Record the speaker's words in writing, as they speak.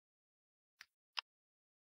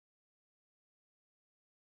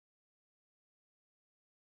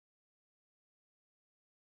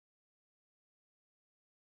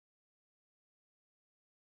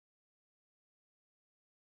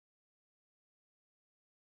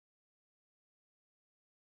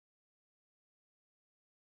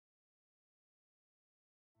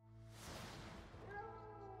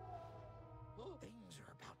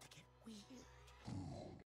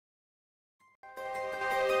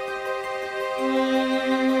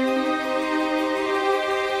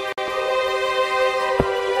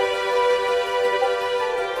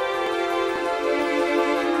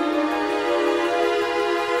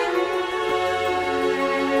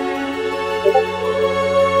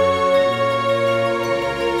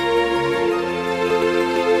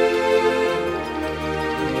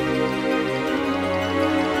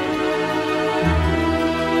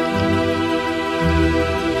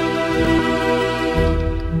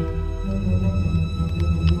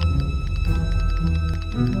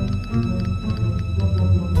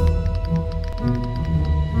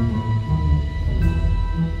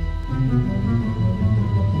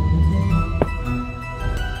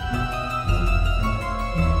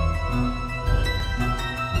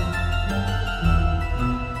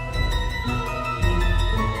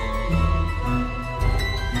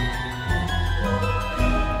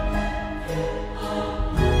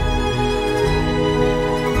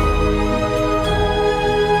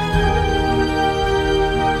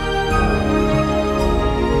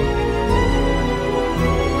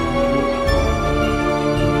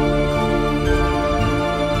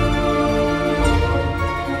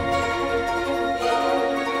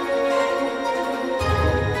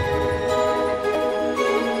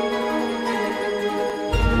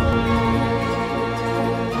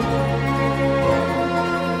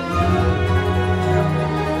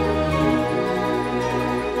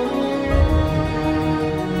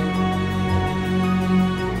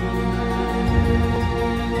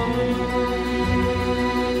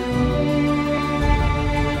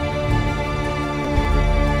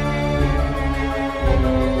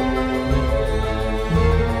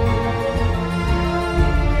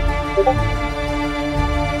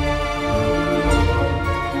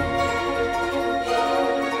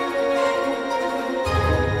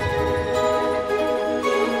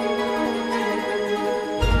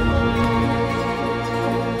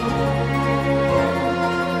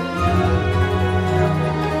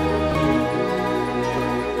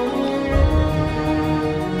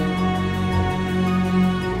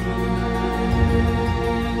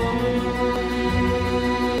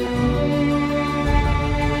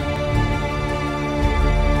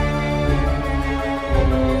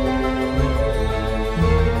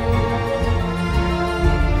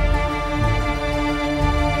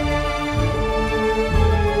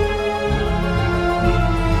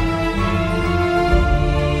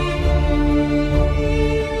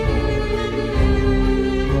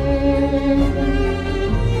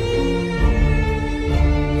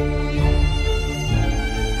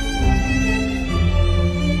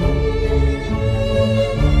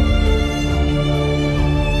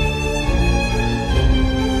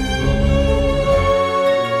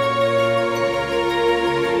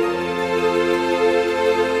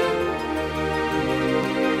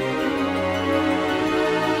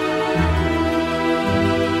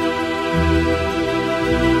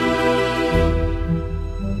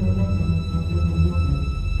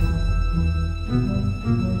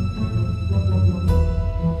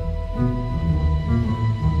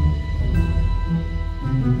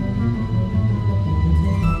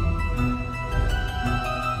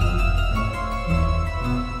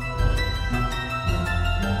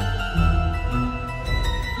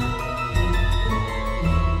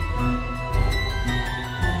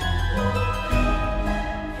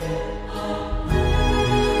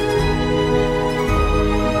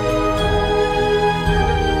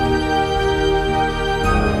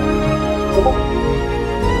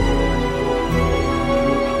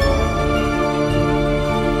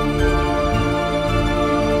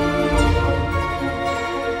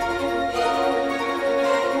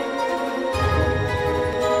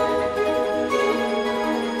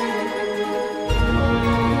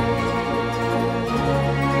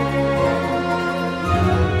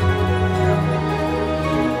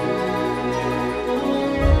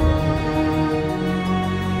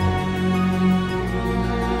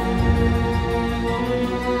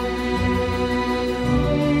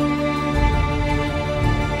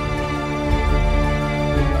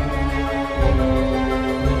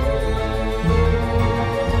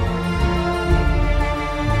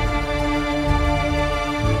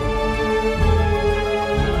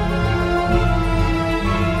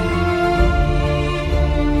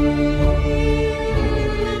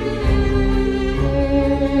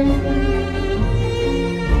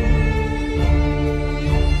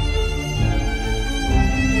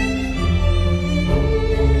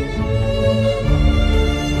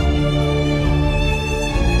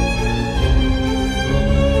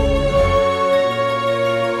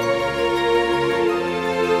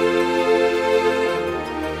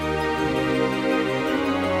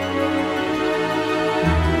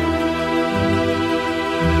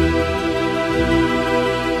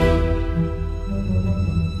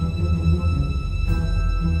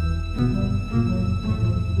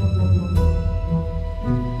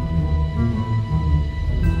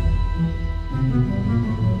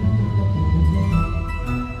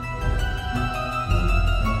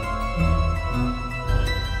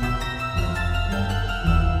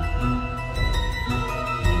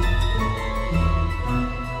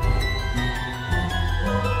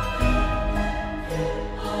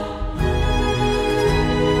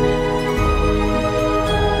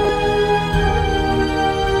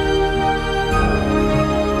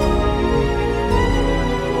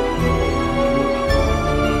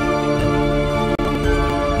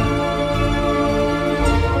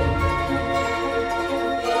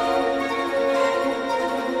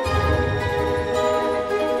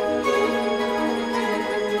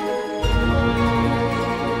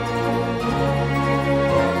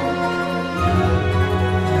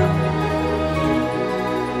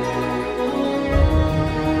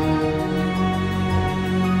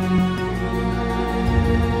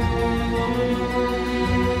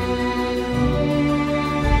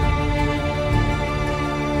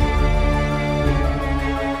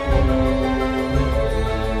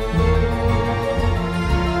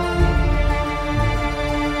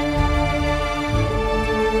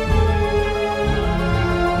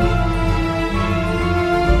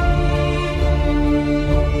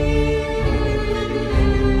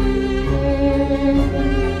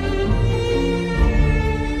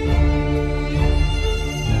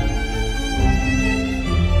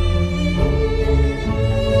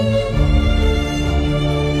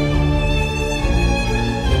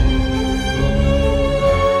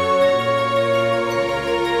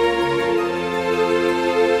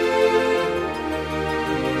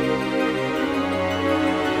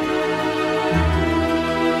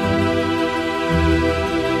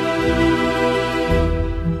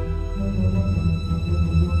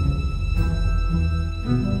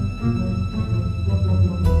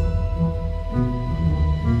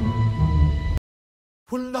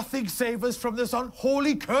will nothing save us from this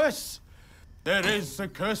unholy curse? There is a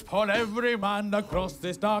curse upon every man across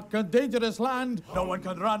this dark and dangerous land. No one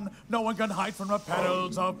can run, no one can hide from the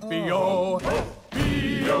perils of P.O.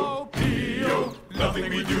 P.O., P.O.,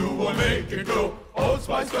 nothing we do will make it go. Old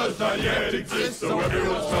Spice does not yet exist, so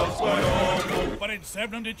everyone smells quite awful. But in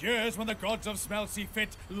 700 years, when the gods of smell see fit,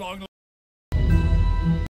 long...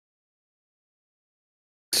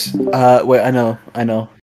 Wait, I know.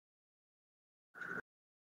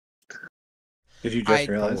 Did you just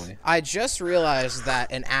realize? I just realized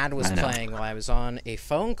that an ad was playing while I was on a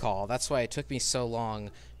phone call. That's why it took me so long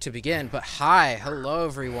to begin. But hello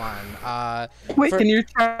everyone. Wait, can your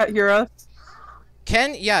chat hear us?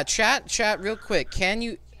 Chat real quick. Can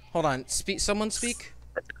you hold on? Someone speak.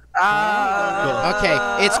 Okay,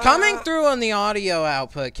 it's coming through on the audio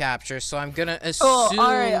output capture, so I'm gonna assume. Oh,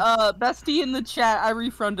 all right. Bestie in the chat, I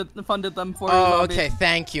funded them for you. Oh, okay,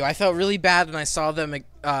 thank you. I felt really bad when I saw them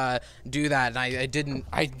do that, and I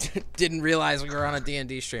didn't realize we were on a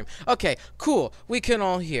D&D stream. Okay, cool. We can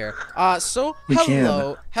all hear. So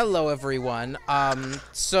hello everyone.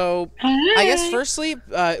 So I guess firstly,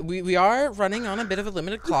 we are running on a bit of a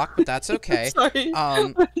limited clock, but that's okay. Sorry.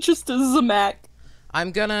 Just a Zamak.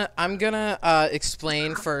 I'm gonna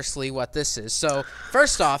explain firstly what this is. So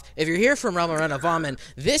first off, if you're here from Realm Arena Vomit,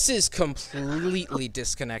 this is completely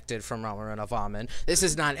disconnected from Realm Arena Vomit. This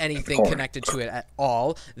is not anything connected to it at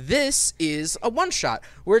all. This is a one-shot.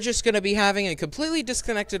 We're just gonna be having a completely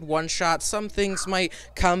disconnected one-shot. Some things might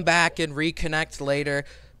come back and reconnect later,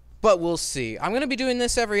 but we'll see. I'm gonna be doing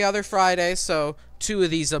this every other Friday, so 2 of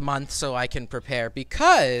these a month so I can prepare,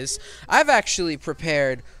 because I've actually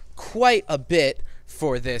prepared quite a bit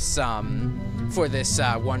for this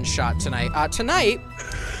one shot tonight. Tonight,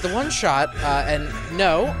 the one shot, and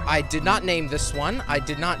no, I did not name this one. I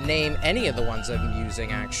did not name any of the ones I'm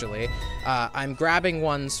using, actually. I'm grabbing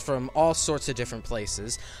ones from all sorts of different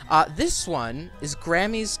places. This one is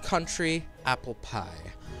Grammy's Country Apple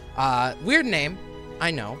Pie. Weird name, I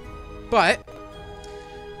know, but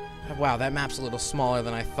wow, that map's a little smaller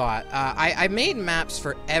than I thought. I made maps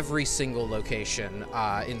for every single location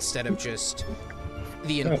instead of just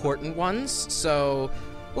the important ones, so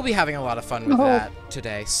we'll be having a lot of fun with that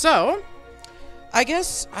today. So, I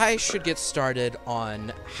guess I should get started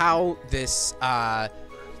on how this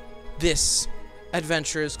this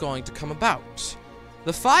adventure is going to come about.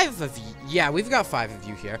 The 5 of you, yeah, we've got 5 of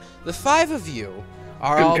you here. The 5 of you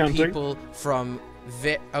are all people from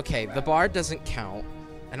okay, the bard doesn't count.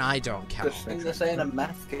 And I don't count. This ain't a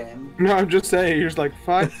math game. No, I'm just saying, you're just like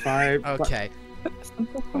 5. Okay.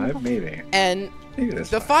 5 maybe. And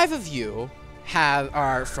the 5 of you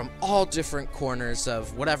are from all different corners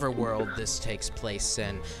of whatever world this takes place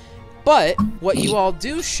in. But what you all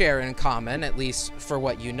do share in common, at least for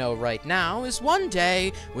what you know right now, is one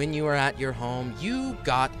day when you were at your home, you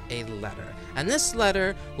got a letter. And this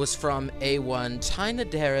letter was from A1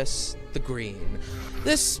 Tynadaris the Green.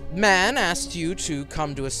 This man asked you to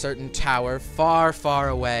come to a certain tower far, far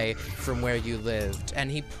away from where you lived,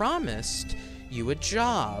 and he promised you a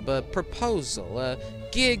job, a proposal, a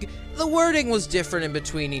gig. The wording was different in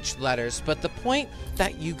between each letters, but the point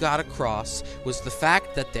that you got across was the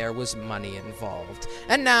fact that there was money involved.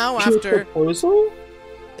 And now, after proposal?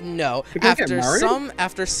 No,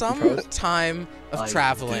 after some time of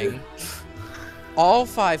traveling, all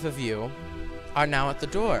 5 of you are now at the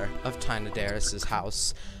door of Tynadaris'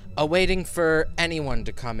 house, awaiting for anyone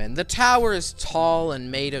to come in. The tower is tall and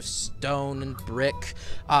made of stone and brick.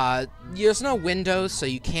 There's no windows, so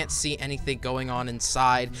you can't see anything going on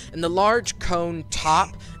inside. And the large cone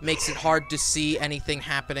top makes it hard to see anything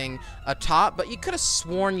happening atop, but you could have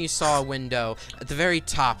sworn you saw a window at the very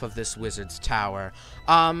top of this wizard's tower.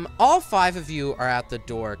 All 5 of you are at the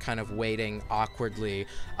door, kind of waiting awkwardly.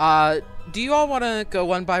 Do you all want to go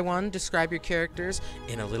one by one, describe your characters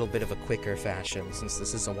in a little bit of a quicker fashion, since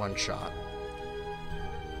this is a one-shot?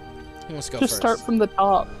 Let's go first. Just start from the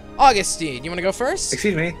top. Augustine, you want to go first?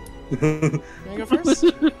 Excuse me. You want to go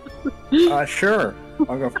first? Sure.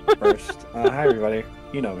 I'll go first. Hi, everybody.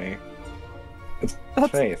 You know me. It's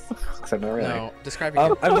Faith, except not really. No, describe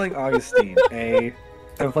your I'm playing Augustine,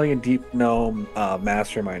 I'm playing a Deep Gnome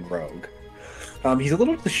Mastermind Rogue. He's a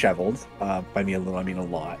little disheveled. By me a little, I mean a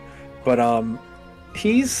lot. But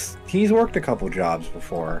he's worked a couple jobs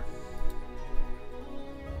before.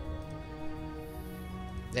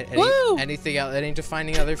 Anything else? Any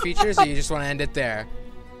defining other features, or you just want to end it there?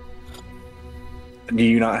 Do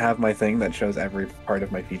you not have my thing that shows every part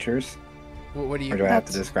of my features? What do you? Or do I have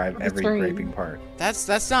to describe every scraping part?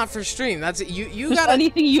 That's not for stream. That's you Just got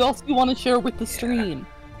anything you also want to share with the stream.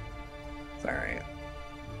 It's alright.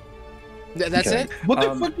 That's Okay. it? What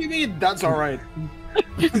the Um, fuck do you mean? That's alright.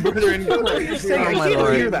 Brethren, You're saying I Oh my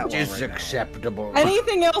can't hear lord, that one is right now. acceptable.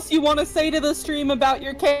 Anything else you want to say to the stream about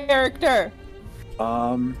your character?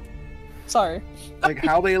 Sorry. like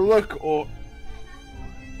how they look, or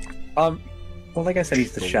Well, like I said,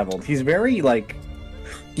 he's disheveled. He's very, like...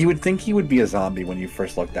 You would think he would be a zombie when you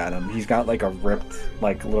first looked at him. He's got, like, a ripped,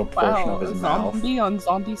 like, little portion Wow, of his a mouth. zombie on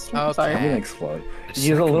zombie stream. Okay. Sorry. I'm gonna explode. He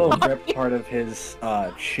has a little ripped part of his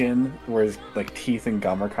chin where his like teeth and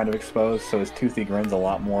gum are kind of exposed, so his toothy grin's a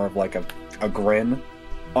lot more of like a grin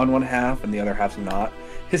on one half and the other half's not.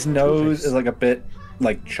 His nose is like a bit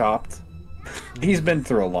like chopped. He's been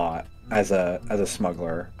through a lot as a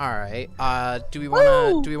smuggler. All right. Do we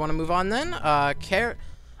Woo! wanna move on then?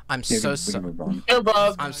 I'm Yeah, so we sorry. can move on. Hey,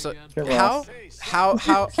 bro. I'm so. Here, How? How? Does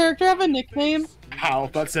your character have a nickname? how?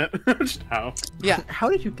 That's it. Just how. Yeah. How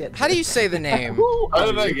did you get How do you say the name? How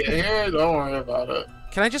did I get here? Don't worry about it.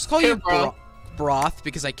 Can I just call Hey, you bro. Broth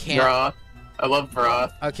because I can't? Broth. I love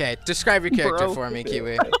broth. Okay. Describe your character Bro. for me,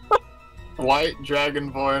 Kiwi. White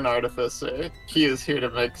Dragonborn Artificer. He is here to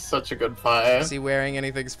make such a good pie. Is he wearing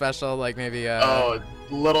anything special? Like maybe Oh,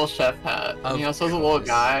 little chef hat. Of He also has a little course.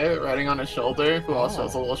 guy riding on his shoulder who also Oh.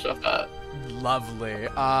 has a little chef hat. lovely.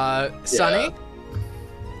 Sunny.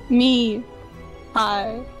 Me.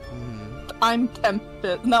 Hi. Mm, I'm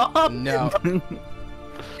tempted. No. no.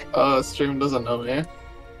 Stream doesn't know me.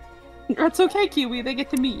 That's okay, Kiwi. They get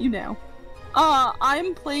to meet you now.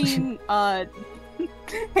 I'm playing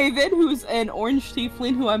Haven, who's an orange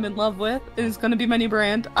tiefling who I'm in love with. It is gonna be my new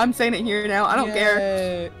brand. I'm saying it here now. I don't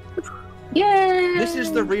care. Yay! This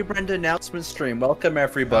is the rebrand announcement stream. Welcome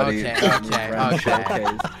everybody. Okay, to the okay, rebrand okay.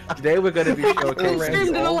 showcase. Today we're going to be streamed showcasing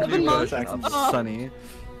in all 11 new months. versions of Sunny.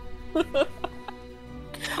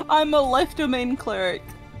 I'm a life domain cleric.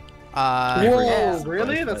 Whoa, Yeah.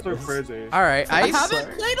 really? That's so crazy. All right. I Ice.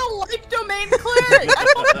 haven't played a life domain cleric.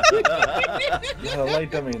 A light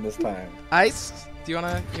dummy this time. Ice. Do you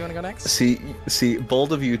wanna go next? See,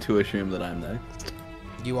 bold of you to assume that I'm next.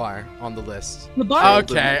 You are on the list. The button.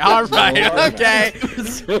 Okay. All right. Okay.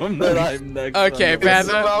 Assume that I'm next. Okay, on the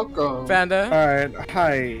Panda. Welcome. Panda. Alright,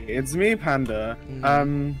 hi, it's me, Panda.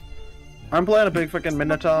 I'm playing a big fucking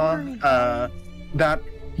Minotaur, that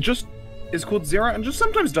just is called Zero and just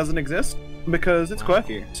sometimes doesn't exist because it's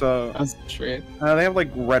quirky. So, That's a treat. they have like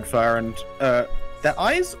red fur and, their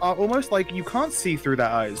eyes are almost like you can't see through their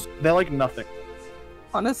eyes. They're like nothing.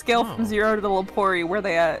 On a scale Oh. from 0 to the Lapori, where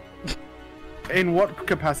they at? In what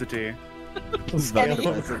capacity?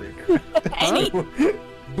 Any.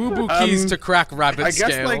 Boo boo keys Um, to crack rabbit I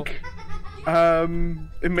guess scale. like, a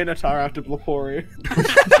Minotaur after Blapori.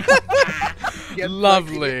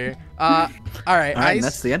 Lovely. All right. Alright, Ice.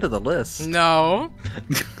 that's the end of the list. No.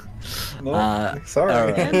 No, sorry.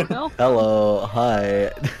 alright. And Phil. Hello,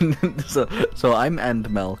 hi. so I'm End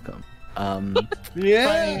Malcolm.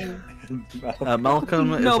 Yeah.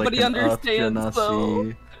 Malcolm is Nobody like an Earth understands,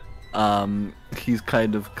 though. Genasi. He's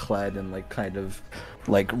kind of clad in like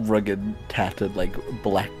rugged, tattered, like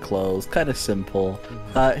black clothes, kind of simple.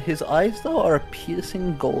 His eyes though are a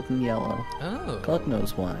piercing golden yellow. Oh. God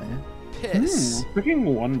knows why. Piss. Freaking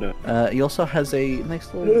wonder. He also has a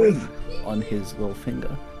nice little ring on his little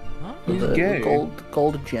finger Oh. with a gay.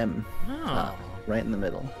 gold gem Oh. right in the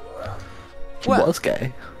middle. He Well- was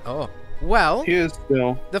gay. Oh. Well, He is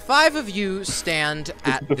still. the five of you stand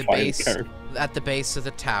at the Defiant base character. of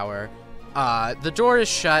the tower. The door is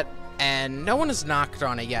shut and no one has knocked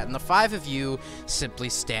on it yet, and the five of you simply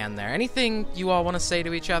stand there. Anything you all want to say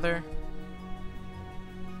to each other?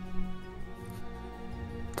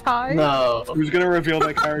 Ty? No. Who's gonna reveal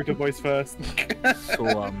their character voice first?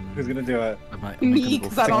 So Who's gonna do it? am I Me, gonna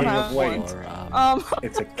 'cause I don't first have one. or,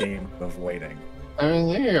 It's a game of waiting. I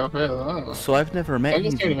mean, there you go. So I've never met I'm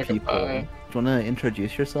just here to you make a people. pie. Do you want to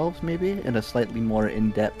introduce yourselves maybe in a slightly more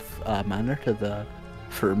in-depth manner to the,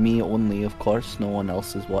 for me only, of course. No one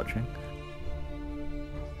else is watching.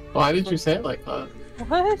 Why did you say it like that?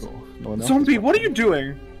 What? So no one else Zombie, is what are you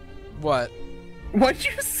doing? What? Why'd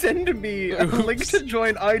you send me a link to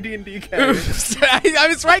join ID&DK? Oops. I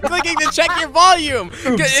was right clicking to check your volume.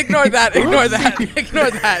 Ignore that. Ignore that.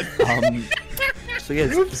 Ignore that. So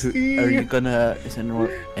yes, Oopsie. are you gonna? Is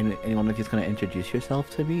anyone of you gonna introduce yourself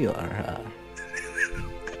to me or?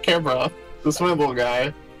 Here, bro. This is my little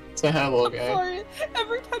guy. Say hi, little guy. Sorry.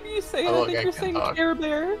 Every time you say it, Oh, I think yeah, you're I saying can talk. Care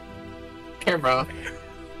Bear. Here, bro.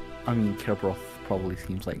 I mean, Kerbroth probably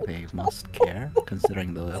seems like they must care,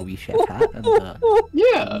 considering the wee chef hat and the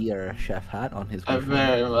Yeah. weird chef hat on his. I wee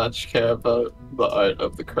very much care about the art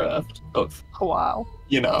of the craft of, Oh, wow.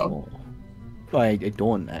 you know, Oh. I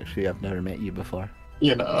don't actually. I've never met you before.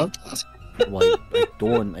 you know. Well, I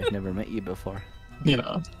don't. I've never met you before. You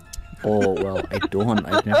know. Oh, well, I don't.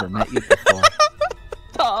 I've never met you before.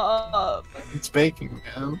 Stop. It's baking,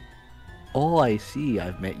 man. Oh, I see.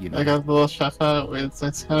 I've met you now. I got the little chef hat.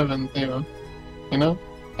 It's kind of in theme. You know?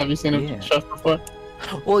 Have you seen a Yeah. chef before?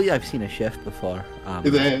 Oh, yeah, I've seen a chef before. Do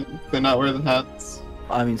they not wear the hats?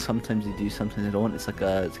 I mean, sometimes they do, sometimes they don't. It's like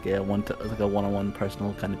a one-on-one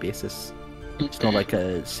personal kind of basis. It's not like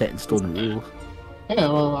a set in stone rule. Yeah,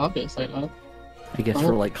 well, obviously not. I guess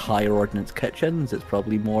for like higher ordnance kitchens, it's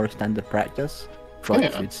probably more standard practice for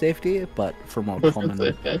like Yeah. food safety. But for more For common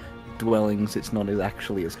food safety. dwellings, it's not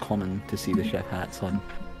actually as common to see the chef hats on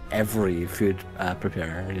every food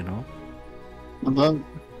preparer. You know. Well,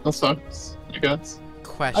 that sucks, I guess. I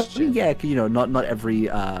Question. mean, yeah, you know, not every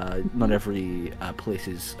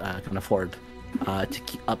places can afford to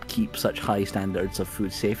upkeep such high standards of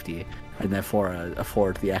food safety, and therefore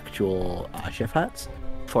afford the actual chef hats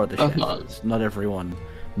for the chefs. Not everyone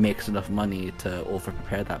makes enough money to over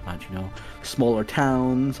prepare that much. You know, smaller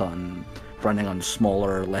towns running on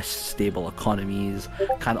smaller, less stable economies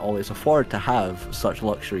can't always afford to have such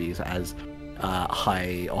luxuries as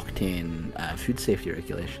high octane food safety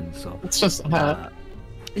regulations. So it's just a hat.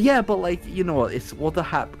 Yeah, but like, you know, it's what the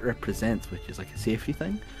hat represents, which is like a safety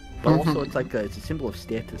thing, but also it's like it's a symbol of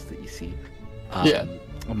status that you see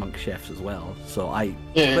among chefs as well. So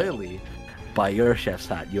clearly, by your chef's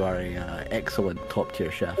hat, you are a excellent top tier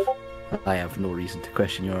chef. I have no reason to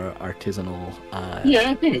question your artisanal. Yeah,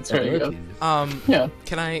 I think it's very good. Yeah.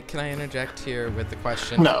 Can I interject here with the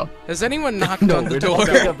question? No. Has anyone knocked No, on the we're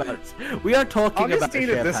door? we are talking about Augustine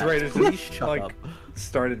the at this chef rate hats. is Please just shut like up.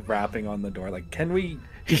 started rapping on the door. Like, can we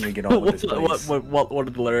get on with this, please? What are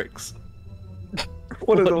the lyrics?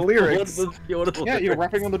 What are the lyrics? What are the Yeah, you're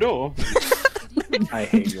rapping on the door. I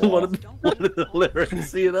hate you What all. are the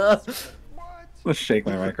lyrics? You know? Let's shake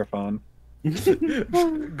my microphone.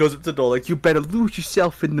 Goes up to the door like, you better lose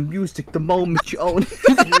yourself in the music the moment you own it.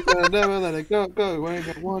 You better never let it go. You ain't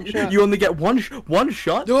got one shot. You only get one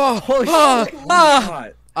shot? Oh, Holy ah, shit.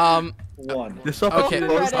 ah. One. This Okay,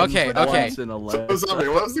 okay. Once in a life. So, sorry,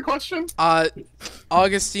 what was the question?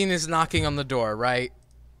 Augustine is knocking on the door, right?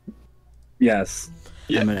 Yes.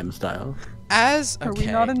 Eminem style. As Are we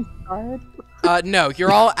okay. not inside? No,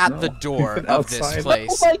 you're all at the door of this Outside.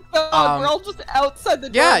 place. Oh my god, we're Um, all just outside the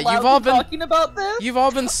door yeah, you've loudly all been- talking about this? You've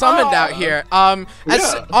all been summoned out here. Yeah,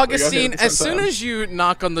 Augustine, we got here at as the same soon time. as you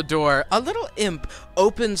knock on the door, a little imp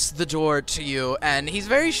opens the door to you, and he's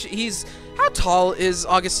he's. How tall is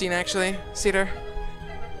Augustine actually, Cedar?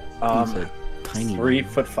 He's a tiny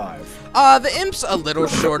 3'5". The imp's a little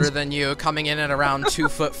shorter than you, coming in at around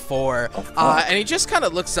 2'4". And he just kind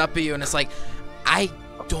of looks up at you and is like, I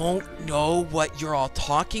don't know what you're all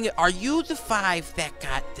talking. Are you the 5 that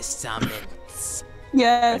got the summons? I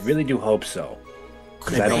Yes. really do hope so.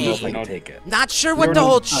 Because I don't know if I can take it. Not sure what You're the not-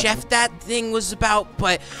 whole chef that thing was about,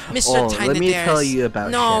 but Mr. Oh, let me Tynadaris- tell you about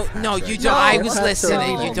No, Chef no, Hats you right don't. now. I No, was that's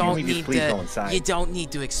listening. okay. You don't Can we just need please go to. inside? You don't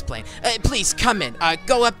need to explain. Please come in.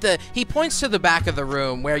 Go up the. He points to the back of the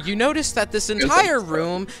room where you notice that this entire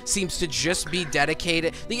room seems to just be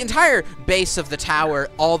dedicated. The entire base of the tower,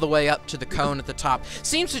 all the way up to the cone at the top,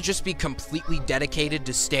 seems to just be completely dedicated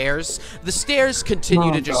to stairs. The stairs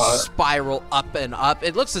continue to just spiral up and up.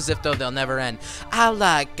 It looks as if though they'll never end. I'll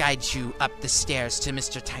guide you up the stairs to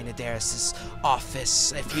Mr. Tynadaris'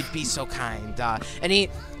 office, if you'd be so kind. And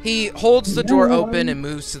he holds the door open and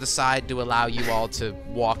moves to the side to allow you all to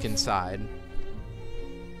walk inside.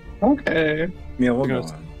 Okay. Yeah, we'll go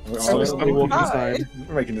Goes- on. So we walk Hi. inside.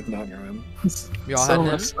 We're making this not your own. You all So had him?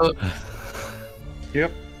 much so-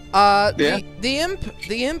 Yep. Yeah.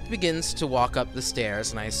 The imp begins to walk up the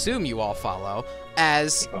stairs, and I assume you all follow.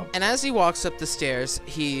 As he walks up the stairs,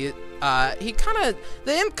 the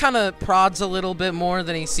imp kind of prods a little bit more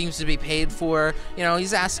than he seems to be paid for. You know,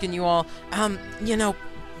 he's asking you all, you know,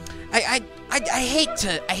 I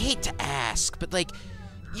hate to ask, but like,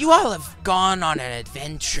 you all have gone on an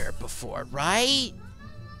adventure before, right?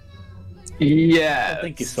 I Yeah. don't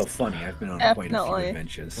think it's so funny. I've been on quite a few Definitely.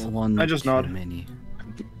 adventures. One I just too nod. many.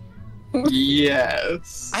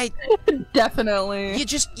 Yes. Definitely. You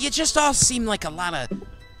just all seem like a lot of.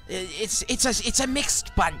 It's a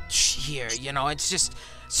mixed bunch here, you know. It's just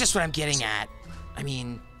what I'm getting at. I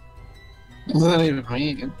mean, What does that even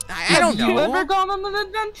mean? I don't Have you ever know. gone on an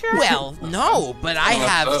adventure? Well, no, but I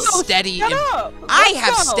have Oh, steady. Shut up. I Let's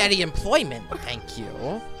have go. steady employment. Thank you.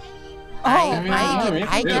 Oh, I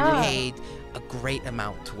yeah, get yeah. paid a great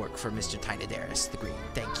amount to work for Mr. Tynadaris the Green.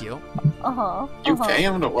 Thank you. Uh-huh. You uh-huh. pay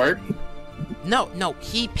him to work? No,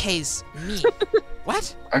 he pays me.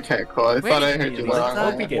 What? Okay, cool. I Wait, thought I heard you the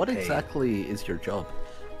wrong way. get What paid. exactly is your job?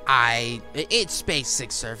 It's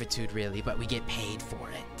basic servitude, really, but we get paid for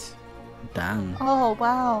it. Damn. Oh,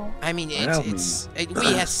 wow. I mean, we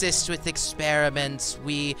assist with experiments.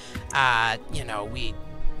 We,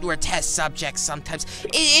 we're test subjects sometimes.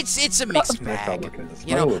 It's a mixed bag.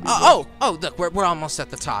 You know. Oh, look, we're almost at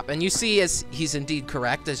the top, and you see, as he's indeed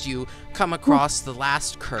correct, as you come across the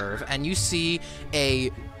last curve, and you see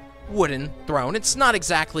a wooden throne. It's not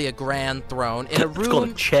exactly a grand throne. In a room, it's called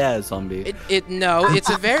a chair, zombie. No, it's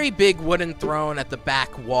a very big wooden throne at the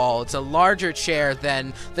back wall. It's a larger chair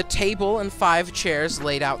than the table and 5 chairs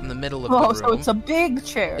laid out in the middle of the room. Oh, so it's a big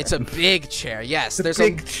chair. It's a big chair. Yes, there's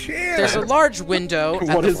chair. There's a large window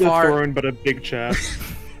at What the is far. a throne but a big chair?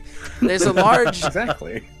 There's a large.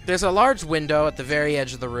 Exactly. There's a large window at the very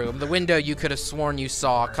edge of the room. The window you could have sworn you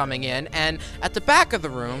saw coming in. And at the back of the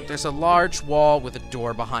room, there's a large wall with a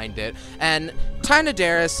door behind it. And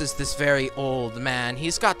Tynadaris is this very old man.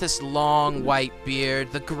 He's got this long white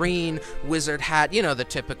beard, the green wizard hat, you know, the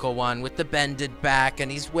typical one with the bended back.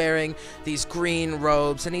 And he's wearing these green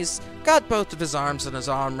robes. And he's got both of his arms on his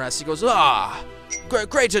armrests. He goes,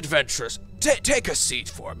 great adventurers. Take a seat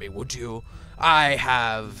for me, would you? I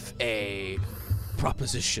have a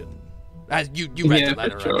proposition. You read the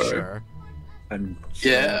letter, I'm sure. I'm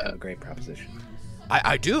sure I have a great proposition.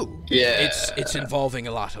 I do. Yeah. It's involving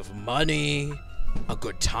a lot of money, a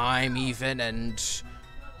good time even, and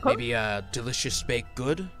maybe a delicious baked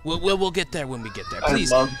good. We'll get there when we get there.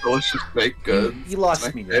 Please. I love delicious baked goods. You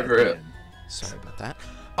lost me. Favorite. Sorry about that.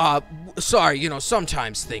 Sorry, you know,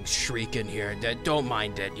 sometimes things shriek in here. Don't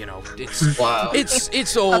mind it, you know. It's Wow.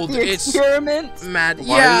 It's old. It's experiment. mad.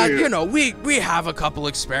 Why Yeah, are you- you know, we have a couple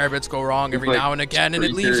experiments go wrong every Like now and again, and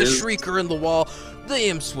it leaves a shriekers. shrieker in the wall. The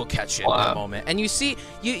imps will catch it in a Wow. moment. And you see,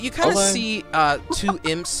 you kind of Okay. see 2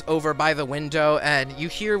 imps over by the window, and you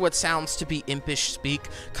hear what sounds to be impish speak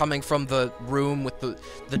coming from the room with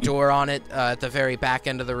the door on it at the very back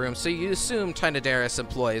end of the room. So you assume Tynadaris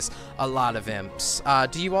employs a lot of imps.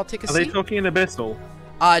 Do you all take a Are they seat? talking in Abyssal?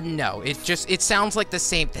 No. It sounds like the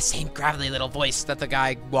same gravelly little voice that the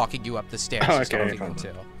guy walking you up the stairs Oh, is okay. talking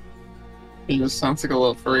to. He just sounds like a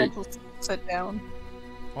little freak. I'll just sit down.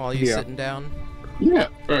 While you Yeah. sitting down. Yeah,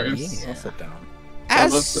 first. I'll sit down. I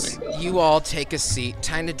love As sitting down. you all take a seat,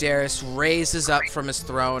 Tynadaris raises up from his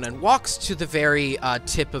throne and walks to the very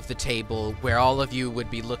tip of the table where all of you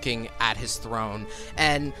would be looking at his throne.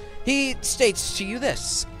 And he states to you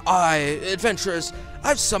this: adventurers,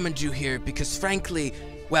 I've summoned you here because frankly,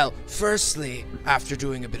 well, firstly, after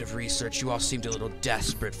doing a bit of research, you all seemed a little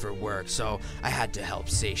desperate for work, so I had to help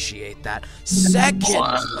satiate that.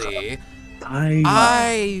 Secondly, I'm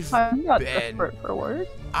not been desperate for work.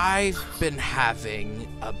 I've been having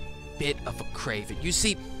a bit of a craving. You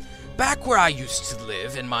see, back where I used to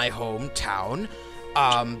live in my hometown,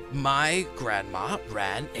 my grandma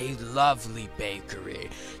ran a lovely bakery.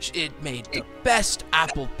 It made the best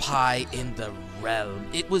apple pie in the realm.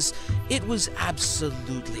 It was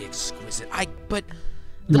absolutely exquisite. But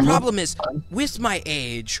the problem is, with my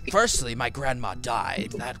age, firstly, my grandma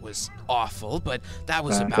died. That was awful, but that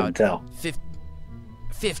was about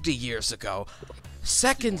 50 years ago.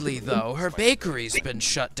 Secondly, though, her bakery's been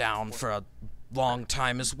shut down for a long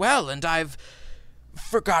time as well, and I've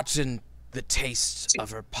forgotten the taste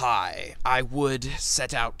of her pie. I would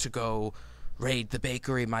set out to go raid the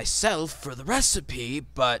bakery myself for the recipe,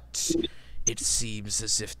 but it seems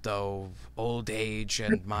as if though old age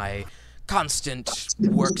and my constant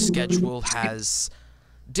work schedule has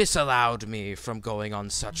disallowed me from going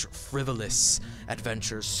on such frivolous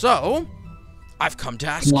adventures. So, I've come to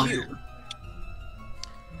ask you.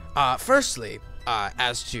 Firstly,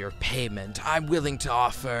 as to your payment, I'm willing to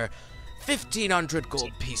offer 1,500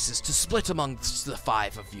 gold pieces to split amongst the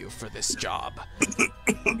 5 of you for this job.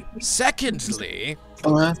 Secondly,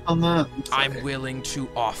 I'm willing to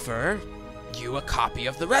offer you a copy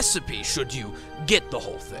of the recipe should you get the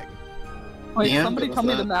whole thing. Wait, Yeah, somebody but tell me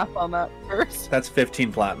what's the math on that first. That's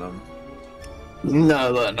 15 platinum.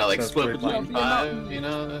 No, like So split 3 between platinum. 5, you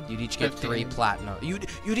know? You'd each get 3 15. platinum.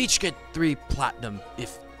 You'd each get 3 platinum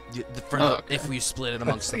if Okay. if we split it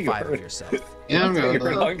amongst the You 5 of heard. yourself. Yeah, I'm good with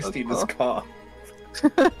Your that. Augustine is cough.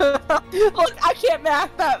 Look, I can't math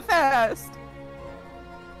that fast.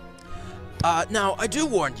 Now I do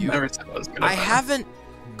warn you. Never said I was good at I that. haven't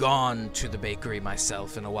gone to the bakery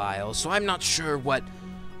myself in a while, so I'm not sure what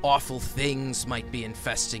awful things might be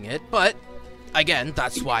infesting it, but again,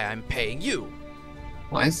 that's why I'm paying you.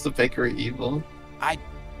 Why is the bakery evil? I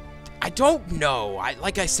don't know.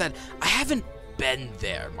 Like I said, I haven't been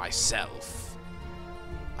there myself.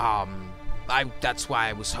 That's why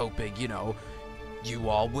I was hoping, you know, you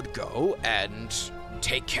all would go and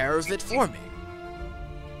take care of it for me.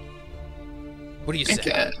 What do you say?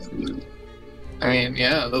 Okay. I mean,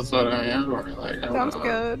 yeah, that's what I am. Or like, I don't Sounds know.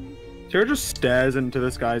 good. Tira just stares into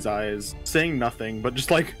this guy's eyes, saying nothing, but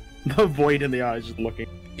just like the void in the eyes, just looking.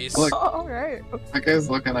 Look, All right. that guy's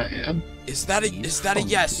looking at you. Is that a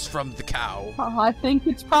yes from the cow? I think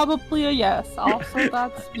it's probably a yes. Also,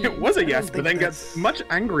 that's me. It was a yes, think but then that's- gets much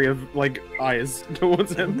angry of like eyes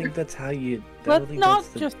towards I don't him. think that's how you. I Let's don't think not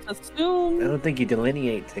that's the- just I assume. don't think you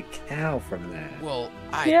delineate the cow from that. Well,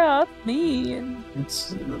 Yeah, that's mean.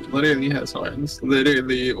 It's literally has horns.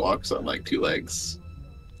 Literally walks on like 2 legs.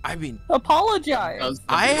 I mean, Apologize.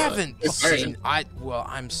 I haven't It's alright. seen.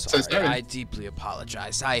 I'm So sorry. sorry. I deeply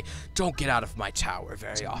apologize. I don't get out of my tower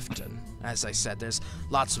very often. As I said, there's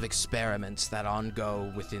lots of experiments that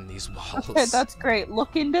ongo within these walls. Okay, that's great.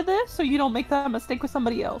 Look into this so you don't make that mistake with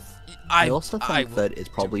somebody else. I also think I- that it's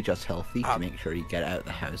probably just healthy to make sure you get out of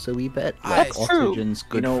the house a wee bit. I- Like, That's true. oxygen's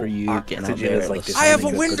good You know, for you. Getting out oxygen there, is like the this I have a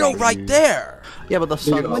Something sun's good window good for right you. there. Yeah, but the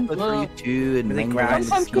sun's Yeah. good for you too, and I think then gravity-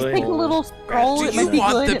 Sometimes just take a good. little scroll. Do it you might be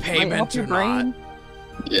want good. the It might payment help your or not? brain.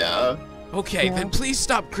 Yeah. Okay, Yeah. then please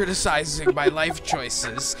stop criticizing my life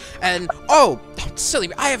choices. And oh, silly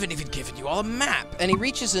me, I haven't even given you all a map. And he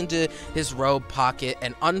reaches into his robe pocket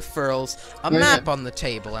and unfurls a yeah. map on the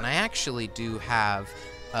table. And I actually do have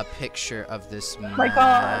a picture of this map. My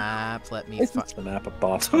God. Let me It's- find. It's the map of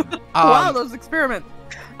Boston. Wow, those experiments.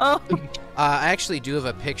 I actually do have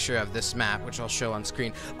a picture of this map, which I'll show on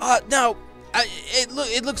screen. Now,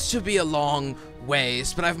 it looks to be a long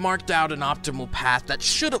ways, but I've marked out an optimal path that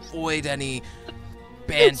should avoid any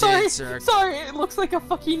bandits or. Sorry, it looks like a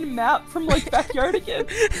fucking map from like Backyard again.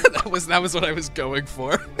 that was what I was going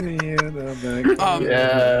for. Yeah, no, man.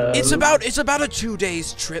 Yeah. It's about a 2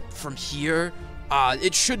 days trip from here.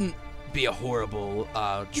 It shouldn't be a horrible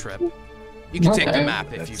trip. You can take the Okay.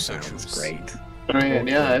 map if That you so sounds choose. great. I mean,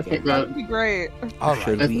 yeah, I think that. That'd be great. All right.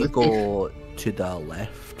 Should we go to the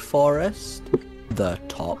left forest, the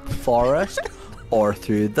top forest, or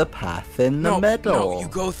through the path in the middle? No, you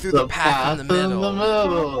go through the path in the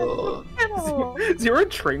middle. Oh Zero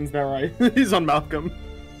trains now, right? He's on Malcolm.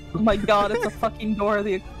 my god, it's a fucking Dora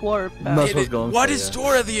the Explorer That's map. what I was going What for, is yeah.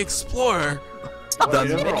 Dora the Explorer? You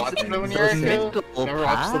never watched it when you were a kid? middle Never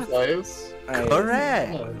watched the path? plays?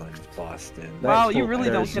 Correct. Boston. Wow, you really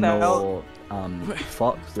don't There's get out. no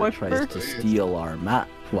fox that What tries to first? steal our map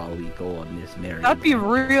while we go on this merry. That'd be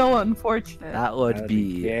ride. real unfortunate. That would That'd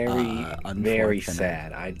be very, very unfortunate.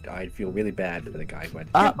 sad. I'd feel really bad for the guy who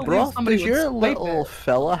went. Can't believe Bro, somebody does would your swipe little it.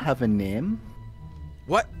 fella have a name?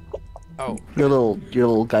 What? Oh, Your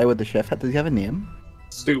little guy with the chef hat, does he have a name?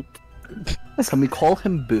 Stoop. Can we call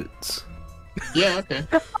him Boots? Yeah, okay.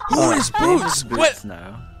 who is Boots? Boots What?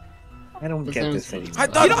 now. I don't His get name's this Boots. anymore. I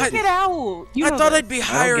thought You don't get out. You I know thought this. I'd be I don't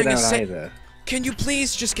hiring get a out sa- either. Can you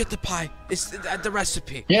please just get the pie? It's the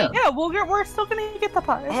recipe. Yeah. Yeah, we're still gonna get the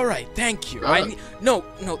pie. All right, thank you. No,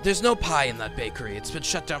 there's no pie in that bakery. It's been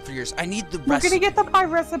shut down for years. I need the We're recipe. gonna get the pie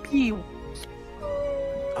recipe.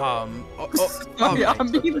 Alright. I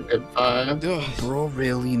mean, Good vibe. Ugh. Bro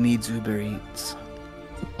really needs Uber Eats.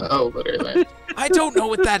 Oh, literally. I don't know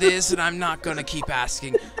what that is, and I'm not gonna keep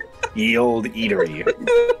asking. Ye old eatery.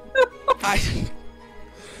 I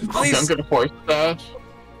I'm please, gonna force dash.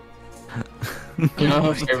 You know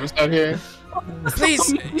how service out here?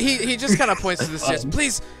 please. He just kind of points to the stairs.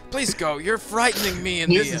 Please go. You're frightening me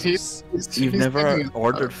and the imps. You've never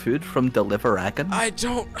ordered food from Deliveragon? I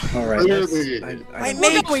don't. All right. Literally. I don't-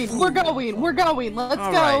 made we're going. Let's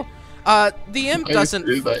All go. right. The imp I used to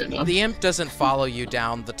do that, you know? The imp doesn't follow you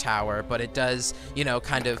down the tower, but it does,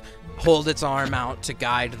 kind of hold its arm out to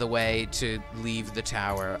guide the way to leave the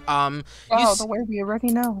tower. Wow, the way we already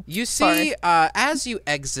know. You see, Sorry. as you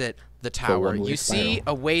exit the tower, one-way you see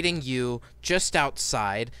spiral. awaiting you just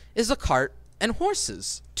outside is a cart and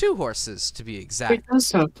horses. 2 horses, to be exact. It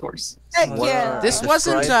does have horse. Heck What yeah. are- This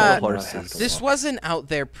wasn't, describe the uh, horses. This wasn't out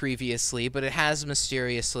there previously, but it has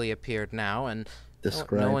mysteriously appeared now, and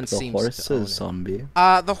Describe one the seems to own it. horses, zombie.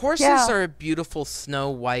 the horses Yeah. are a beautiful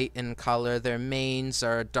snow white in color. Their manes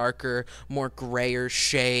are a darker, more grayer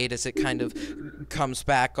shade as it kind of comes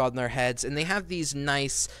back on their heads. And they have these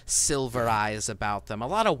nice silver eyes about them. A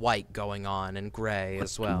lot of white going on and gray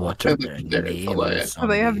as well. What are their Very polite. names? Do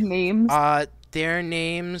they have zombie? names? Their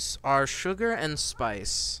names are Sugar and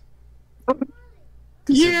Spice.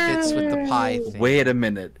 Yeah. It fits with the pie thing. Wait a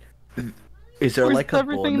minute. Is there Where's like a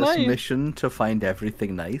everything bonus nice? mission to find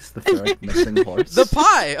everything nice? The third missing horse? The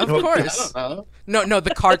pie, of I course. don't know. No,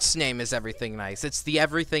 the cart's name is Everything Nice. It's the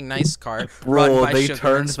Everything Nice cart Bro, run by they Sugar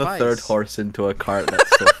turned and the Spice. third horse into a cart.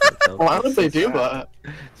 That's so fucked up. Why would they do that?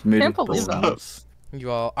 It's made Can't of believe that. bones.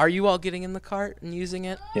 Are you all getting in the cart and using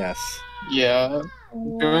it? Yes. Yeah.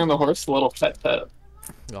 Giving the horse a little pet.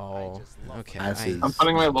 Oh, okay. As is- I'm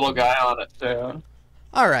putting my little guy on it too.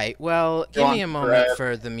 All right. Well, give me a on, moment Brad.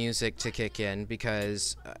 for the music to kick in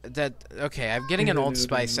because okay, I'm getting an Old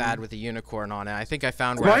Spice ad with a unicorn on it. I think I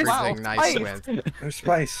found where Spice? everything Wow, nice Spice. went. There's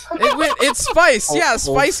spice. It's Spice. Yeah, Old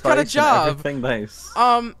Spice got a and job. Everything nice.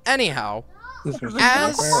 Anyhow, There's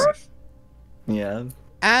As- spice. Yeah.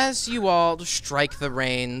 as you all strike the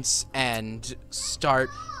reins and start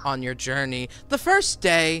on your journey, the first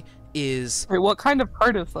day is Wait, what kind of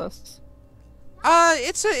cart is this?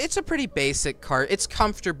 it's a pretty basic cart. It's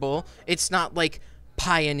comfortable. It's not like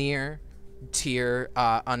Pioneer tier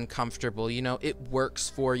uncomfortable. You know, it works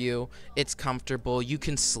for you. It's comfortable. You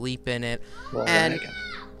can sleep in it. And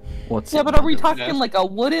What's Yeah, it? but are we talking like a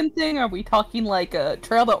wooden thing? Are we talking like a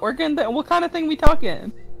Trail to Oregon thing? What kind of thing we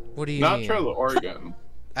talking? what do you Not mean? Trail to Oregon.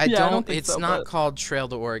 I Yeah, I don't. don't think It's so, not but- called Trail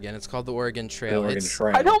to Oregon. It's called the Oregon Trail. Oregon It's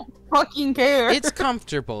Trail. I don't fucking care. it's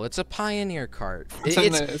comfortable. It's a Pioneer cart. It's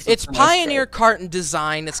It's a nice Pioneer cart. cart in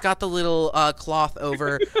design. It's got the little cloth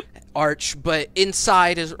over arch, but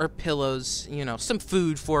inside are pillows. You know, some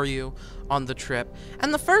food for you on the trip.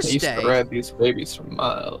 And the I first used to day, ride these babies for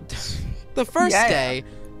miles. the first Yeah. day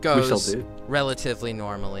We shall goes do. relatively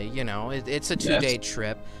normally. You know, it's a 2-day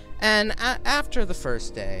trip, and after the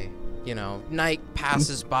first day, you know, night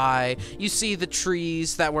passes by. You see the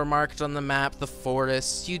trees that were marked on the map, the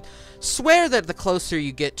forests. You swear that the closer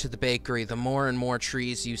you get to the bakery, the more and more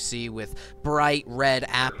trees you see with bright red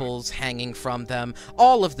apples hanging from them,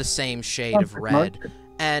 all of the same shade of red.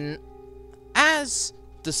 And as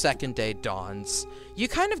the second day dawns, you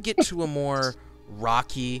kind of get to a more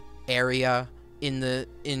rocky area in the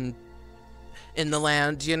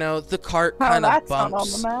land. You know, the cart Oh, kind of that's not on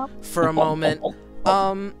bumps the map. for a moment.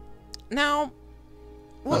 Now,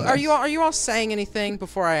 well, are you all saying anything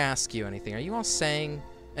before I ask you anything? Are you all saying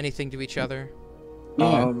anything to each other?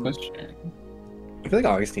 Yeah, for sure. I feel like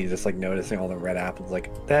Augustine is just like noticing all the red apples. Like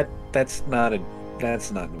that's not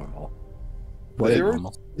normal. What is Zero?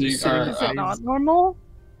 normal? Is it not normal?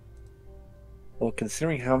 Well,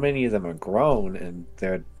 considering how many of them are grown and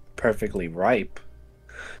they're perfectly ripe,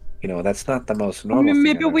 you know, that's not the most I normal. mean, thing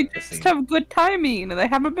maybe I've we ever just seen. have good timing and they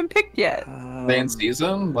haven't been picked yet. They in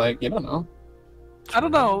season? Like, you don't know. I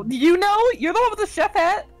don't know. Do you know? You're the one with the chef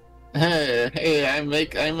hat. Hey, I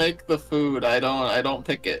make the food. I don't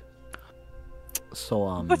pick it.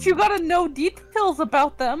 So But you gotta know details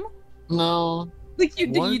about them. No. Like you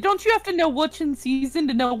What? don't you have to know what's in season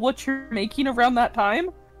to know what you're making around that time?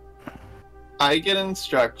 I get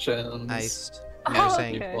instructions. Iced. Oh, You were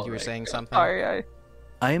saying okay. you were saying something. Sorry,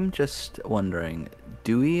 I'm just wondering,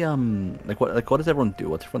 do we what does everyone do?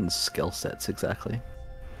 What's everyone's skill sets exactly?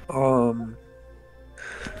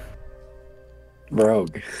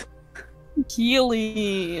 Rogue.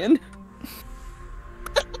 Keelan.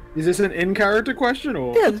 Is this an in-character question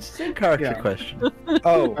or? Yeah, this is a character Yeah. question.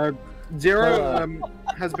 Oh, Zero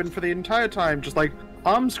has been for the entire time just like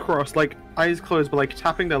arms crossed, like eyes closed, but like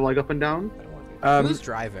tapping their leg up and down. Who's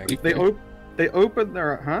driving? They open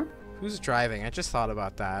their Who's driving? I just thought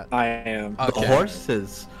about that. I am. Okay. The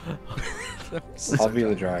horses. I'll be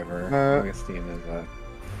the driver. Augustine is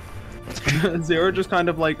Zero just kind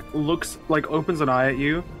of like looks, like opens an eye at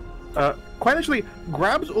you, quite literally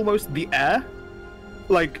grabs almost the air,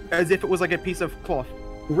 like as if it was like a piece of cloth,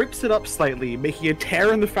 rips it up slightly, making a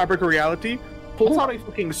tear in the fabric of reality, pulls out a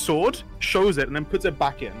fucking sword, shows it, and then puts it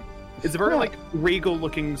back in. It's a very like regal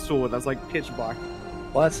looking sword that's like pitch black.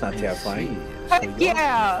 Well, that's not terrifying. Heck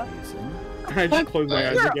yeah! I just close my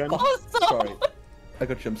eyes You're again. awesome! Sorry, I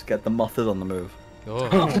got jump scared. The moth is on the move.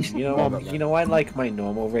 Oh. You know, I like my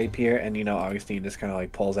normal rapier, and you know, Augustine just kind of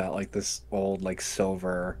like pulls out like this old like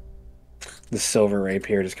silver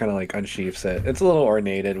rapier, just kind of like unsheaths it. It's a little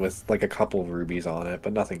ornated with like a couple rubies on it,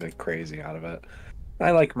 but nothing like crazy out of it.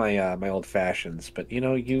 I like my my old fashions, but you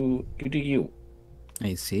know, you do you.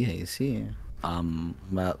 I see. Well,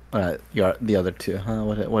 you're the other two, huh?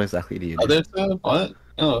 What exactly do you do? Other stuff? What?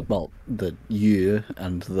 Oh, Well, the you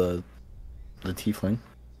and the tiefling.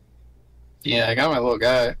 yeah, I got my little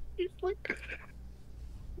guy. Okay.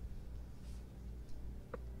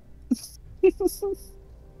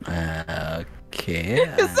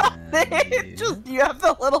 Is that it? Just you have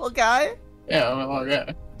the little guy? Yeah, my little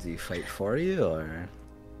guy. Does he fight for you or?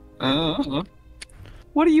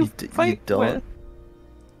 What do you You fight don't? with?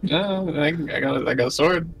 Yeah, I got a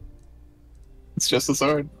sword. It's just a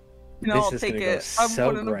sword. You know, This I'll is take gonna go it. I so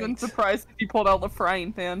wouldn't have been great. surprised if you pulled out the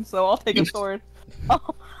frying pan, so I'll take a sword. I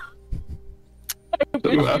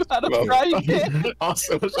wish you had a frying pan.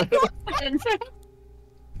 Also,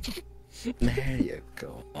 There you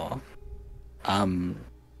go.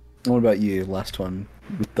 What about you? Last one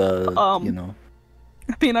with the you know.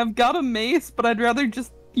 I mean, I've got a mace, but I'd rather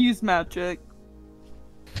just use magic.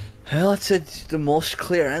 Well, it's the most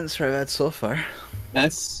clear answer I've had so far.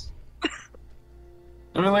 Yes.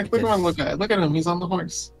 I mean, like, look at him. Look at him. He's on the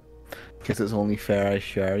horse. Guess it's only fair I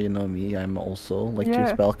share. You know me. I'm also like your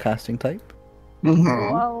spell casting type.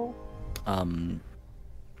 Mm-hmm. Wow.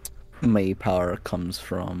 My power comes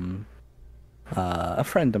from a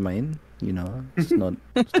friend of mine. You know, it's not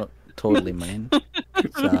totally mine.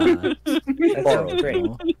 It's, That sounds borrowed, great. you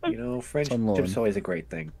know. You know, friendship's loan. always a great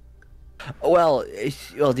thing. Well, it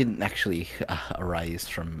didn't actually arise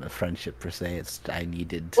from a friendship per se. It's I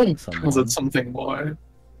needed someone. Was it something more?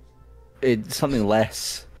 It's something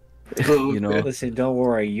less. You know. Listen, don't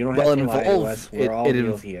worry. You don't Well, have to lie to us. it We're all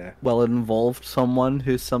real here. Well, it involved someone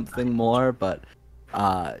who's something more, but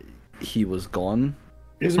he was gone.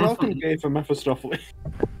 Is Malcolm gay for Mephistopheles?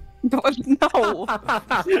 No.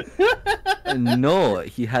 No,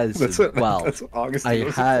 he has. That's I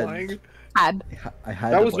Augustine had. I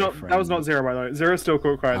had. That a was not Zero, by the way. Zero still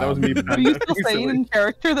quote crying. That was me. Are you still saying in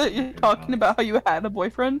character that you're talking about how you had a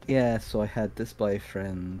boyfriend? Yeah, so I had this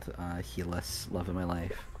boyfriend. He lost love of my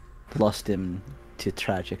life. Lost him to a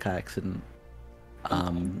tragic accident.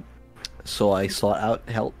 So I sought out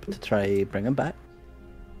help to try bring him back.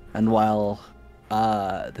 And while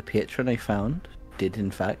the patron I found did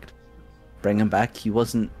in fact bring him back, he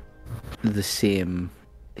wasn't the same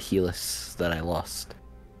Helis that I lost.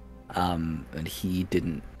 And he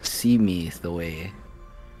didn't see me the way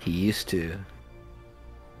he used to.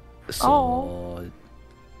 So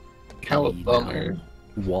we now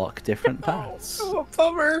walk different paths. Oh,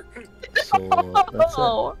 bummer. So that's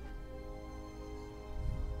it.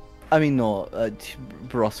 I mean, no,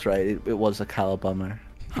 Broth's right. It was a Calabummer.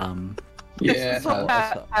 Yeah.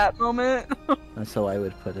 That moment. That's how I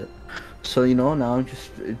would put it. So, you know, now I'm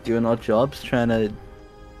just doing odd jobs, trying to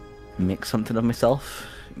make something of myself.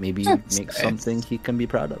 Maybe make something he can be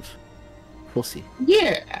proud of. We'll see.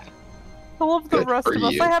 Yeah. I love the rest of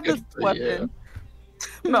us. I have this weapon.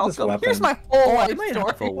 Malcolm, here's my whole life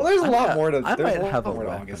story. Well, there's a lot more to. I There's might a have a lot more to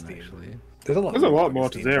weapon, Augustine. actually. There's a lot more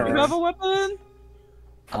to Zero. You have a weapon?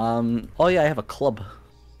 Oh yeah, I have a club.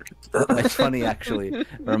 It's funny, actually. It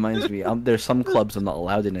reminds me. There's some clubs I'm not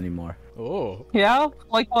allowed in anymore. Oh. Yeah?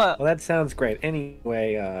 Like what? Well, that sounds great.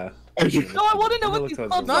 Anyway, No, I want to know what these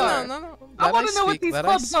clubs are. No. I want to know what these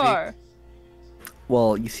clubs are.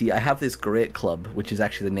 Well, you see, I have this great club, which is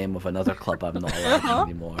actually the name of another club I'm not allowed in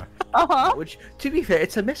anymore. Which, to be fair,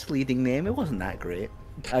 it's a misleading name. It wasn't that great.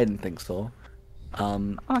 I didn't think so.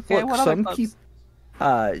 Okay, look, what other clubs?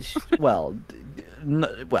 Well,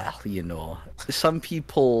 you know, some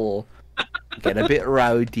people get a bit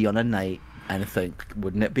rowdy on a night and think,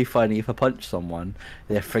 wouldn't it be funny if I punch someone?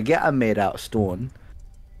 They forget I'm made out of stone,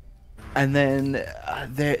 and then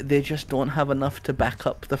they just don't have enough to back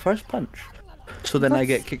up the first punch. So then I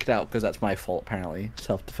get kicked out because that's my fault, apparently.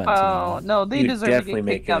 Self-defense. Oh, no, they deserve to get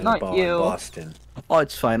kicked out, not you. Boston. Oh,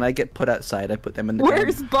 it's fine. I get put outside. I put them in the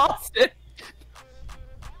Where's ground. Boston?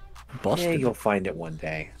 Boston? Yeah, you'll find it one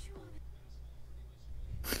day.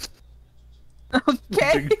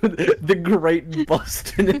 Okay. the great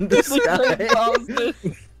Boston in the sky.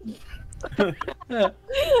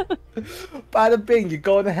 Bada bing, you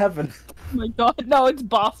go to heaven. Oh my god, no, it's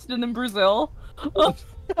Boston in Brazil.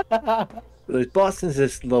 Boston's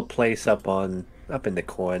this little place up in the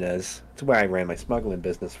corners. It's where I ran my smuggling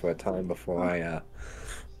business for a time before I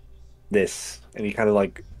and he kind of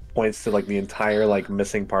like points to like the entire like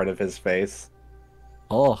missing part of his face.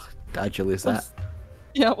 Oh, how'd you lose that?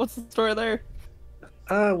 Yeah, what's the story there?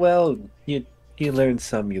 Well, you learn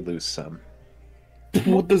some, you lose some.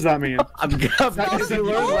 What does that mean? I'm guessing you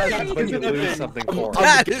learn lessons, but you lose something for it.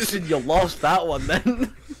 I'm guessing you lost that one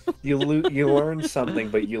then. You learn something,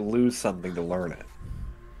 but you lose something to learn it.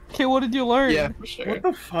 Okay, what did you learn? Yeah, for sure. What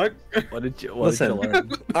the fuck? What did you Listen,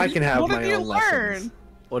 learn? I can have What my did you own learn? lessons.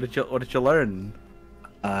 What did you learn?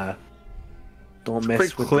 Don't Pretty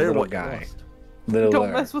mess with the clear little what you guy. lost.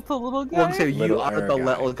 Don't mess with the little guy. Well, I'm saying you Little are the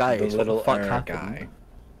little guy. The so little what the fuck guy. happened?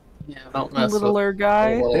 Yeah, don't mess with Littler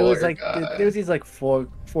guy. the There was littler like guy. there was these like four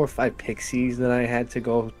or five pixies that I had to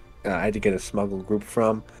go. I had to get a smuggle group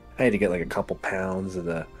from. I had to get like a couple pounds of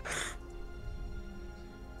the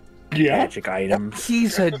magic items.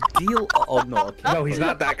 He's a deal. Oh no! Okay. No, he's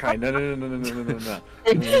not that kind. No. The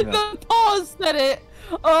pause said it.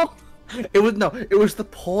 Oh, It was the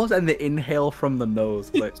pause and the inhale from the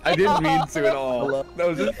nose. Like I didn't mean to at all. That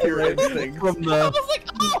was just pure instinct. from I the. was like,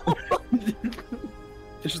 oh.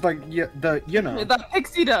 It's just like That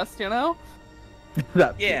pixie dust, you know?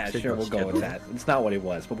 That Yeah, pixie sure, we'll dust go with general. that. It's not what it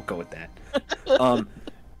was, but we'll go with that.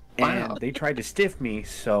 and they tried to stiff me.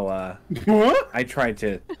 So What? I tried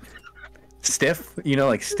to stiff,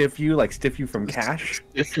 like stiff you from cash.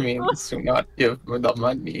 This means to not give me the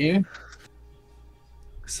money.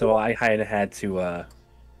 So I had to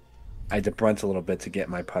brunt a little bit to get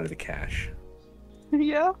my part of the cash.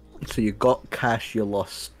 Yeah. So you got cash, you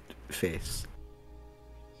lost face.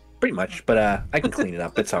 Pretty much, but I can clean it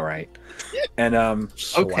up. It's all right. And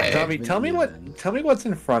Okay. tell me what's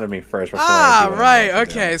in front of me first. Before I do what I'm Right. about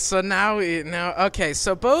to do. Okay. So okay.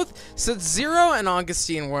 So since Zero and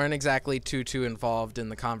Augustine weren't exactly too involved in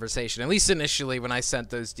the conversation, at least initially when I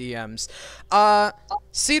sent those DMs.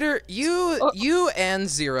 Cedar, you and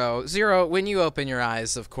Zero, when you open your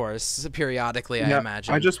eyes, of course, periodically, I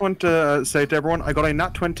imagine. I just want to say to everyone, I got a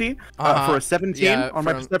nat 20 for a 17 on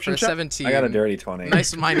my perception check. 17. I got a dirty 20.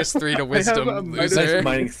 Nice -3 to wisdom, Nice loser.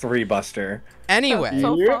 -3, Buster. Anyway,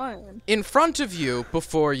 So fun. in front of you,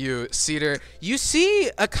 before you, Cedar, you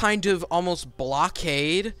see a kind of almost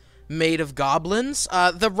blockade made of goblins.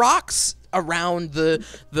 The rocks around the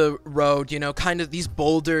road, kind of these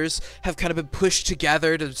boulders have kind of been pushed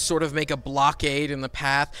together to sort of make a blockade in the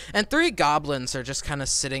path, and 3 goblins are just kind of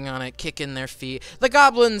sitting on it, kicking their feet. The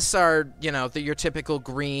goblins are, your typical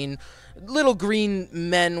little green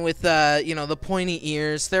men with the pointy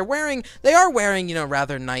ears. They are wearing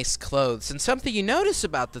rather nice clothes. And something you notice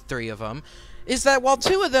about the 3 of them is that while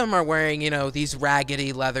 2 of them are wearing these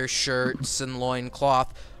raggedy leather shirts and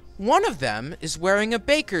loincloth, one of them is wearing a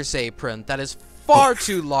baker's apron that is far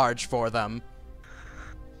too large for them.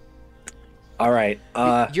 All right.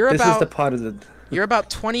 You're this is the part of the. You're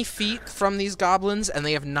about 20 feet from these goblins, and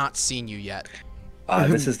they have not seen you yet.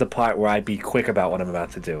 This is the part where I'd be quick about what I'm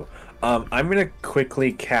about to do. I'm gonna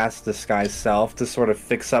quickly cast Disguise Self to sort of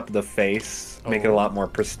fix up the face, make it a lot more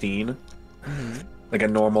pristine, like a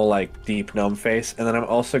normal, deep gnome face. And then I'm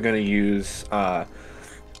also gonna use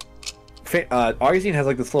Augustine has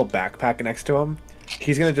this little backpack next to him.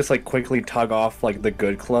 He's gonna just quickly tug off the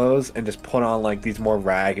good clothes and just put on these more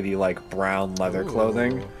raggedy brown leather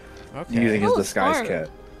clothing, using his disguise kit.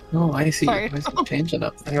 Oh, I see. Sorry. I see changing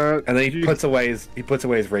up. And then he puts away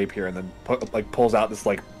his rapier and then pulls out this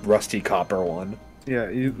rusty copper one. Yeah,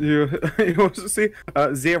 you also see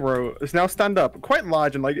Zero is now stand up, quite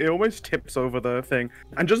large, and it almost tips over the thing,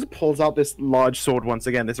 and just pulls out this large sword once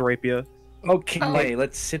again, this rapier. Okay,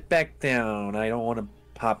 let's sit back down. I don't want to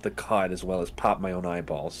pop the card as well as pop my own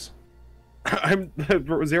eyeballs.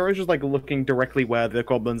 Zero's just looking directly where the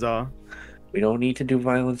goblins are. We don't need to do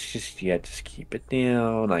violence just yet. Just keep it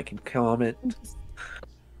down. I can calm it.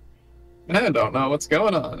 I don't know what's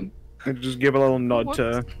going on. And just give a little nod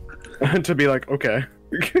to be okay.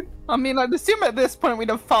 I mean, I'd assume at this point we'd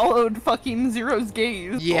have followed fucking Zero's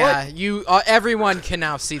gaze. Yeah, everyone can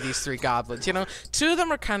now see these 3 goblins. 2 of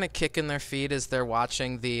them are kind of kicking their feet as they're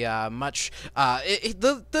watching the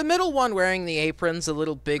the middle one wearing the apron's a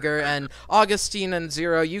little bigger, and Augustine and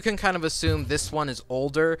Zero, you can kind of assume this one is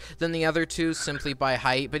older than the other 2 simply by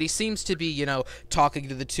height, but he seems to be, talking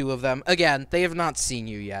to the 2 of them. Again, they have not seen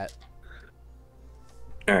you yet.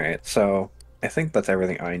 Alright, so I think that's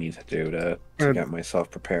everything I need to do to get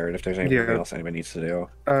myself prepared. If there's anything else anybody needs to do.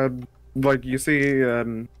 You see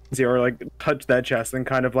Zero touch their chest and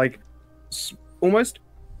kind of almost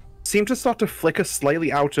seem to start to flicker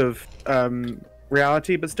slightly out of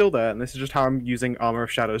reality, but still there. And this is just how I'm using Armor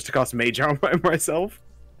of Shadows to cast Mage Armor on myself.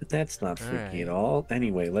 That's not freaky at all.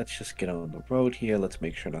 Anyway, let's just get on the road here. Let's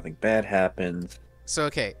make sure nothing bad happens. So,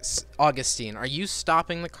 okay, Augustine, are you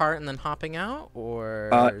stopping the cart and then hopping out, or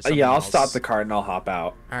yeah, I'll else? stop the cart and I'll hop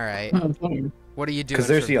out. All right. What are you doing? Because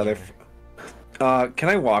there's the other. Can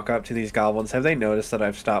I walk up to these goblins? Have they noticed that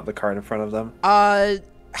I've stopped the cart in front of them?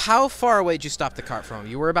 How far away did you stop the cart from?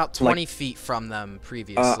 You were about 20 feet from them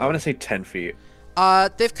previously. I want to say 10 feet.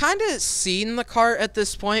 They've kind of seen the cart at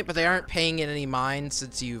this point, but they aren't paying it any mind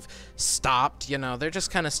since you've stopped. They're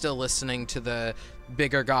just kind of still listening to the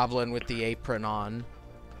bigger goblin with the apron on.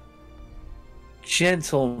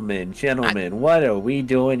 Gentlemen, what are we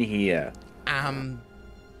doing here? Our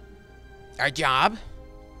job?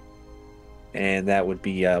 And that would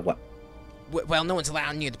be, what? Well, no one's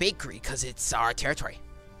allowed near the bakery because it's our territory.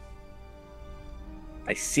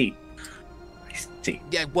 I see.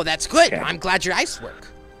 Yeah, well, that's good. Okay. I'm glad your eyes work.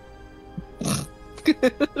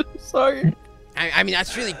 Sorry. I mean,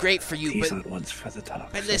 that's really great for you, These but are the ones for the dogs.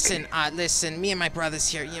 But listen, okay. Listen, me and my brothers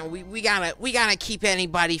here, we gotta keep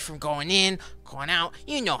anybody from going in, going out.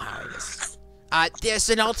 You know how it is. There's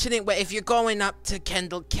an alternate way. If you're going up to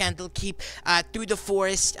Candlekeep, through the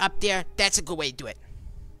forest up there, that's a good way to do it.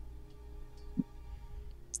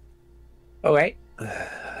 All right.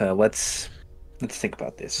 Let's think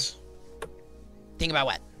about this. Think about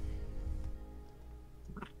what?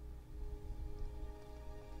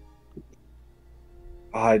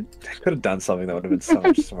 I could have done something that would have been so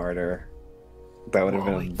much smarter. That would have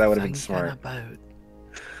been smart.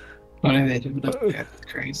 What are they doing? That's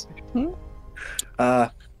crazy.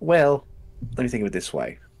 Well, let me think of it this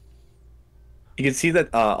way. You can see that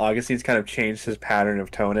Augustine's kind of changed his pattern of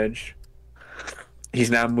tonage. He's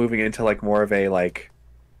now moving into like more of a like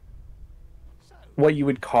what you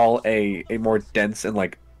would call a more dense and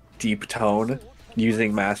like deep tone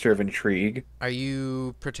using Master of Intrigue. Are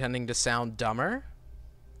you pretending to sound dumber?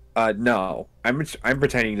 No. I'm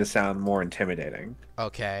pretending to sound more intimidating.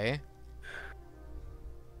 Okay.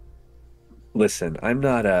 Listen, I'm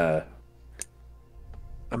not a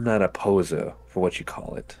poser for what you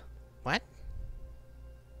call it. What?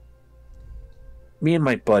 Me and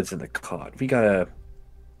my buds in the cart. We got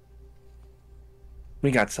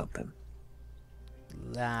something.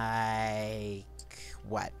 Like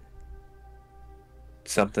what?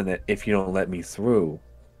 Something that if you don't let me through,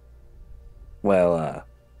 well,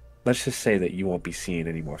 let's just say that you won't be seeing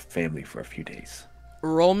any more family for a few days.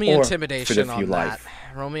 Roll me Or intimidation for the on few that. life.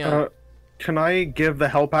 Roll me on. Can I give the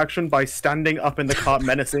help action by standing up in the cart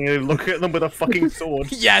menacingly, look at them with a fucking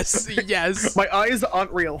sword? Yes, yes. My eyes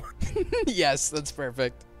aren't real. Yes, that's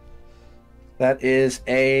perfect. That is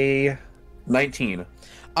a 19.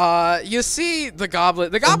 You see the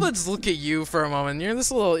goblin. The goblins look at you for a moment. You're this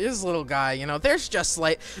little guy. You know, there's just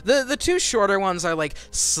like the two shorter ones are like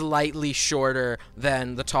slightly shorter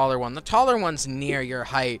than the taller one. The taller one's near your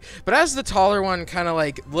height, but as the taller one kind of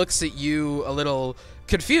like looks at you a little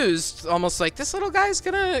confused, almost like this little guy's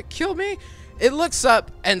gonna kill me. It looks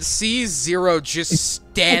up and sees Zero just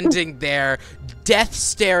standing there, death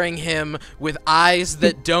staring him with eyes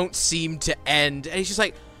that don't seem to end, and he's just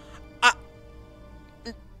like.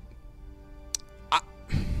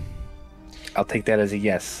 I'll take that as a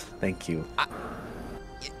yes. Thank you.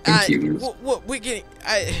 Thank you.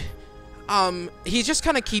 He just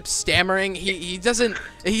kind of keeps stammering. He doesn't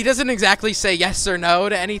exactly say yes or no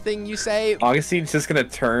to anything you say. Augustine's just gonna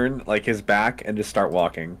turn like his back and just start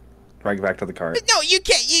walking right back to the cart. No, you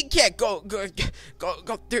can't go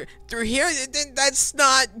through here. That's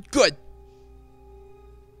not good.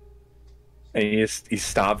 And he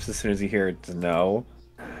stops as soon as he hears no.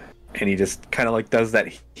 And he just kind of like does that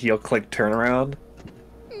heel click turnaround.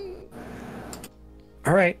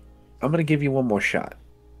 All right, I'm gonna give you one more shot.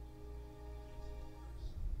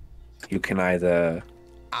 You can either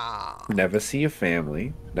never see your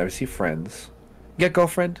family, never see friends, get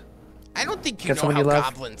girlfriend. I don't think you Get know someone how you love.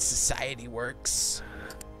 goblin society works.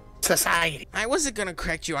 Society. I wasn't gonna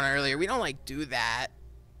correct you on earlier. We don't like do that,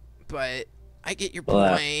 but I get your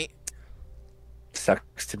Well, point.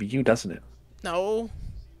 Sucks to be you, doesn't it? No.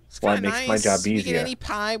 It's Well, it kinda makes my nice. job We easier. get any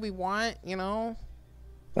pie we want, you know.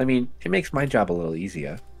 I mean, it makes my job a little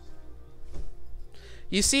easier.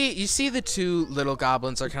 You see the two little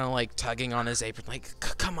goblins are kind of like tugging on his apron, like,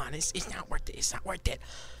 come on, it's not worth it. It's not worth it.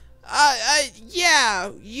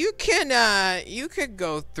 Yeah, you could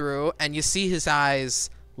go through, and you see his eyes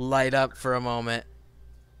light up for a moment.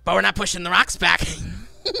 But we're not pushing the rocks back.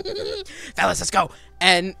 Fellas, let's go.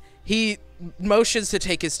 And he motions to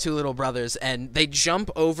take his two little brothers, and they jump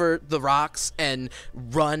over the rocks and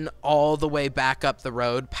run all the way back up the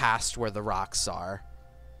road past where the rocks are.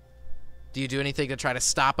 Do you do anything to try to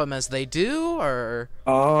stop them as they do, or?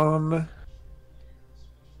 Do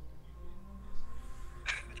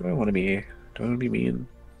I want to be mean?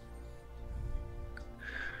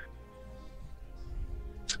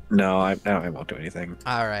 No, I won't do anything.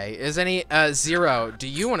 All right. Is any Zero? Do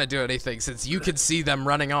you want to do anything since you could see them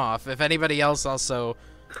running off? If anybody else also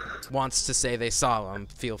wants to say they saw them,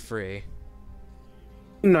 feel free.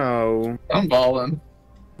 No. I'm balling.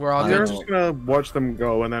 We're all You're good. just gonna watch them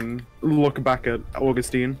go and then look back at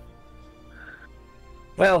Augustine.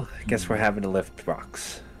 Well, I guess we're having to lift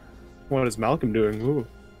rocks. What is Malcolm doing? Ooh.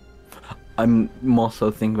 I'm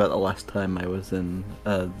also thinking about the last time I was in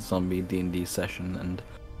a zombie D&D session and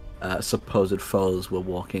supposed foes were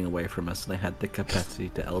walking away from us and I had the capacity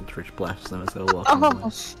to Eldritch Blast them as they were walking away. Oh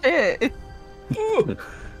shit!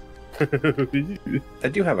 I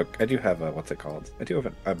do have a what's it called? I do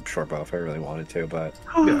have a short bow if I really wanted to, but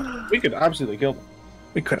Yeah, we could absolutely kill them.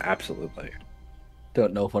 we could absolutely.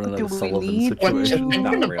 Don't know if one of Do those we Sullivan need What you situation. thinking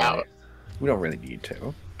Not really. about? We don't really need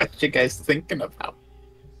to. What you guys thinking about?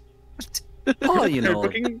 Oh, you know,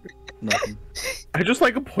 Fucking- nothing. I just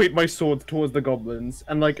like point my sword towards the goblins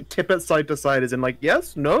and like tip it side to side as in like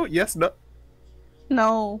yes, no, yes, no.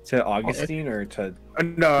 No. To Augustine or to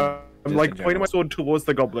No, I'm Just like in pointing my general. sword towards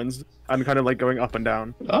the goblins and kind of like going up and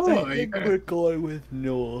down. Oh, you got going with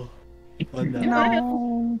no.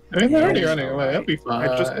 No. they're already running away. I'll be fine.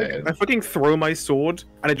 I fucking throw my sword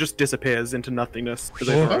and it just disappears into nothingness.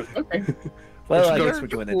 Okay. Well, I guess we're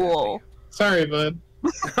doing it. Cool. Sorry, bud.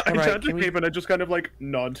 I turn to Haven and I just kind of like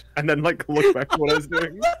nod and then like look back at what I was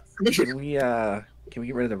doing. Can we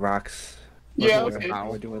get rid of the rocks? Yeah, okay.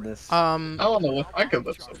 How we're doing this? I want to lift. I could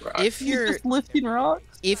lift some rocks. If you're just lifting rocks.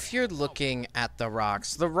 If you're looking at the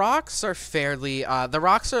rocks are fairly, the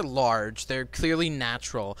rocks are large, they're clearly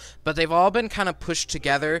natural, but they've all been kind of pushed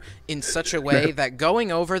together in such a way that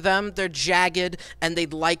going over them, they're jagged, and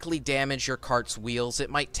they'd likely damage your cart's wheels.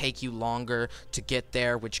 It might take you longer to get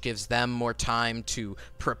there, which gives them more time to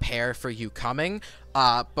prepare for you coming.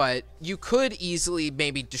 But you could easily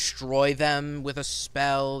maybe destroy them with a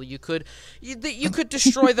spell. You could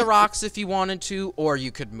destroy the rocks if you wanted to, or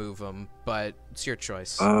you could move them, but it's your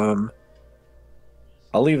choice. I'll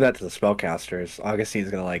leave that to the spellcasters.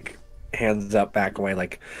 Augustine's gonna like hands up, back away,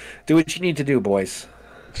 like, do what you need to do, boys.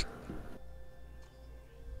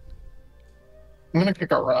 I'm gonna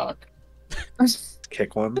kick a rock.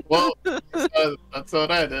 Kick one. Well, that's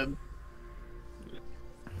what I did.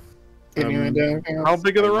 Can you do anything else? How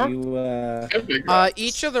big are the rocks? You,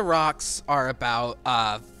 each of the rocks are about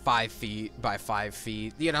 5 feet by 5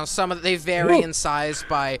 feet. You know, they vary in size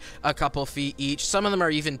by a couple feet each. Some of them are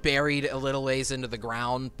even buried a little ways into the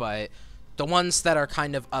ground, but the ones that are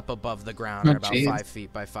kind of up above the ground are about 5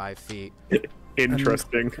 feet by 5 feet.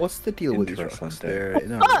 Interesting. What's the deal with these rocks? They're,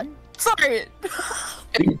 Sorry.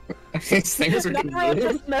 These things are gonna Nairo move.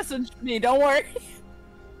 just messaged me. Don't worry.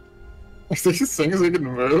 These things are gonna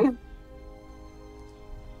move.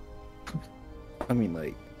 I mean,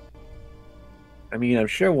 like, I'm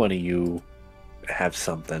sure one of you have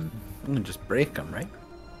something. you can just break them, right?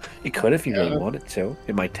 You could if you really wanted to.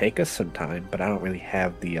 It might take us some time, but I don't really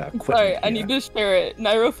have the equipment. Sorry, I here. need to share it.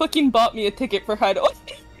 Nairo fucking bought me a ticket for Hideaway.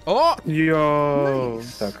 Oh! Yo.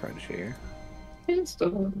 So crunchy.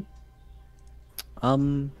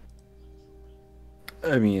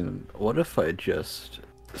 I mean, what if I just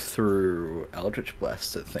threw Eldritch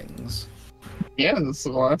Blast at things? Yeah, this is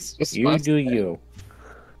last. Just You do you.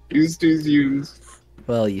 Use.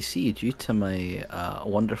 Well, you see, due to my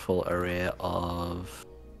wonderful array of,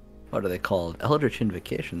 what are they called? Eldritch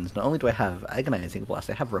Invocations, not only do I have Agonizing Blast,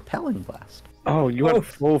 I have Repelling Blast. Oh, you went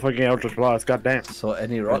full fucking Eldritch Blast, goddamn. So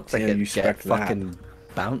any rocks I damn, hit you get spec that. fucking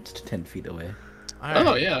bounced 10 feet away. All right.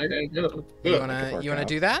 Oh yeah, I gotta go. You wanna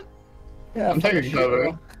do that? Yeah, I'm taking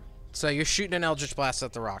cover. So you're shooting an Eldritch Blast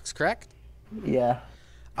at the rocks, correct? Yeah.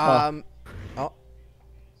 Oh.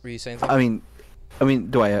 Were you saying something? I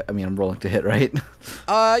mean, I'm rolling to hit, right?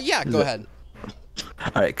 Yeah, go ahead.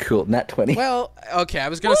 Alright, cool. Nat 20. Well, okay, I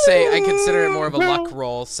was gonna say I consider it more of a luck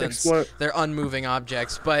roll since Excellent. they're unmoving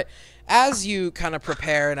objects, but as you kind of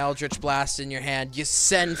prepare an Eldritch Blast in your hand, you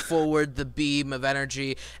send forward the beam of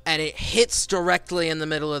energy, and it hits directly in the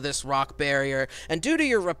middle of this rock barrier. And due to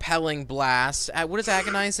your repelling blast, what does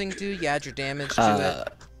Agonizing do? You add your damage to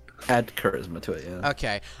it. Add charisma to it, yeah.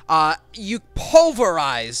 Okay. You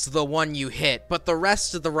pulverize the one you hit, but the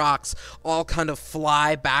rest of the rocks all kind of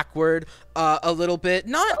fly backward a little bit.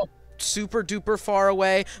 Not super duper far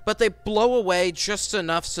away, but they blow away just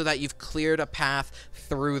enough so that you've cleared a path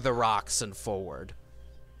through the rocks and forward.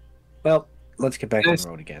 Well, let's get back on the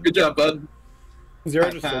road again. Good job, bud.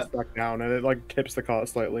 Zero just sits back down and it like tips the cart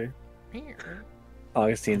slightly.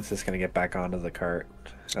 Augustine's just gonna get back onto the cart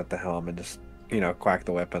at the helm and just, quack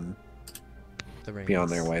the whip and be on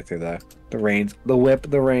their way through the reins. The whip,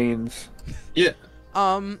 the reins. Yeah.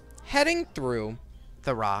 Heading through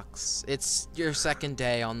the rocks, it's your second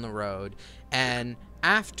day on the road, and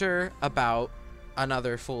after about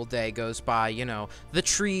another full day goes by, the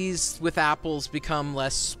trees with apples become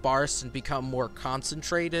less sparse and become more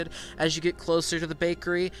concentrated as you get closer to the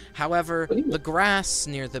bakery. However, the grass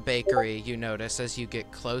near the bakery, you notice as you get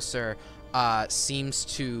closer, seems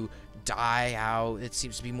to die out. It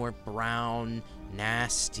seems to be more brown,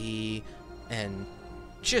 nasty, and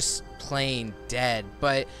just plain dead.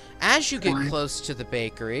 But as you get close to the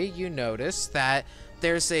bakery, you notice that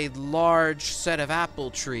there's a large set of apple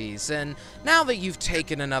trees, and now that you've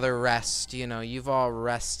taken another rest, you've all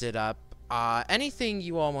rested up, anything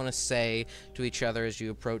you all want to say to each other as you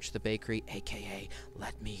approach the bakery, aka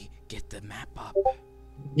let me get the map up?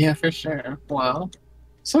 Yeah, for sure. Wow.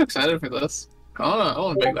 So excited for this. I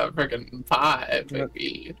want to make that freaking pie,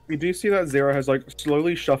 baby. We do see that Zero has like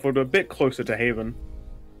slowly shuffled a bit closer to Haven.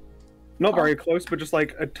 Not very close, but just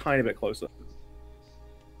like a tiny bit closer.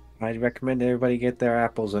 I'd recommend everybody get their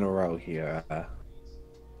apples in a row here. Is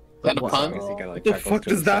that a pun? What the fuck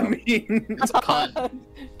does that mean? That's a pun.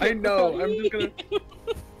 I know, I'm just gonna...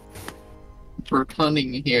 We're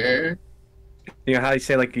punning here. You know how you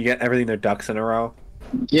say like you get everything their ducks in a row?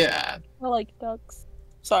 Yeah, I like ducks.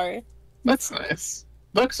 Sorry. that's nice.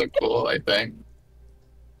 Ducks are cool, I think.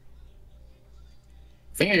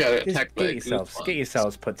 I think I got Just attacked by a get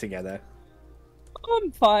yourselves put together.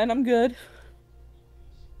 I'm fine. I'm good.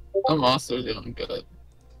 I'm also doing good.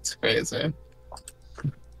 It's crazy.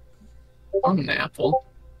 I'm an apple.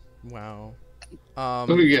 Wow.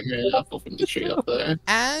 Maybe get me an apple from the tree up there.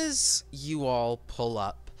 As you all pull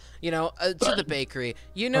up, to the bakery,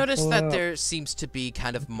 you notice that there seems to be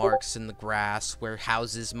kind of marks in the grass where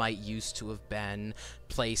houses might used to have been,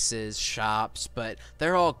 places, shops, but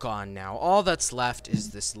they're all gone now. All that's left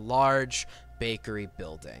is this large bakery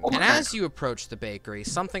building. And as you approach the bakery,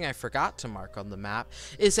 something I forgot to mark on the map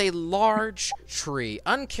is a large tree,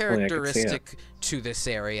 uncharacteristic to this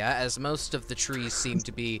area, as most of the trees seem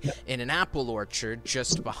to be in an apple orchard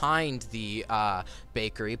just behind the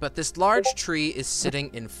bakery, but this large tree is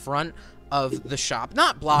sitting in front of the shop,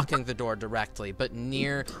 not blocking the door directly, but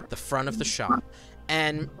near the front of the shop.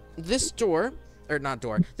 And this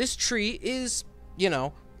this tree is,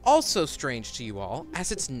 also strange to you all,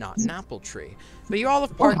 as it's not an apple tree. But you all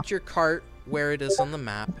have parked your cart where it is on the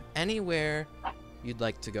map. Anywhere you'd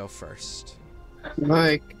like to go first.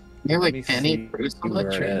 Like, you're Let like me any see fruit on where the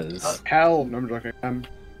it tree. is. Hell, no, I'm joking.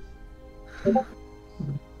 Let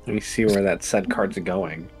me see where that said cards are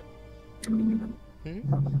going.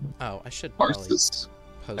 Oh, I should probably Horses.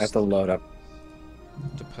 I have post to load up.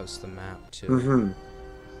 the map too. Mm-hmm.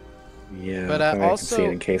 Yeah, But, I can also- see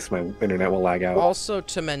it in case my internet will lag out. Also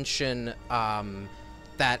to mention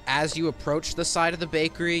that as you approach the side of the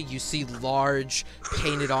bakery, you see large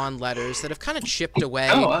painted-on letters that have kind of chipped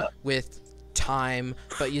away with time,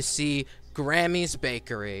 but you see Grammy's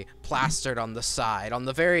Bakery plastered on the side.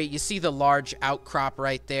 You see the large outcrop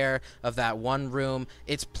right there of that one room.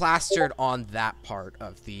 It's plastered on that part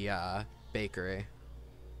of the bakery.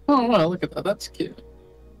 Oh wow, look at that. That's cute.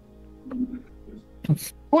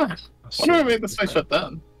 Wow. Why do I make this place shut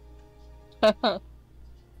down?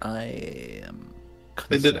 I am.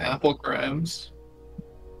 They did concerned. apple crimes.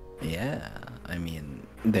 Yeah, I mean,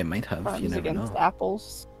 they might have. You Crimes never against know.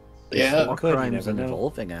 apples. Yeah. More Could, you crimes never know.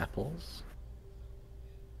 involving apples.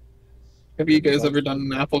 Have you guys ever done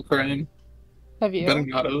an apple crime? Have you? Better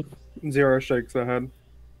not have. Zero shakes ahead.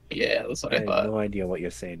 Yeah, that's what I I have thought. no idea what you're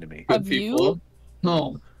saying to me. Good Have you? people.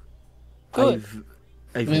 No. Good.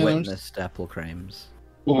 I've Yeah, witnessed apple crimes.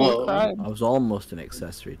 Whoa. Crime. I was almost an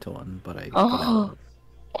accessory to one, but I. Oh.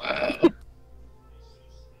 Wow.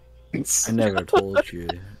 I never told you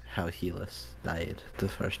how Helis died the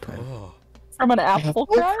first time. Oh. From an apple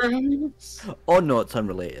crime? crimes? Oh no, it's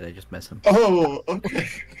unrelated. I just miss him. Oh, okay.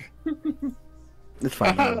 It's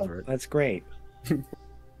fine. I'm over it. That's great.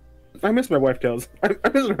 I miss my wife, Tails. I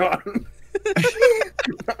miss her on.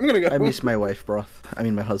 I'm gonna go. I miss my wife, broth. I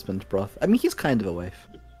mean, my husband's broth. I mean, he's kind of a wife.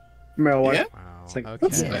 Male wife. Yeah? Wow. It's like, Okay.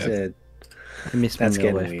 that's it. I miss my That's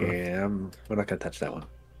male getting wife, broth. weird. We're not gonna touch that one.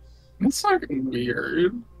 That's not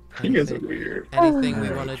weird. You guys are weird. Anything we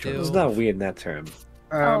Alright, want to sure. do? It's not weird in that term.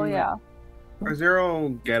 Oh, yeah. Zero,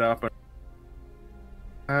 get up.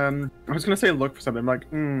 I was gonna say look for something. I'm like,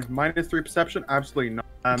 -3 perception? Absolutely not.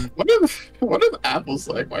 What are the apples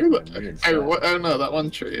like? Why are Weird I stuff. don't know, that one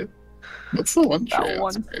tree. What's the one tree? That That's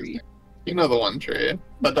one crazy. tree. You know the one tree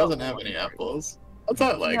that doesn't have any apples. What's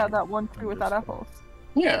that like? Yeah, that one tree without apples.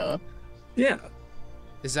 Yeah. Yeah.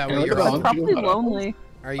 Is that Yeah, what look you're at That's that probably one. lonely.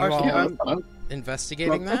 Are you Actually, all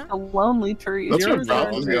investigating It's that? a lonely tree. That's Zero's what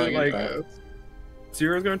Rob was going going to, like, into.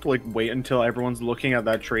 Zero's going to like wait until everyone's looking at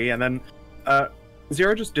that tree, and then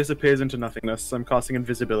Zero just disappears into nothingness. I'm casting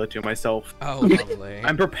invisibility on myself. Oh, lovely.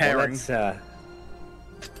 I'm preparing. Well,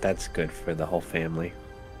 that's good for the whole family.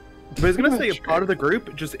 But I was gonna say a part of the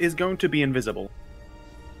group just is going to be invisible.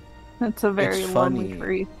 It's a very It's lonely funny.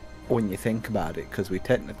 tree. When you think about it, because we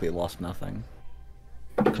technically lost nothing.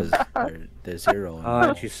 Because there's zero. in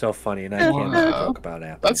Oh, it. she's so funny, and I can't make a joke about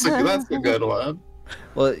apples. That's a good one.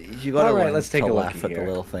 Well, you gotta Alright, learn let's take to a look laugh at the here.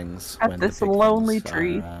 little things. At when the this big lonely things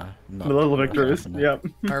tree. Are, not The little really victories. happening.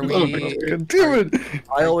 Yep. Are we? Damn it!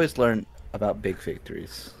 I always learn about big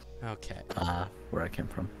victories. Okay. Where I came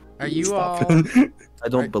from. Are you all? I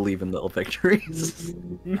don't believe in little victories.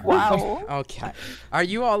 Wow. Okay. Are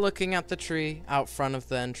you all looking at the tree out front of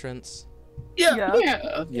the entrance? Yeah.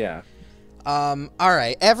 Yeah. Yeah. All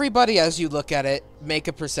right. Everybody, as you look at it, make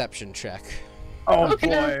a perception check. Oh Okay.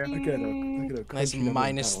 boy. Nice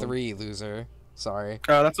 -3, loser. Sorry.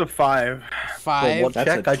 That's a 5. 5 Well, what That's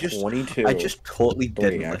check? a I just 22. I just totally Three,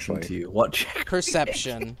 didn't actually. listen to you. What check?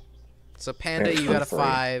 perception. So Panda, There's you got a 23.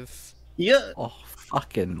 5. Yeah. Oh,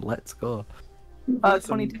 fucking let's go.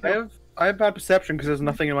 22. I have I have bad perception because there's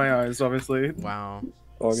nothing in my eyes, obviously. Wow.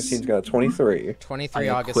 Augustine's got a 23. 23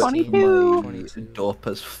 I Augustine. 22. 22. Dope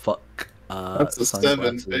as fuck. That's a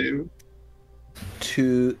 7, babe.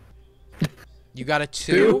 2. You got a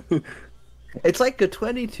 2? It's like a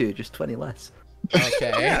 22, just 20 less.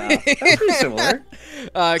 Okay. That's pretty similar.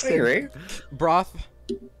 I Okay. agree. Broth.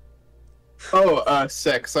 Oh,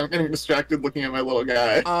 6. I'm getting distracted looking at my little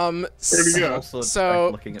guy. Where'd he go? Also, So,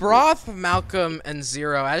 like, looking at Broth, Malcolm, and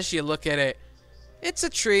Zero, as you look at it, it's a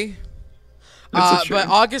tree. It's a tree. But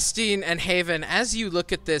Augustine and Haven, as you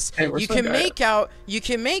look at this, Hey, where's you my can guy?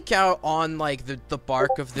 make out on like the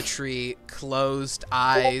bark of the tree closed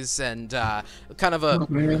eyes and kind of a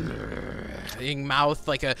mouth,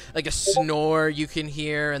 like a snore you can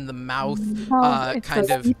hear, and the mouth It's kind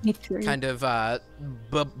a of sleepy tree.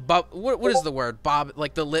 what is the word? Bob,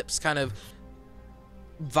 like the lips kind of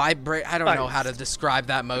vibrate. I don't know how to describe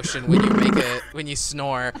that motion when you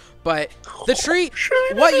snore, but the tree,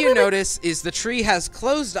 what you notice is the tree has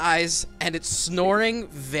closed eyes and it's snoring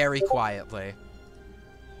very quietly.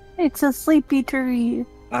 It's a sleepy tree.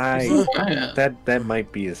 That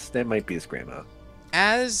might be his grandma.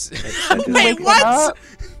 As Wait, what?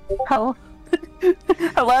 Hello.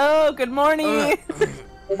 Hello. Good morning.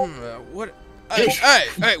 What?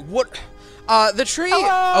 Hey, what? The tree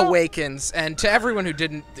Hello? awakens, and to everyone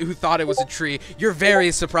who thought it was a tree, you're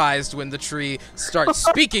very surprised when the tree starts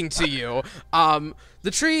speaking to you.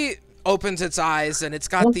 The tree opens its eyes, and it's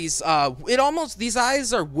got these, these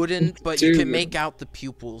eyes are wooden, but you can make out the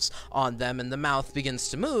pupils on them, and the mouth begins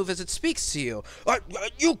to move as it speaks to you.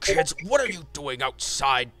 You kids, what are you doing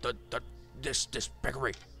outside this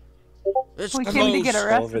bakery? It's We closed. came to get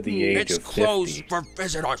a Over the recipe. age It's of closed 50. for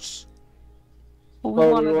visitors. We Oh,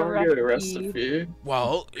 wanted we a want to get a recipe. recipe.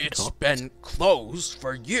 Well, it's been closed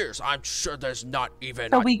for years. I'm sure there's not even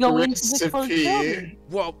So a... we go into the closed Recipe. building.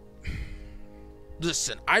 Well,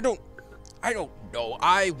 listen, I don't know.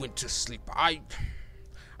 I went to sleep. I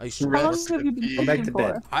How long have you been Go back sleeping to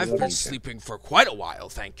for? bed. I've Love been you, sleeping for quite a while,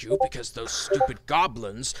 thank you, because those stupid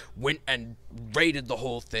goblins went and raided the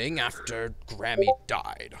whole thing after Grammy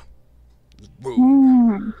died. Rude.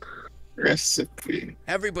 Mm. Recipe.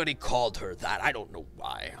 Everybody called her that. I don't know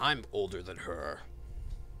why. I'm older than her.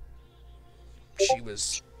 She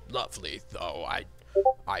was lovely, though.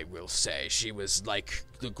 I will say she was like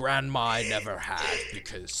the grandma I never had,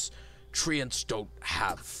 because treants don't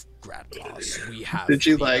have grandmas. We have. Did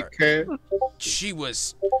you the- like her? She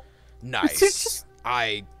was nice.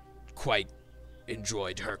 I quite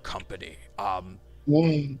enjoyed her company. Are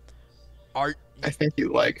I think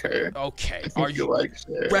you like her. okay? I think Are you you like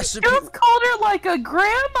her. recipe? You just called her like a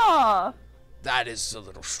grandma. That is a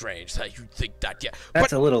little strange that you think that. Yeah,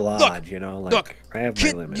 That's but a little look, odd, you know. Like, look, I have my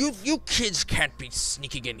kid, limits. you kids can't be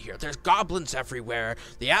sneaking in here. There's goblins everywhere.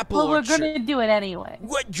 The apple Well, we're orchard. gonna do it anyway.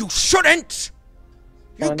 What? You shouldn't.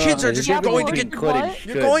 You Oh, no, kids are there's just a apple going to orchard get. could and what?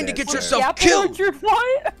 You're should going to there, get sir. yourself The apple killed. orchard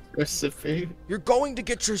what? Recipe. You're going to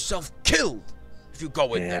get yourself killed if you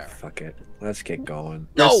go in Yeah, there. fuck it. Let's get going.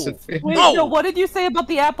 No. Recipe. Wait, No! so what did you say about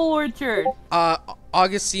the apple orchard?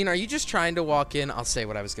 Augustine, are you just trying to walk in? I'll say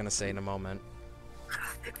what I was gonna say in a moment.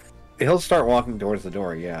 He'll start walking towards the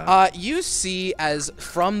door. Yeah. You see as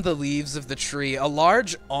from the leaves of the tree, a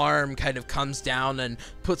large arm kind of comes down and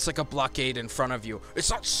puts like a blockade in front of you. It's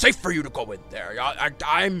not safe for you to go in there.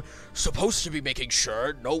 I'm supposed to be making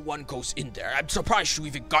sure no one goes in there. I'm surprised you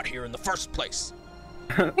even got here in the first place.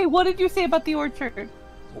 Hey, what did you say about the orchard?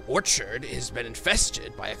 The orchard has been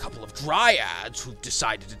infested by a couple of dryads who've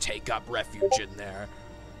decided to take up refuge in there.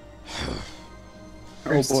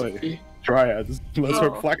 Oh boy. Dryads. Let's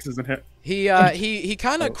hope Flex isn't hit. He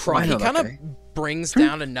kind of I know that guy. brings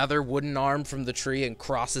down another wooden arm from the tree and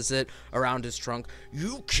crosses it around his trunk.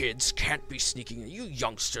 You kids can't be sneaking in. You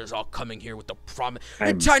youngsters all coming here with the promise.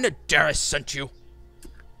 I'm- China Darius sent you.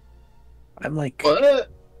 I'm like What?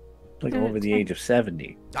 over the age of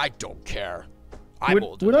 70. I don't care. I'm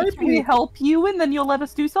older. Would I Can we be? help you and then you'll let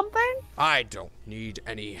us do something? I don't need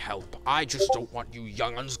any help. I just don't want you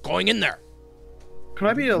young'uns going in there. Can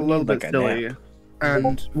I be a little bit Like a silly? nap.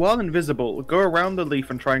 And while invisible, go around the leaf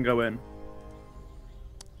and try and go in.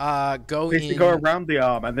 Go Basically, in. go around the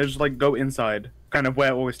arm and then just like go inside, kind of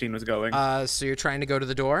where Augustine was going. So you're trying to go to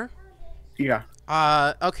the door? Yeah.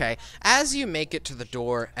 Okay. As you make it to the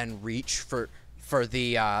door and reach for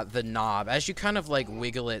the knob, as you kind of like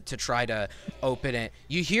wiggle it to try to open it,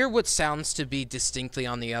 you hear what sounds to be distinctly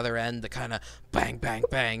on the other end, the kind of bang, bang,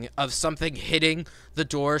 bang of something hitting the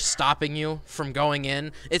door, stopping you from going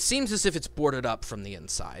in. It seems as if it's boarded up from the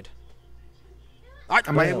inside.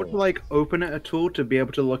 Am I able to like open it at all to be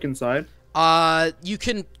able to look inside? You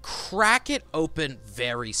can crack it open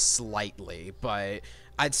very slightly, but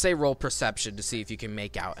I'd say roll perception to see if you can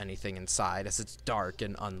make out anything inside, as it's dark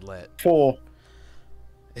and unlit. 4.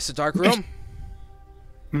 It's a dark room.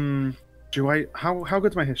 How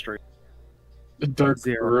good's my history? The dark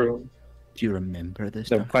 0. room. Do you remember this?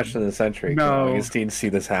 The question of the century. No. Can Augustine see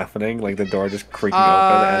this happening? Like the door just creaking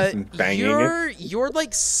open and banging it? You're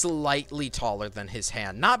like slightly taller than his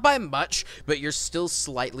hand. Not by much, but you're still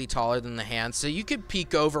slightly taller than the hand. So you could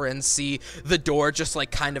peek over and see the door just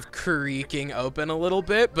like kind of creaking open a little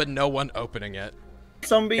bit, but no one opening it.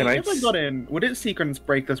 Zombie, if I got in, would it sequence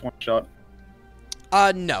break this one shot?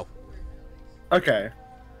 No. Okay.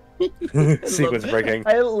 Sequence breaking.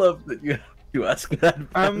 I love that you ask that.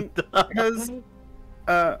 Because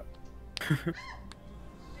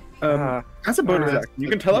as a bonus action, you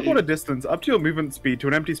can teleport a distance up to your movement speed to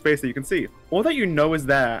an empty space that you can see, or that you know is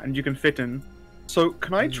there and you can fit in. So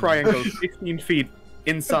can I try and go 15 feet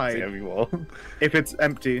inside if it's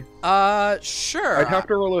empty? Sure. I'd have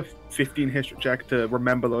to roll a 15 history check to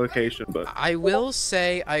remember the location, but I will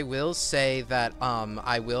say that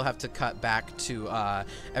I will have to cut back to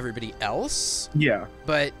everybody else. Yeah.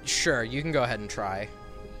 But sure, you can go ahead and try.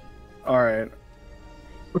 All right.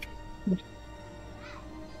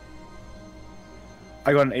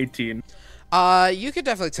 I got an 18. You could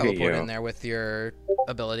definitely teleport in there with your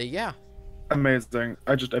ability. Yeah. Amazing.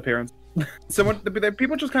 I just appearance.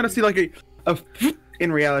 People just kind of see like a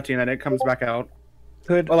in reality, and then it comes back out.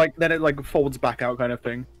 Or like then it like folds back out, kind of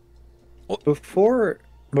thing. Before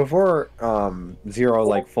Zero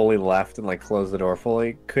like fully left and like closed the door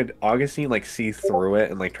fully, could Augustine like see through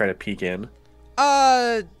it and like try to peek in?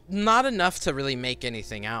 Not enough to really make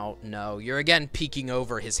anything out. No, you're again peeking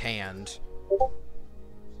over his hand.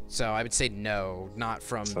 So I would say no, not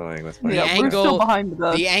from the angle. We're still behind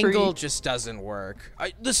the angle just doesn't work.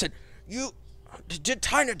 Listen, did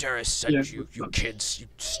Tynadaris send you kids, you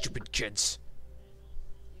stupid kids?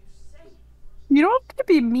 You don't have to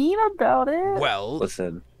be mean about it. Well,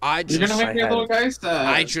 listen, I You're gonna make your little guy sad.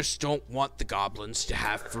 I just don't want the goblins to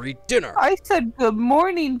have free dinner. I said good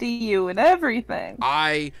morning to you and everything.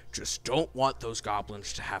 I just don't want those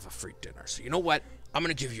goblins to have a free dinner. So you know what? I'm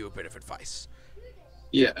gonna give you a bit of advice.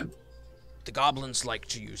 Yeah. The goblins like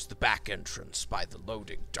to use the back entrance by the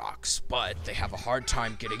loading docks, but they have a hard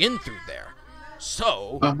time getting in through there.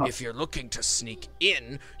 So, if you're looking to sneak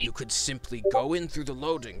in, you could simply go in through the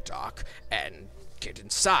loading dock and get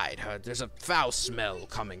inside. There's a foul smell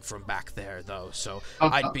coming from back there, though, so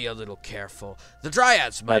I'd be a little careful. The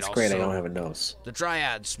Dryads might also... That's great, I don't have a nose. The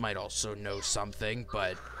Dryads might also know something,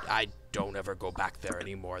 but I don't ever go back there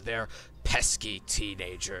anymore. They're pesky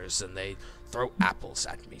teenagers, and they throw apples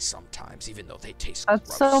at me sometimes, even though they taste gross.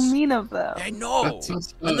 That's so mean of them. I know,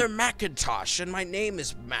 and they're Macintosh, and my name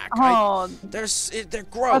is Mac. Oh, they're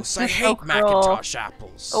gross. I hate Macintosh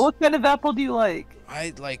apples. What kind of apple do you like?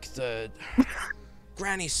 I like the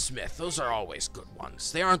Granny Smith. Those are always good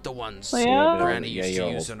ones. They aren't the ones Granny used to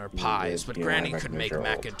use in her pies, but Granny could make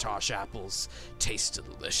Macintosh apples taste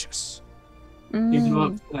delicious. You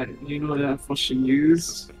know what apple she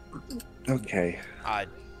used? Okay.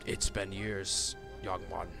 It's been years, young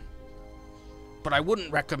one. But I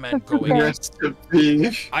wouldn't recommend going.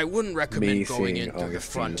 I wouldn't recommend going in through the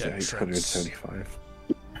front entrance.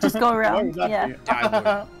 Just go around. Yeah. I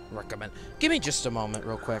wouldn't recommend. Give me just a moment,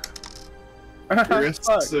 real quick.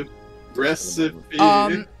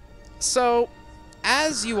 Recipe. So,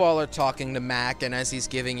 as you all are talking to Mac and as he's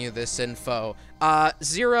giving you this info,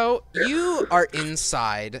 Zero, you are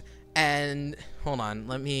inside, and hold on,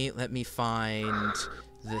 let me find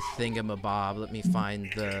the thingamabob. Let me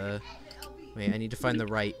find the. Wait, I need to find the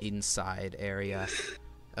right inside area.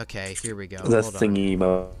 Okay, here we go. The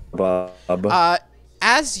thingamabob.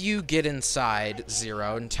 As you get inside,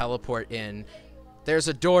 Zero, and teleport in, there's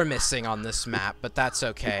a door missing on this map, but that's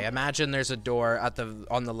okay. Imagine there's a door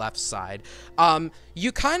on the left side.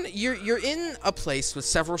 You're in a place with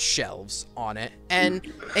several shelves on it, and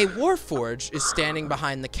a Warforge is standing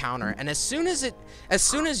behind the counter. And as soon as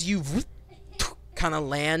you kind of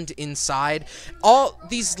land inside, all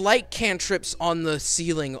these light cantrips on the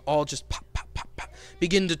ceiling all just pop, pop, pop, pop,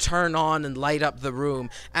 begin to turn on and light up the room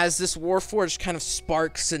as this Warforged kind of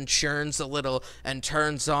sparks and churns a little and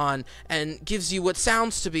turns on and gives you what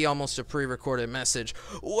sounds to be almost a pre-recorded message.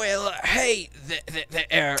 Well, hey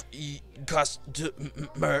there,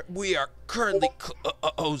 customer, we are currently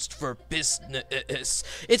closed for business.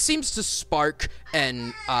 It seems to spark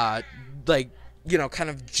and kind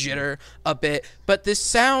of jitter a bit, but this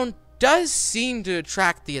sound does seem to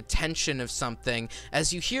attract the attention of something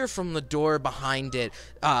as you hear from the door behind it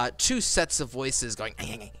two sets of voices going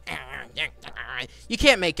You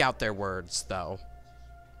can't make out their words, though.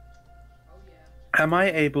 Am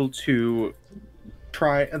I able to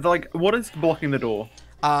try, like, what is blocking the door?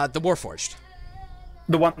 The Warforged.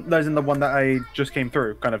 The one, as in the one that I just came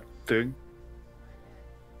through, kind of thing.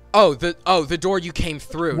 Oh, the door you came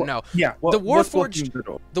through. What, no. Yeah. The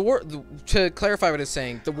Warforged. To clarify what it's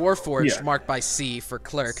saying, the Warforged marked by C for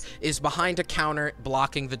clerk is behind a counter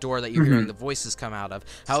blocking the door that you're hearing the voices come out of.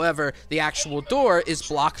 However, the actual door is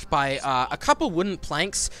blocked by a couple wooden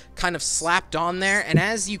planks kind of slapped on there, and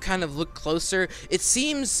as you kind of look closer, it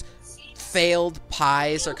seems failed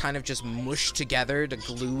pies are kind of just mushed together to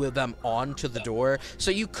glue them onto the door,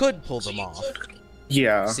 so you could pull them off.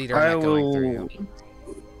 Yeah. Cedar, I'm not going through you.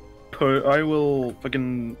 I will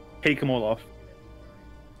fucking take them all off.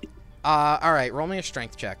 Alright, roll me a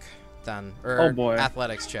strength check, then. Or oh boy.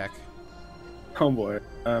 Athletics check. Oh boy.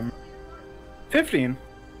 15.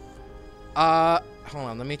 Hold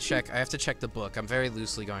on, let me check. I have to check the book. I'm very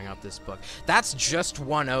loosely going off this book. That's just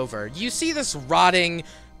one over. You see this rotting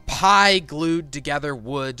pie glued together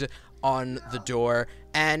wood on the door,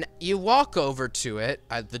 and you walk over to it.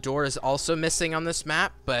 The door is also missing on this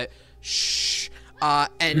map, but shh.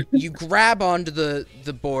 And you grab onto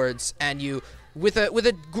the boards, and you, with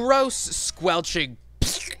a gross squelching,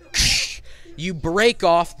 you break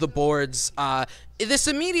off the boards. This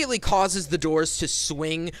immediately causes the doors to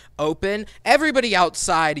swing open. Everybody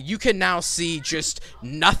outside, you can now see just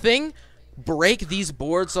nothing. Break these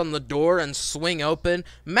boards on the door and swing open.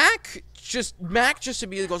 Mac just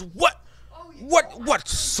immediately goes, What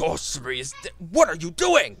sorcery is this? What are you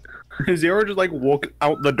doing? Zero just like walk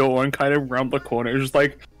out the door and kind of round the corner, just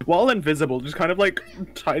like, while invisible, just kind of like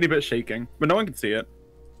tiny bit shaking, but no one can see it.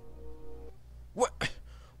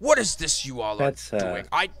 What is this you all are doing?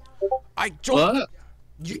 I don't. What?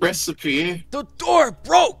 Recipe? The door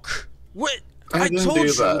broke. What? I told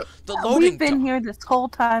you the loading. We've been here this whole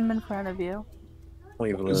time in front of you.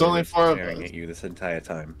 There's only 4 of staring us. at you this entire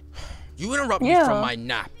time. You interrupt me from my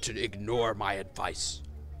nap to ignore my advice.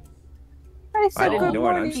 I said didn't good know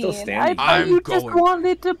it. morning. I'm still standing. I thought you just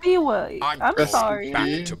wanted to be awake. I'm sorry.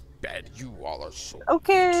 Back to bed. You all are so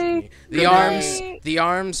okay. The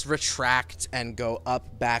arms retract and go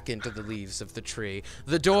up back into the leaves of the tree.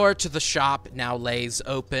 The door to the shop now lays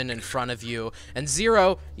open in front of you, and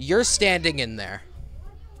Zero, you're standing in there.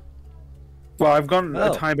 Well, I've gone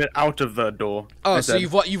a tiny bit out of the door. Oh, so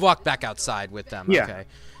you've walked back outside with them. Yeah. Okay.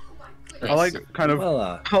 I like kind of.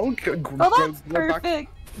 That's perfect. Back.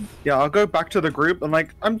 Yeah, I'll go back to the group and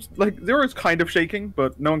like I'm like Zero's kind of shaking,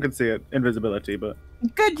 but no one can see it. Invisibility, but.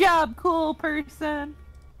 Good job, cool person.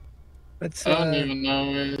 That's, I don't even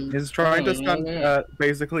know. He's trying to stand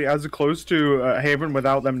basically as close to Haven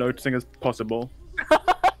without them noticing as possible.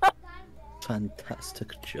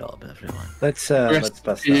 Fantastic job, everyone. Let's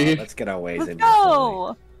bust out. Let's get our ways in.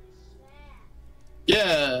 Go.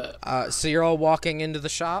 Yeah. So you're all walking into the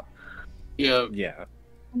shop? Yeah. Yeah.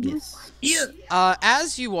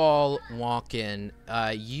 As you all walk in,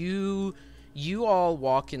 you all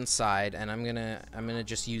walk inside, and I'm gonna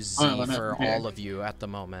just use Z for all of you at the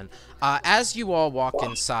moment. As you all walk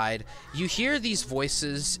inside, you hear these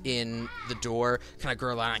voices in the door kind of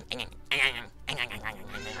gurgling.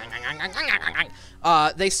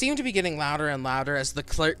 They seem to be getting louder and louder as the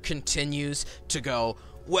clerk continues to go,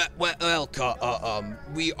 welcome,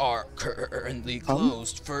 we are currently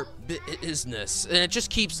closed for business. And it just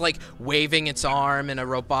keeps, like, waving its arm in a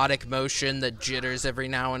robotic motion that jitters every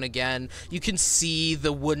now and again. You can see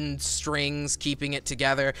the wooden strings keeping it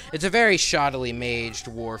together. It's a very shoddily maged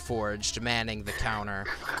Warforged manning the counter.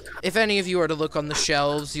 If any of you are to look on the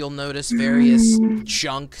shelves, you'll notice various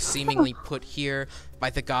junk seemingly put here by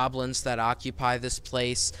the goblins that occupy this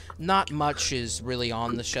place. Not much is really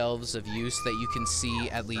on the shelves of use that you can see,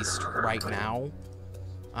 at least right now.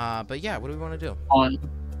 But yeah, what do we want to do? On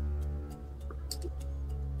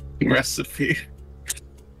recipe.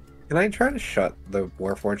 Can I try to shut the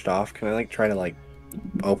Warforged off? Can I like try to like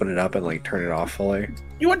open it up and like turn it off fully?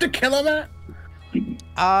 You want to kill him, Matt?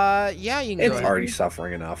 Yeah, you can It's go already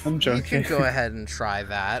suffering enough. I'm joking. You can go ahead and try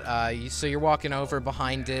that. So you're walking over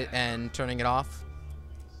behind it and turning it off?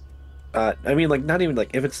 I mean, like, not even like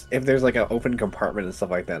if there's like an open compartment and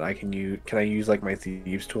stuff like that, can I use like my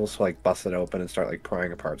thieves tools to like bust it open and start like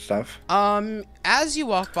prying apart stuff? As you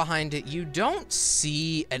walk behind it, you don't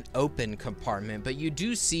see an open compartment, but you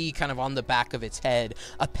do see kind of on the back of its head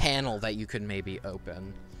a panel that you could maybe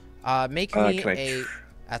open. Make me a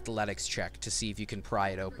athletics check to see if you can pry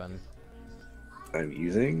it open. I'm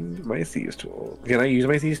using my thieves tool. Can I use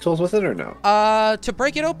my thieves tools with it or no? To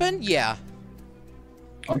break it open, yeah.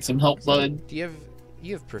 Want some help, bud? Do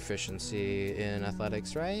you have proficiency in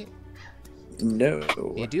athletics, right? No.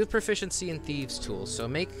 You do have proficiency in thieves' tools, so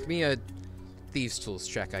make me a thieves' tools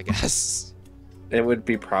check, I guess. It would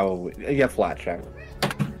be probably flat check.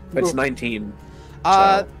 It's 19.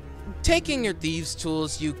 Taking your thieves'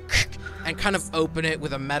 tools, you and kind of open it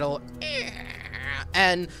with a metal,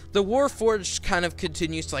 and the Warforged kind of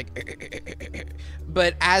continues to like,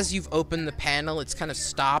 but as you've opened the panel, it's kind of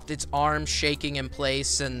stopped, its arm shaking in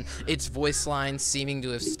place and its voice lines seeming to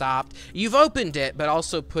have stopped. You've opened it, but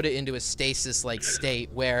also put it into a stasis-like state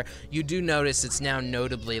where you do notice it's now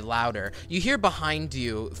notably louder. You hear behind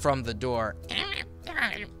you from the door.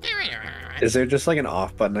 Is there just like an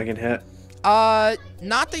off button I can hit?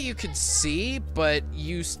 Not that you could see, but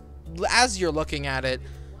as you're looking at it,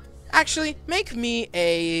 actually, make me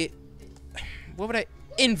a,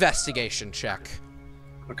 investigation check.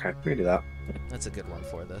 Okay, we can do that. That's a good one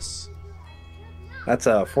for this. That's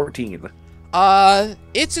a 14.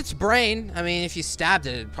 It's its brain. I mean, if you stabbed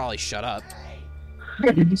it, it'd probably shut up.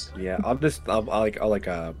 Yeah, I'll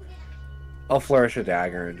flourish a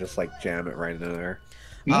dagger and just like jam it right into there.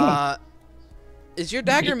 Is your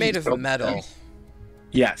dagger made of metal?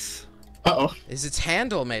 Yes. Uh-oh. Is its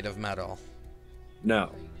handle made of metal?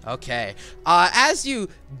 No. Okay. As you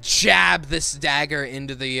jab this dagger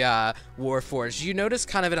into the Warforged, you notice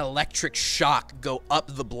kind of an electric shock go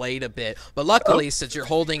up the blade a bit. But luckily, since you're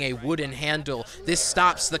holding a wooden handle, this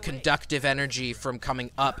stops the conductive energy from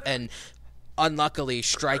coming up and unluckily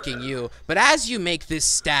striking you. But as you make this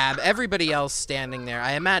stab, everybody else standing there,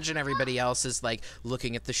 I imagine everybody else is like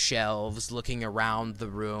looking at the shelves, looking around the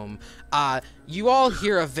room. You all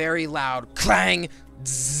hear a very loud clang,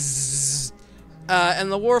 zzz,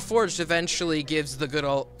 and the Warforged eventually gives the good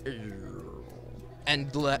old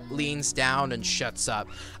and leans down and shuts up.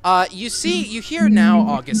 You hear now,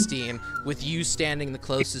 Augustine, with you standing the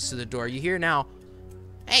closest to the door, you hear now,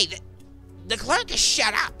 hey, the clerk is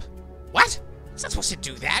shut up. What? It's not supposed to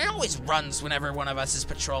do that. It always runs whenever one of us is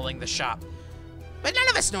patrolling the shop. But none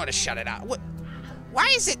of us know how to shut it up. Why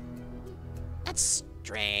is it? That's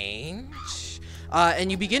strange.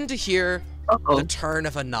 And you begin to hear the turn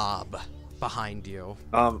of a knob behind you.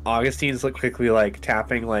 Augustine's like quickly like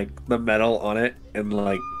tapping like the metal on it and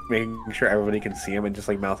like making sure everybody can see him and just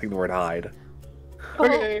like mouthing the word hide.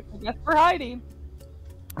 Okay. I guess we're hiding.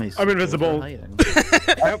 I'm invisible. I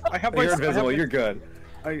have my You're invisible. You're good.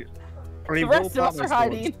 The rest of us are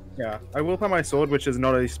hiding. Yeah, I will play my sword, which is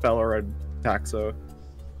not a spell or an attack, so.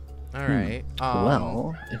 Alright.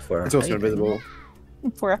 Well, if we're it's also invisible.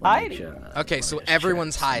 We're hiding. Okay, so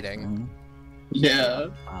everyone's hiding. Yeah.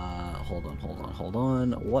 Hold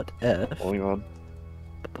on. What if? Hold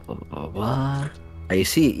on. You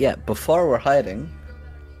see, yeah, before we're hiding,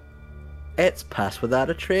 it's pass without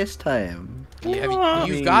a trace time.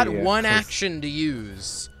 You've got one action to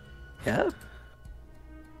use. Yeah.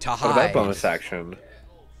 To What hide. about bonus action?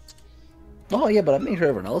 Oh yeah, but I make sure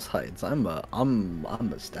everyone else hides. I'm a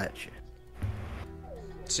statue.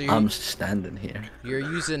 So I'm standing here. You're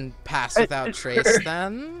using pass without trace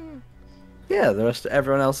then? Yeah,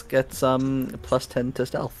 everyone else gets plus 10 to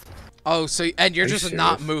stealth. Oh, so and you're just serious?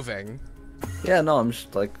 not moving. Yeah, no, I'm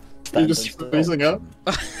just like You're just freezing up.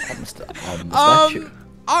 I'm a statue.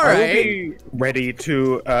 All I will right. be ready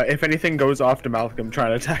to, if anything goes after Malcolm, try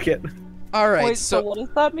to attack it. All right. Wait, so what does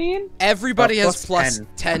that mean? everybody has plus plus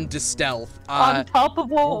 10 to stealth. On top of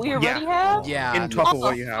what we already have? Yeah. In top of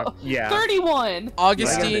what you have. Yeah. 31.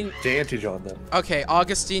 Augustine. Advantage on them. Okay,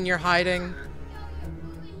 Augustine, you're hiding.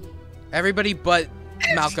 Everybody but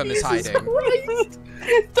Malcolm is hiding.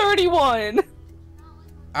 31.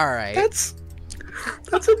 All right. That's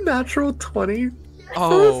a natural 20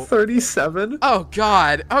 Oh. for 37. Oh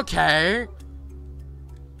God. Okay.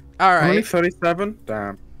 All Only right. 37?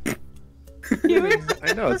 Damn.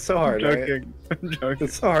 I know, it's so hard, right? Joking. I'm joking.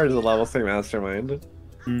 It's so hard as a level 3 mastermind.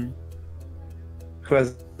 Hmm. Who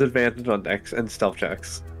has advantage on dex and stealth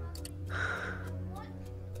checks.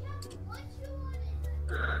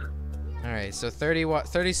 All right. So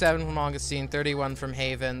 37 from Augustine, 31 from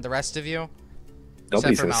Haven. The rest of you?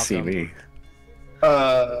 Nobody's for gonna see Malcolm. me.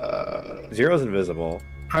 Zero's invisible.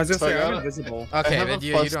 I was just So I saying, I'm got it. invisible. Okay, have a but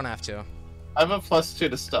you plus- don't have to. I have a +2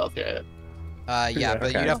 to stealth, right? Yeah, but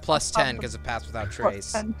okay. you'd have plus 10 because of pass without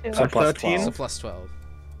trace. Plus 10 too. So plus 13? 12. So plus 12.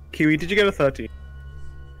 Kiwi, did you get a 13?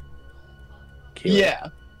 Yeah.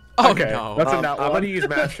 Oh Okay, no. that's a I'm nat gonna one. use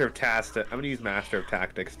Master of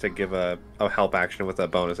Tactics to give a help action with a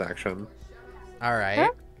bonus action. All right.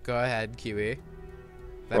 Go ahead, Kiwi.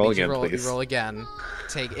 That Roll means you again, roll, please. You roll again.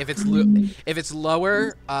 Take if it's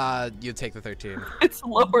lower, you take the 13. It's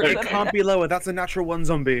lower It than can't be lower, that's a natural 1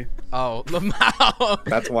 zombie. Oh, Lamau.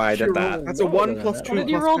 That's why I did that. That's a 1 plus What 2 did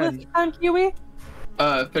you plus roll 10. this time, Kiwi?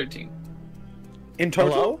 13. In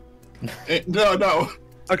total? No.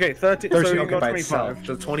 Okay, 30. So 13 you okay, got by 25. itself.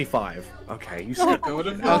 So 25. Okay, you said It would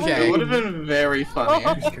have Okay. been very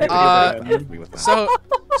funny.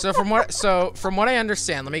 So from what I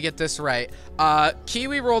understand, let me get this right.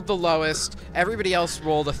 Kiwi rolled the lowest. Everybody else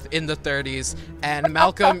rolled in the 30s, and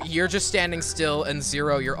Malcolm, you're just standing still, and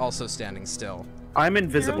Zero, you're also standing still. I'm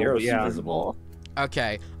invisible. Zero's Yeah. invisible.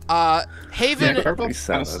 Okay. Haven. Yeah, Purple's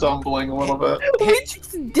kind of stumbling a little bit. We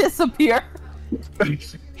just disappear.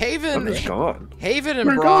 Haven. I'm just gone. Haven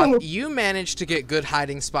and Broth, you managed to get good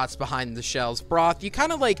hiding spots behind the shelves. Broth, you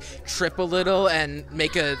kind of like trip a little and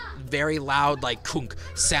make a very loud like kunk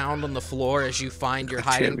sound on the floor as you find your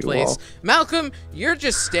hiding place. Wall. Malcolm, you're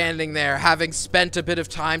just standing there having spent a bit of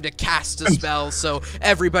time to cast a spell so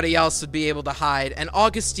everybody else would be able to hide. And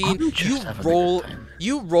Augustine,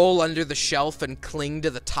 you roll under the shelf and cling to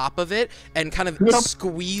the top of it and kind of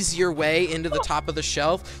squeeze your way into the top of the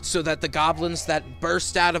shelf so that the goblins that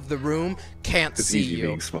burst out of the room can't It's see easy you.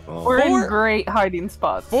 being small. We're in great hiding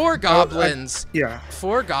spots. Four goblins. Yeah.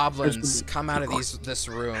 Four goblins come out of this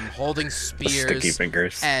room holding spears. Sticky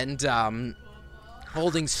fingers. And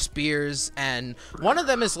holding spears, and one of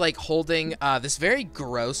them is like holding this very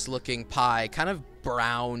gross looking pie, kind of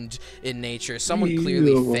browned in nature. Someone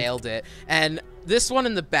clearly failed it. And this one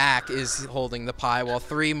in the back is holding the pie while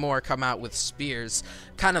three more come out with spears,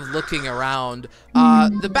 kind of looking around.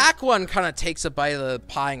 The back one kind of takes a bite of the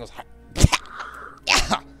pie and goes,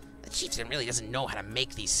 yeah, the chieftain really doesn't know how to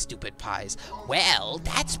make these stupid pies. Well,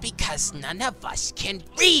 that's because none of us can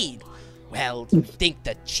read. Well, you think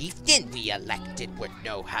the chieftain we elected would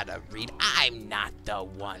know how to read? I'm not the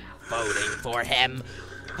one voting for him.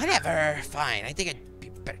 Whatever, fine. I think I'd be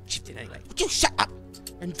a better chieftain anyway. Would you shut up?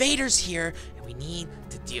 Invaders here, and we need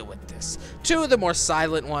to deal with this. Two of the more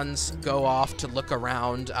silent ones go off to look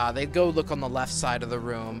around. They go look on the left side of the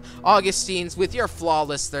room. Augustine's, with your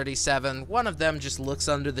flawless 37, one of them just looks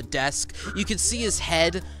under the desk. You can see his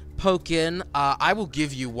head poke in. I will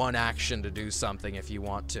give you one action to do something if you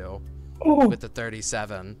want to. With the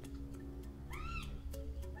 37.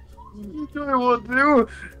 I will do.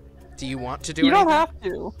 Do you want to do You anything? don't have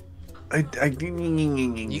to.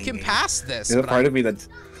 You can pass this. There's a but part of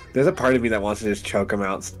me that wants to just choke him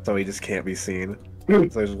out so he just can't be seen. So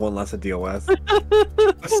there's one less to deal with.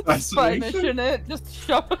 By mission it, just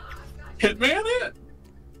shove it. Hitman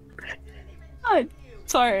it.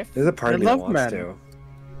 Sorry. There's a part of me that wants to.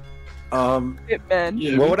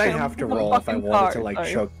 Hitman. What would I have to roll if I fucking wanted to car, like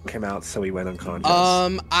sorry. choke him out so he went unconscious?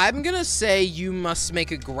 I'm gonna say you must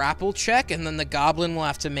make a grapple check, and then the goblin will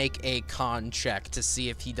have to make a con check to see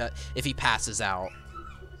if he passes out.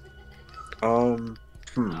 In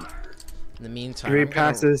the meantime, He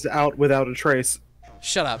passes out without a trace.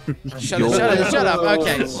 Shut up. Shut up.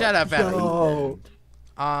 Okay, shut up, Evan. No.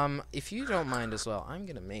 If you don't mind as well, I'm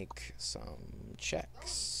gonna make some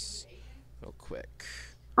checks real quick.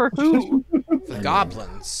 For who? The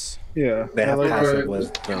goblins. Yeah. They have passive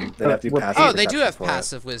wisdom. They have to do passive. Oh, they do have for it.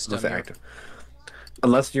 passive wisdom. Unless they're active.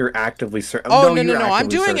 Unless you're actively searching. Oh, no. I'm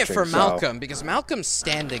doing it for Malcolm, because Malcolm's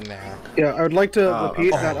standing there. Yeah, I would like to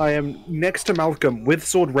repeat okay. that I am next to Malcolm with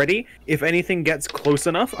sword ready. If anything gets close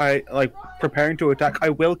enough, I like preparing to attack.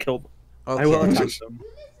 I will kill them. Okay. I will attack them.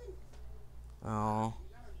 Oh.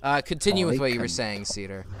 Continue with what you were saying,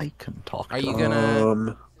 Cedar. I can talk. Are you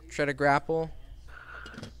gonna try to grapple?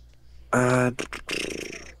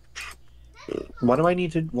 What do I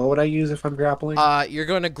need to? What would I use if I'm grappling? You're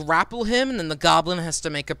going to grapple him, and then the goblin has to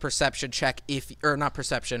make a perception check or not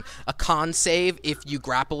perception, a con save if you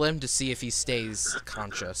grapple him to see if he stays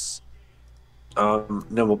conscious.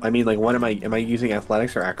 No, I mean, like, what am I using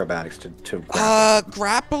athletics or acrobatics to grapple?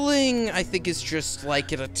 Grappling, I think, is just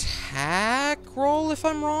like an attack roll, if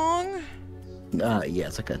I'm wrong. Yeah,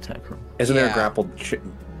 it's like an attack roll. Isn't there a grapple?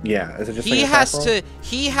 Yeah, is it just? He like has roll? to.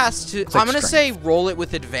 He has to. It's I'm like gonna say roll it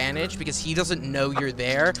with advantage because he doesn't know you're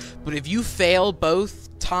there. But if you fail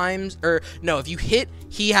both times, or no, if you hit,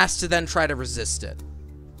 he has to then try to resist it.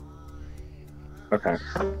 Okay.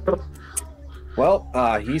 Well,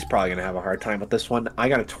 he's probably gonna have a hard time with this one. I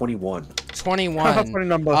got a 21. 21. Funny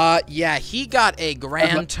number. Yeah, he got a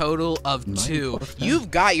grand total of 2. You've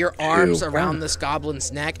got your arms around this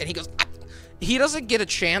goblin's neck, and he goes. Ah! He doesn't get a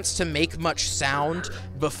chance to make much sound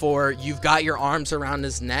before you've got your arms around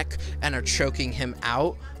his neck and are choking him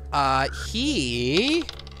out. He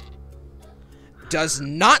does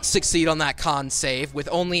not succeed on that con save with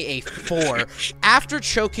only a 4. After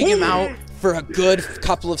choking him out for a good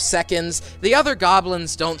couple of seconds. The other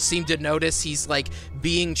goblins don't seem to notice he's, like,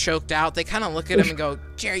 being choked out. They kind of look at him and go,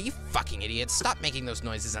 Jerry, you fucking idiot. Stop making those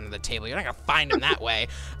noises under the table. You're not going to find him that way.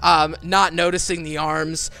 Not noticing the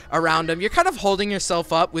arms around him. You're kind of holding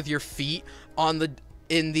yourself up with your feet on the,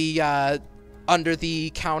 under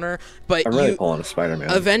the counter, but I'm really pulling a Spider-Man.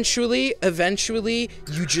 Eventually,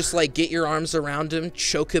 you just like get your arms around him,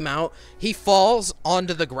 choke him out. He falls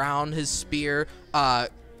onto the ground, his spear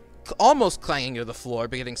almost clanging to the floor,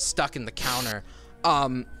 but getting stuck in the counter.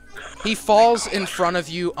 He falls in front of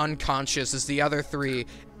you unconscious as the other three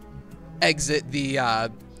exit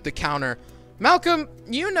the counter. Malcolm,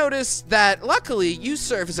 you notice that luckily you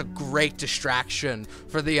serve as a great distraction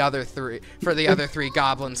for the other three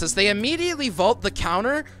goblins as they immediately vault the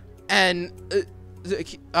counter and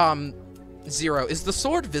Zero, is the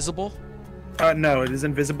sword visible? No, it is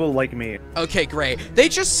invisible like me. Okay, great. They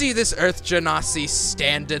just see this Earth Genasi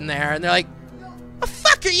standing there and they're like, "What the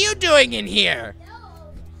fuck are you doing in here?"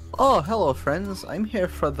 Oh, hello friends. I'm here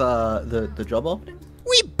for the job opening.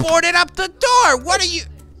 We boarded up the door. What are you?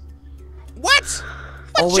 What?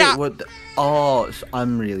 Oh wait, what? Oh,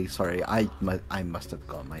 I'm really sorry. I must have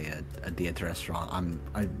got my the address wrong.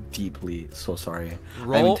 I'm deeply so sorry. I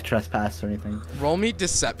didn't mean to trespass or anything. Roll me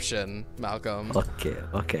deception, Malcolm.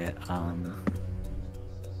 Okay.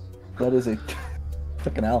 That is a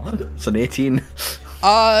fucking hell. It's an 18.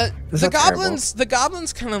 The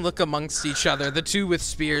goblins kind of look amongst each other. The two with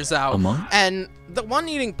spears out, and the one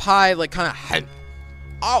eating pie like kind of.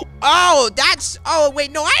 Oh,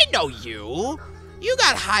 wait, no, I know you. You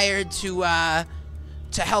got hired to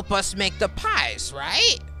help us make the pies,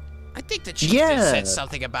 right? I think the chief said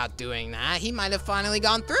something about doing that. He might have finally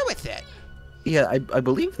gone through with it. Yeah, I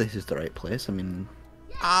believe this is the right place. I mean,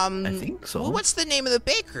 I think so. Well, what's the name of the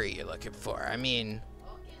bakery you're looking for? I mean,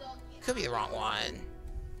 could be the wrong one.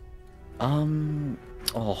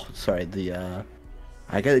 Oh, sorry,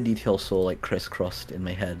 I got the details so, like, crisscrossed in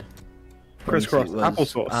my head. Crisscross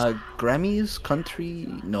applesauce. Grammy's Country.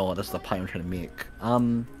 No, that's the pie I'm trying to make.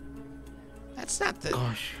 That's not the.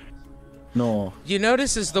 Gosh. No. You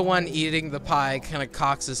notice as the one eating the pie kind of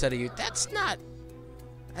cocks his head at you. That's not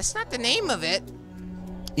the name of it.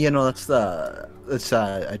 Yeah, no, it's a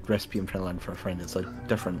recipe I'm trying to learn for a friend. It's a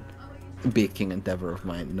different baking endeavor of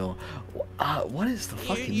mine. No. What is the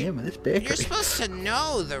fucking name of this bakery? You're supposed to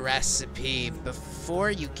know the recipe before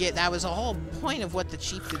you get. That was the whole point of what the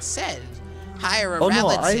chief had said. Hire a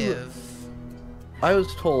relative. No, I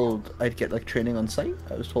was told I'd get like training on site.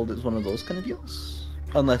 I was told it's one of those kind of deals.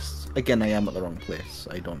 Unless, again, I am at the wrong place.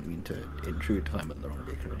 I don't mean to intrude if I'm at the wrong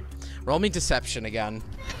bakery. Roll me deception again.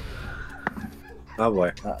 Oh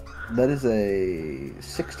boy. That is a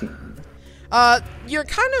 16. You're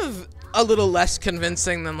kind of a little less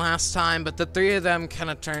convincing than last time, but the three of them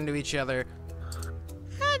kind of turn to each other.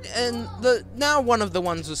 And now one of the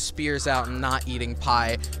ones with spears out and not eating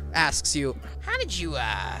pie asks you, how'd you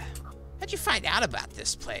find out about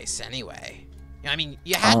this place anyway? I mean,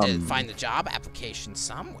 you had to find the job application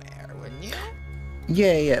somewhere, wouldn't you?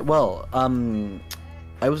 Yeah. Well,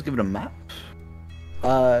 I was given a map.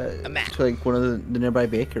 A map to like one of the nearby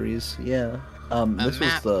bakeries. Yeah. This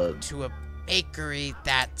map was to a bakery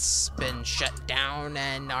that's been shut down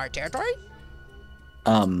in our territory.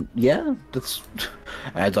 Yeah, that's.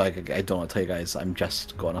 I don't want to tell you guys. I'm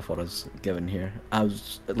just going off what I was given here. I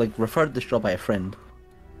was like referred this job by a friend.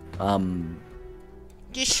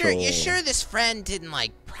 You sure this friend didn't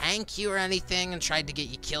like prank you or anything and tried to get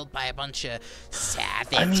you killed by a bunch of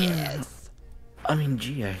savages? I mean,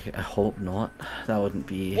 gee, I hope not. That wouldn't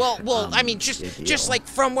be. Well, I mean, just like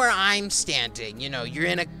from where I'm standing, you know, you're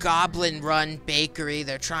in a goblin-run bakery.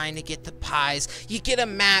 They're trying to get the pies. You get a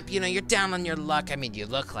map. You know, you're down on your luck. I mean, you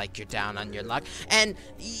look like you're down on your luck, and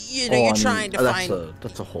you know, you're trying to find.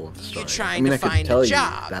 That's a whole other story. You're trying to find a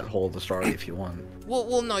job. That whole other story if you want.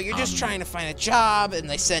 Well, no, you're just trying to find a job, and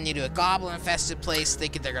they send you to a goblin-infested place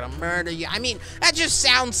thinking they're gonna murder you. I mean, that just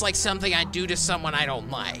sounds like something I'd do to someone I don't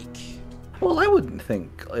like. Well, I wouldn't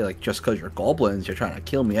think, like, just because you're goblins, you're trying to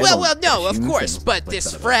kill me. Well, no, of course, but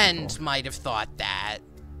this friend might have thought that.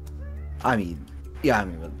 I mean, yeah,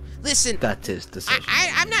 listen, that's his decision.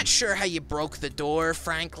 I'm not sure how you broke the door,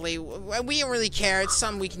 frankly. We don't really care. It's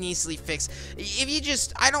something we can easily fix. If you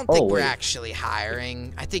just, I don't think we're actually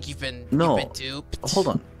hiring. I think you've been duped. Hold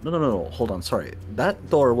on. No. Hold on. Sorry. That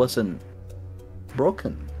door wasn't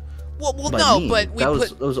broken. Well, no, but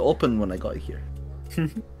it was open when I got here.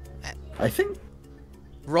 I think.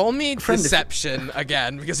 Roll me deception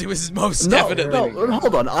again, because it was most definitely. No,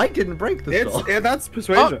 hold on. I didn't break this door. That's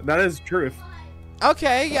persuasion. That is truth.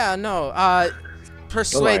 Okay, yeah, no.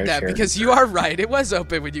 persuade them because you are right. It was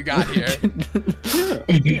open when you got here.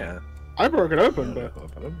 Yeah. I broke it open, but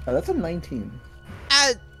that's a 19.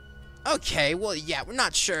 Okay, well, yeah, we're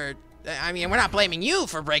not sure. I mean, we're not blaming you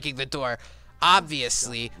for breaking the door,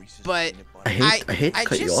 obviously, but I hate to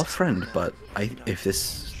cut you off, friend, but if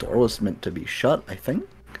this door was meant to be shut, I think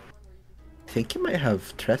you might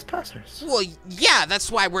have trespassers. Well, yeah,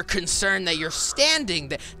 that's why we're concerned that you're standing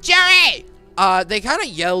there. Jerry! They kind of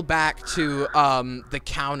yell back to, the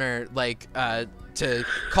counter, like, to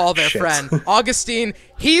call their friend. Augustine,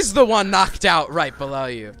 he's the one knocked out right below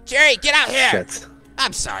you. Jerry, get out here! Shit.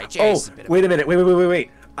 I'm sorry, Jerry's a bit of wait a minute. Wait.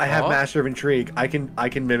 I have Master of Intrigue. I can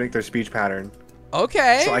mimic their speech pattern.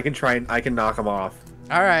 Okay. So I can knock them off.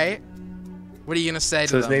 All right. What are you gonna say to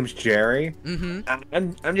So his them? name's Jerry?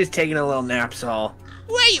 Mm-hmm. I'm just taking a little nap, Saul.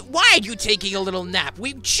 Why are you taking a little nap?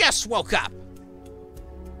 We just woke up.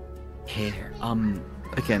 Hey,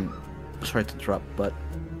 again, sorry to interrupt, but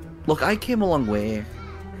look, I came a long way,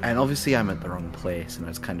 and obviously I'm at the wrong place, and I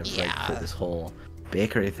was kind of like for this whole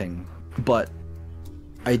bakery thing, but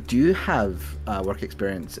I do have work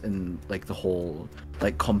experience in like the whole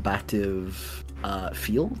like combative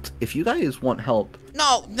field. If you guys want help,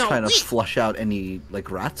 trying to flush out any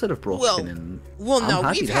like rats that have broken in. Well, I'm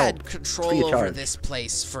happy we've to had help. control Free of over charge. this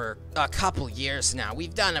place for a couple years now.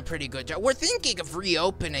 We've done a pretty good job. We're thinking of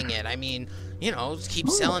reopening it. I mean, you know, keep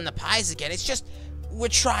selling the pies again. It's just we're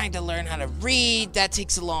trying to learn how to read. That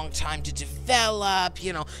takes a long time to develop.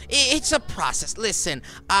 You know, it's a process. Listen,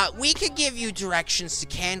 we could give you directions to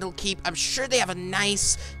Candlekeep. I'm sure they have a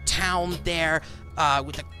nice town there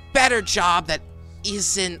with a better job that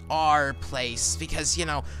isn't our place because, you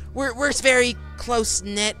know, we're very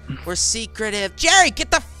close-knit. We're secretive. Jerry,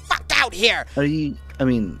 get the fuck out here! I mean,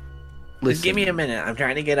 listen. Just give me a minute. I'm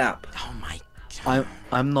trying to get up. Oh my God.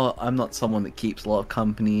 I'm not someone that keeps a lot of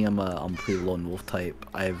company. I'm pretty lone wolf type.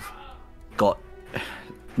 I've got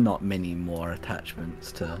not many more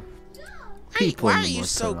attachments to people. Why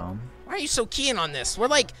are you so keen on this? We're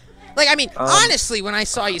like I mean, honestly, when I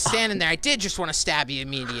saw you standing there, I did just want to stab you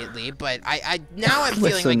immediately, but now I'm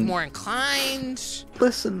feeling like more inclined.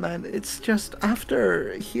 Listen, man, it's just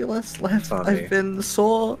after Helis left,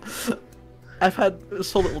 I've had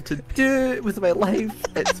so little to do with my life.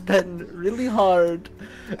 It's been really hard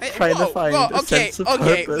trying to find a sense of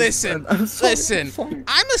purpose. Listen.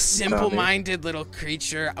 I'm a simple-minded little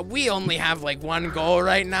creature. We only have like one goal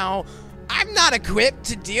right now. I'm not equipped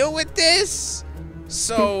to deal with this.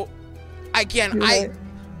 So, again, all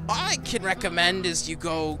I can recommend is you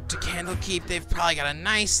go to Candlekeep. They've probably got a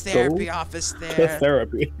nice therapy office there. To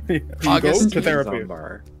therapy. August to therapy.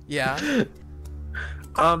 Yeah.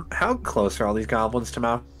 How close are all these goblins to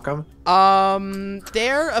Malcolm?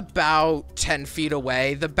 They're about 10 feet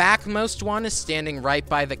away. The backmost one is standing right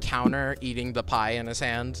by the counter, eating the pie in his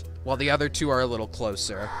hand, while the other two are a little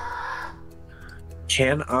closer.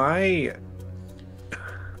 Can I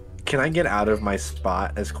get out of my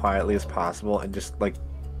spot as quietly as possible and just like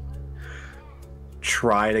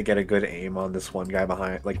try to get a good aim on this one guy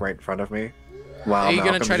behind, like right in front of me? While are you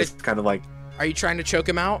Malcolm gonna try just kind of like? Are you trying to choke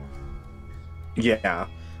him out? Yeah.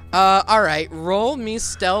 All right. Roll me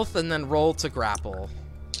stealth and then roll to grapple.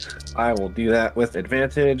 I will do that with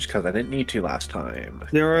advantage because I didn't need to last time.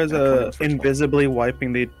 There is invisibly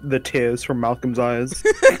wiping the tears from Malcolm's eyes.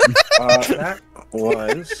 That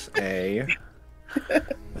was a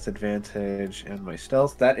with advantage and my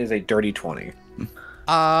stealth. That is a dirty 20.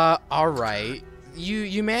 All right.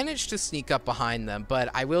 You managed to sneak up behind them, but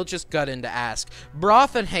I will just gut in to ask.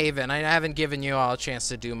 Broth and Haven, I haven't given you all a chance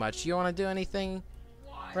to do much. You want to do anything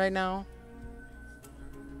right now?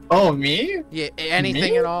 Oh, me? Yeah,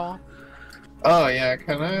 anything at all? Oh, yeah,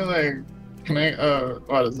 can I,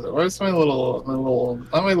 what is it? Where's not my little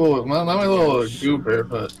goober,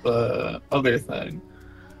 but the other thing.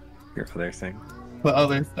 Your other thing? The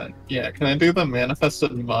other thing. Yeah, can I do the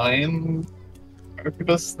manifested mind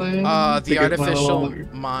arquebus thing? The artificial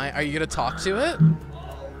mind. Are you gonna talk to it?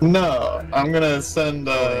 No, I'm gonna send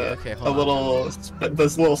okay,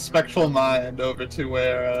 this little spectral mind over to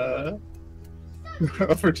where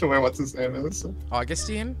what's his name is?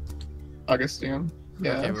 Augustine? Augustine.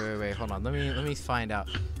 Yeah. Okay, wait, hold on. Let me find out.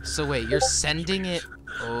 So wait, you're sending it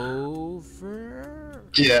over?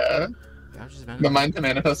 Yeah. The mind can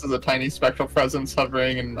manifest as a tiny spectral presence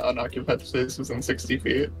hovering in unoccupied space within 60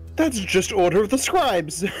 feet. That's just Order of the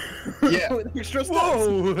Scribes. Yeah.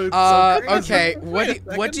 Whoa. Okay.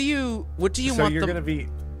 What do you want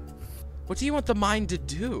What do you want the mind to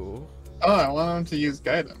do? Oh, I want him to use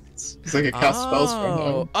guidance. So I can cast spells from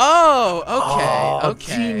him. Oh,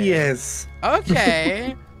 okay. Genius.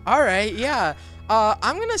 Okay. All right. Yeah.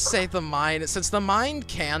 I'm gonna say the mind, since the mind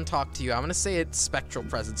can talk to you, I'm gonna say its spectral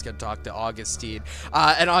presence can talk to Augustine.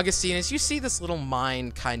 And Augustine, as you see this little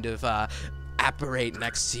mind kind of apparate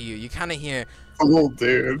next to you, you kind of hear, Oh,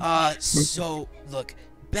 dude. So, look,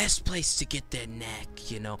 best place to get their neck,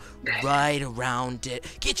 you know, right around it.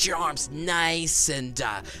 Get your arms nice and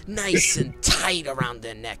tight around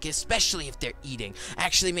their neck, especially if they're eating.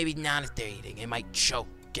 Actually, maybe not if they're eating. It might choke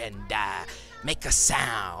and make a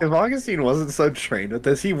sound. If Augustine wasn't so trained with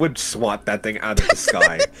this, he would swat that thing out of the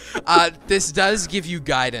sky. This does give you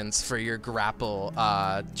guidance for your grapple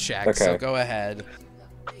check, so go ahead.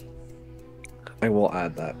 I will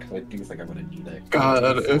add that because I do think I'm gonna need it. God,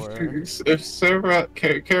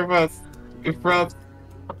 if Rath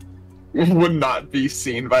would not be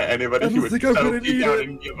seen by anybody, he would settle me down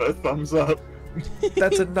and give a thumbs up.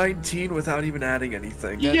 That's a 19 without even adding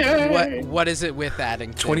anything. What is it with adding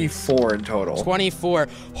things? 24 in total. 24.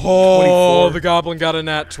 Oh, 24. The goblin got a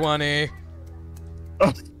nat 20.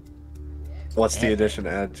 What's the addition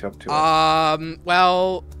add up to it?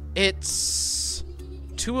 Well, it's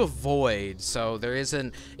to avoid, so there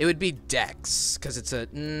isn't. It would be Dex, because it's a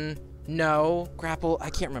no grapple.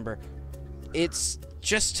 I can't remember. It's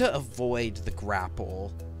just to avoid the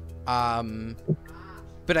grapple.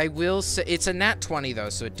 But I will say it's a nat 20 though,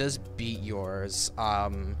 so it does beat yours.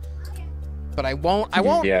 But I won't.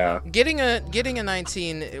 Yeah. Getting a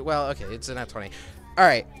 19. Well, okay, it's a nat 20. All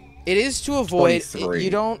right. It is to avoid.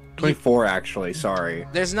 You don't. 24 actually. Sorry.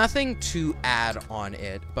 There's nothing to add on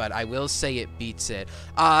it, but I will say it beats it.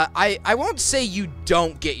 I won't say you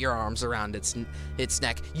don't get your arms around its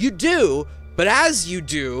neck. You do, but as you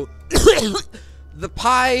do, the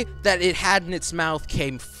pie that it had in its mouth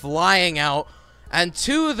came flying out, and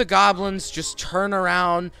two of the goblins just turn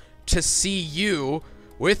around to see you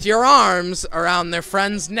with your arms around their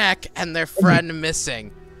friend's neck and their friend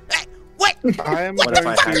missing. What? What the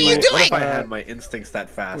fuck are you doing? What if I had my instincts that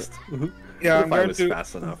fast? Yeah, I'm going to.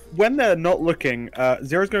 Fast enough. When they're not looking,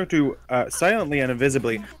 Zero's going to silently and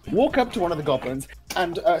invisibly walk up to one of the goblins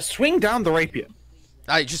and swing down the rapier.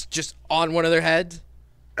 Just on one of their heads?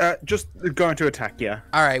 Just going to attack, yeah.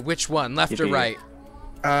 All right, which one, left or right?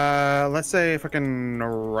 Let's say fucking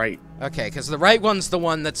right. Okay, because the right one's the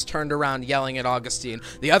one that's turned around yelling at Augustine.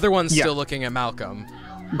 The other one's still looking at Malcolm.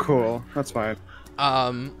 Cool, that's fine.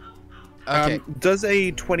 Okay. Does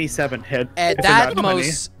a 27 hit? That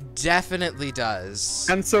most definitely does.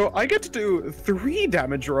 And so I get to do 3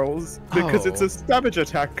 damage rolls because it's a savage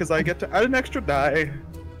attack because I get to add an extra die.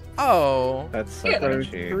 Oh. That's so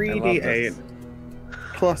 3d8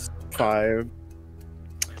 plus 5.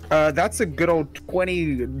 That's a good old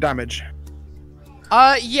 20 damage.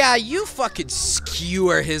 Yeah, you fucking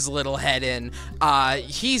skewer his little head in.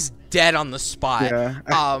 He's dead on the spot. Yeah.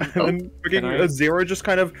 And Zero just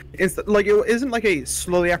kind of is like it isn't like a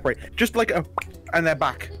slowly apparate, just like a, and they're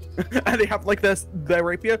back, and they have like their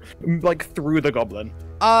rapier like through the goblin.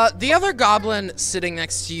 The other goblin sitting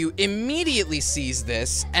next to you immediately sees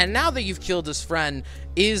this, and now that you've killed his friend,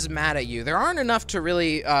 is mad at you. There aren't enough to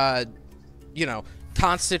really, you know,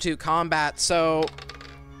 constitute combat. So,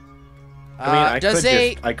 I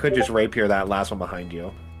mean, I could just rapier that last one behind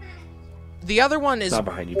you. The other one is not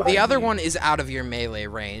behind you. The other one is out of your melee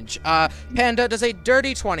range. Panda, does a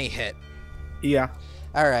dirty 20 hit? Yeah.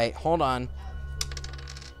 All right, hold on.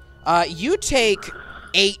 You take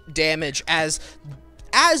 8 damage as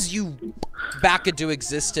you back into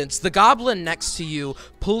existence. The goblin next to you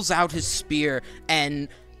pulls out his spear and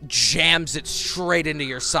jams it straight into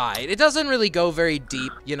your side. It doesn't really go very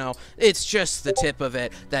deep, you know. It's just the tip of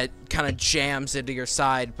it that kind of jams into your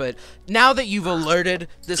side. But now that you've alerted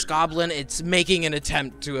this goblin, it's making an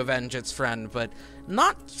attempt to avenge its friend, but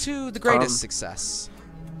not to the greatest success.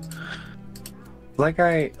 Like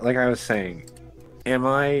I was saying,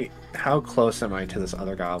 how close am I to this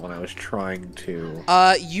other goblin I was trying to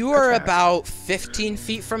you are attack? About 15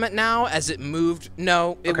 feet from it now as it moved.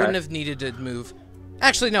 No, it wouldn't have needed to move.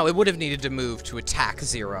 Actually, no, it would have needed to move to attack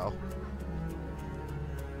Zero.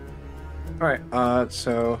 Alright,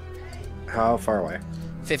 so how far away?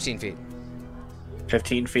 15 feet.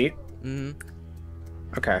 15 feet? Mm-hmm.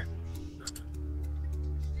 Okay.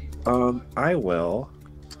 I will...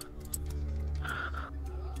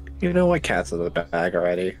 You know what? Cat's in the bag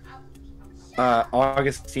already.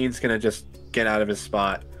 Augustine's gonna just get out of his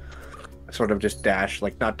spot. Sort of just dash,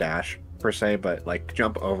 like, not dash per se, but like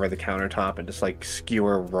jump over the countertop and just like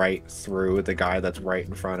skewer right through the guy that's right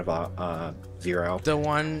in front of Zero. The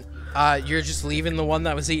one, you're just leaving the one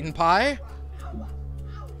that was eating pie?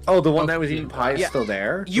 Oh, the one that was eating pie is still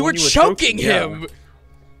there? You were choking him! Yeah.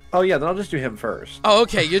 Oh yeah, then I'll just do him first. Oh,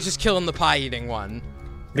 okay, you're just killing the pie-eating one.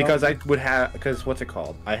 Because I would have, because what's it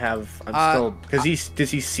called? I'm still, because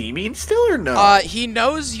does he see me still or no? He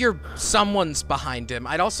knows someone's behind him.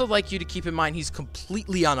 I'd also like you to keep in mind he's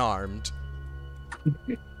completely unarmed.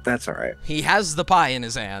 That's all right. He has the pie in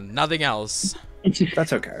his hand, nothing else.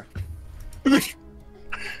 That's okay. Are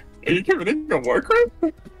you committing a war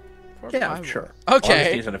crime? Yeah, I'm sure. Okay. I'll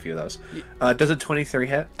just use a few of those. Does a 23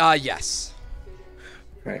 hit? Yes.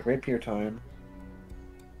 All right, rapier time.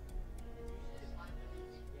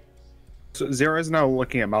 So Zero is now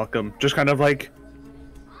looking at Malcolm, just kind of like,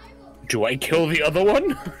 do I kill the other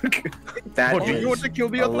one? That do is you want to kill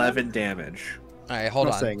the other 11 one? damage. All right, hold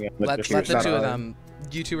I'm on. not saying it, but Let just the use two that, of them.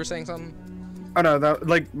 You two were saying something? Oh no, that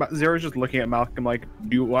like Zero's just looking at Malcolm like,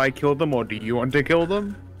 do I kill them or do you want to kill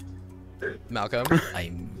them? Malcolm?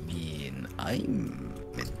 I mean, I'm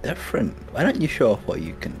indifferent. Why don't you show off what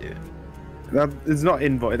you can do? That is not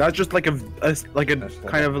invoice. That's just like a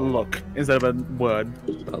kind of a look instead of a word.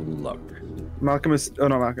 A look. Malcolm is. Oh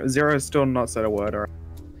no, Malcolm. Zero has still not said a word. All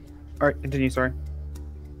right, continue. Sorry.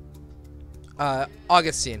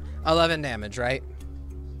 Augustine, 11 damage, right?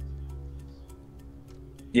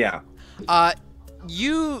 Yeah.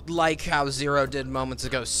 You like how Zero did moments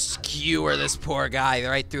ago, skewer this poor guy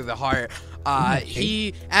right through the heart.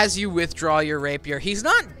 He, as you withdraw your rapier, he's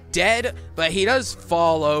not dead, but he does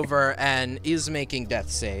fall over and is making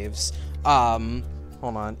death saves.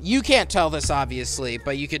 Hold on. You can't tell this, obviously,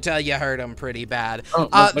 but you could tell you hurt him pretty bad.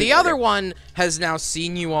 The other one has now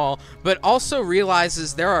seen you all, but also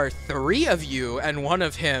realizes there are 3 of you and 1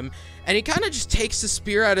 of him, and he kind of just takes the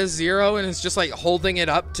spear out of Zero and is just, like, holding it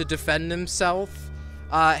up to defend himself.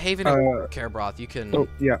 Haven and Carebroth, you can... Oh,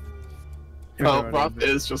 yeah. Oh, Broth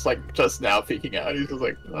is just, like, just now peeking out. He's just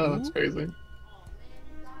like, oh, that's crazy.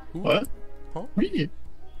 What? Huh? Me?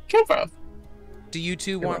 Carebroth. Do you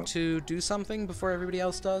two want to do something before everybody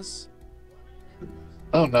else does?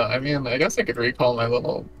 Oh no, I mean, I guess I could recall my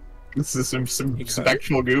little... This is some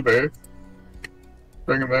spectral goober.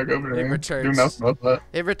 Bring him back over to me. Do nothing with that.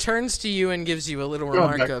 It returns to you and gives you a little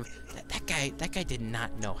remark of, that guy did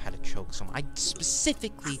not know how to choke someone. I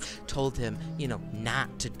specifically told him, you know,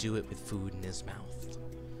 not to do it with food in his mouth.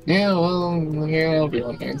 Yeah, well, yeah, I'll be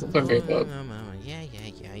on things. It's okay, though. Yeah.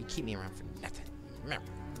 You keep me around for nothing.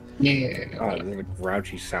 Yeah. Oh, you're a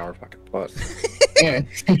grouchy, sour fucking puss. Yeah,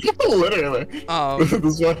 literally.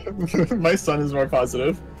 This one, my son is more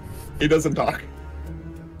positive. He doesn't talk.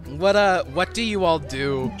 What do you all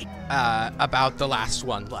do about the last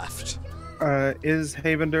one left? Is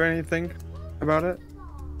Haven doing anything about it?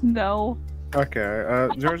 No. Okay.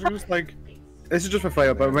 Zero's just like, this is just for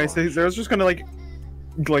flavor, but basically Zero's just gonna like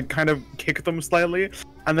kind of kick them slightly,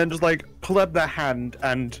 and then just like pull up their hand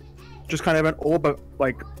and just kind of an orb of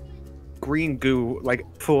like green goo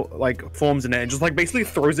forms in it and just like basically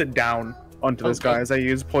throws it down onto this guy as I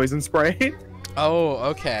use poison spray. Oh,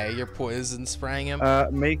 okay. You're poison spraying him.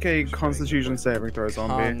 Make a Constitution saving throw,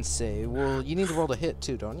 zombie. Con save. Well, you need to roll to hit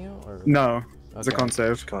too, don't you? Or... No, it's a con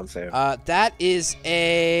save. Con save. That is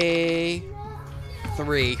a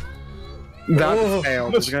 3. That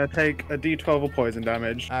failed. It's gonna take a D12 of poison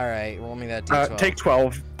damage. All right, roll me that D12. Take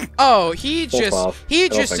 12. Oh, he just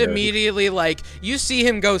 12. immediately like you see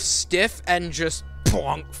him go stiff and just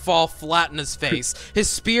plonk, fall flat in his face. His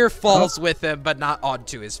spear falls with him, but not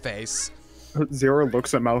onto his face. Zero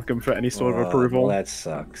looks at Malcolm for any sort of approval. Well, that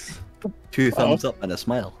sucks. 2 thumbs up and a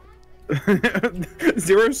smile.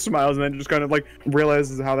 Zero smiles and then just kind of like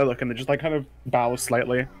realizes how they look and then just like kind of bows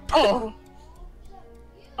slightly. Oh.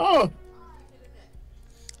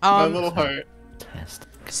 My little heart. Test.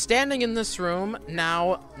 Standing in this room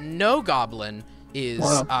now, no goblin is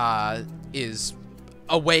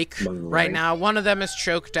awake right now. One of them is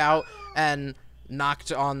choked out and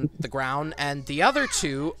knocked on the ground, and the other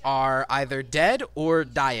 2 are either dead or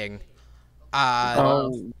dying.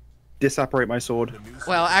 Disapparate my sword.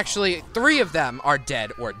 Well, actually, 3 of them are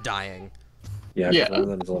dead or dying. Yeah, one of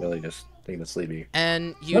them is literally just taking a sleepy.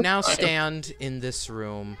 And you now stand in this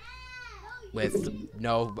room with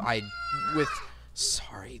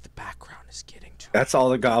sorry, the background is getting too. That's all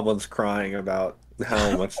the goblins crying about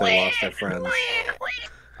how much they lost their friends.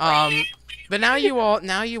 But now you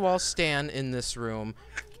all stand in this room,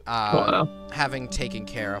 having taken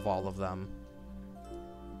care of all of them.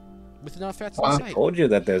 With no threats in sight. I told you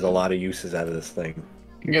that there's a lot of uses out of this thing.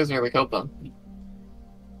 You guys nearly killed them.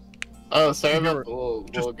 Oh, sorry about the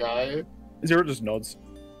little guy. Zero just nods.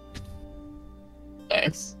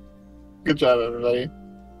 Thanks. Good job, everybody.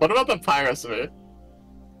 What about the pie recipe?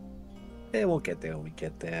 Yeah, we'll get there when we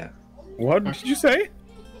get there. What did you say?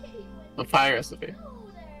 The pie recipe.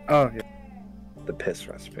 Oh, yeah. The piss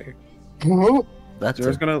recipe. That's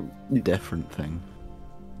Zero's gonna different thing.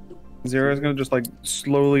 Zero's gonna just like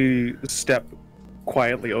slowly step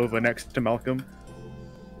quietly over next to Malcolm.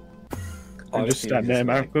 And just stand there,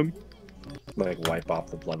 Malcolm. Like wipe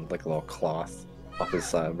off the blood with like a little cloth off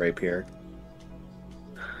his rapier.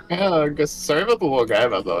 Yeah, I guess sorry about the little guy,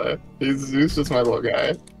 by the way. He's just my little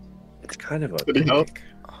guy. It's kind of a. Did he help?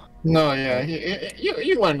 No, yeah,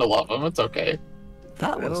 you learned to love him. It's okay.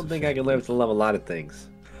 I don't think I can live to love a lot of things.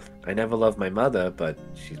 I never loved my mother, but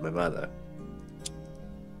she's my mother.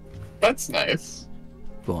 That's nice.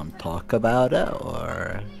 You want to talk about it,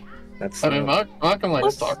 or? That's. I mean, Malcolm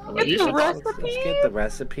likes talking about it. You should talk. Let's get the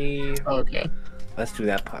recipe. Okay. Let's do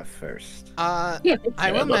that part first.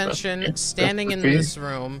 I will mention, standing in this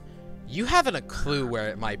room, you haven't a clue where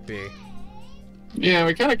it might be. Yeah,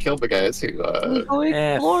 we kind of killed the guys who.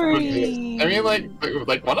 Exploring. I mean,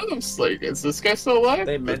 like one of them's like, is this guy still alive?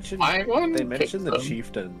 They mentioned. One? They mentioned the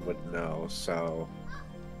chieftain would know, so.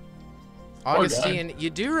 Augustine, you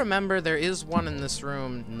do remember there is one in this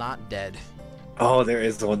room not dead. Oh, there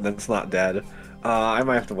is one that's not dead. I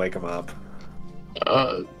might have to wake him up.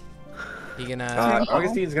 You gonna?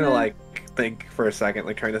 Augustine's gonna like think for a second,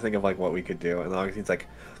 like trying to think of like what we could do, and Augustine's like,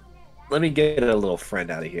 "Let me get a little friend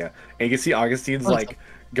out of here." And you can see Augustine's like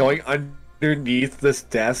going underneath this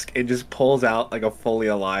desk and just pulls out like a fully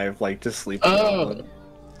alive, like just sleeping.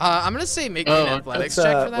 I'm gonna say make me an athletics check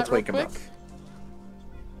for that. Let's wake him up.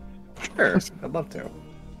 Sure, I'd love to.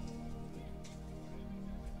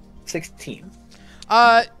 16.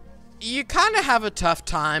 You kind of have a tough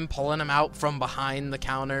time pulling him out from behind the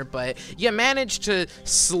counter, but you manage to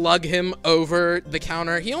slug him over the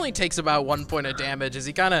counter. He only takes about 1 point of damage as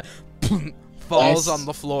he kind of falls on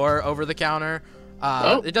the floor over the counter.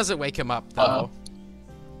 It doesn't wake him up, though.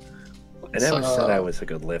 I never said I was a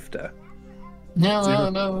good lifter.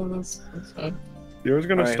 No, that's fine. Zero's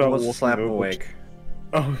gonna start walking slap over. awake.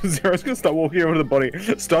 Oh, Zero's gonna start walking over the body.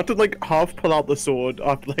 Start to like half pull out the sword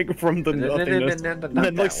after like from the nothingness, and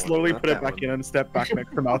then like slowly put it back in and step back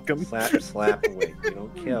next to Malcolm. Slap awake. We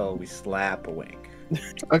don't kill, we slap awake.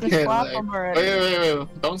 Okay, slap like, him already.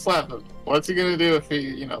 wait, don't slap him. What's he gonna do if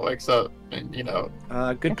he, wakes up and,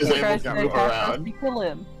 good is able to move around? Kill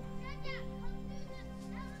him.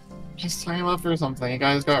 Just tie him up or something. You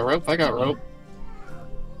guys got rope? I got rope.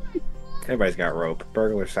 Everybody's got rope.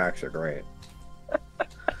 Burglar sacks are great.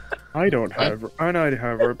 I don't have rope.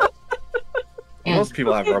 Most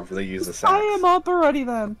people have rope, they use the sacks. Tie him up already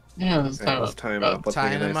then. Yeah, let's tie him up. Let's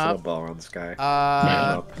make a nice little bow around this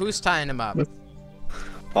guy. Who's tying him up?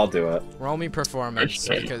 I'll do it. Roll me performance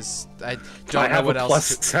because I don't know what else.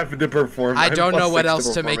 Plus 7 to perform. I don't know what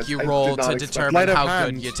else to make you roll to determine how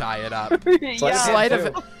good you tie it up. Sleight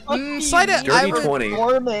of Dirty 20.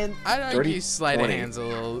 I don't use sleight of hands a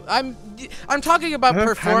little. I'm talking about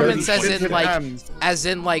performance as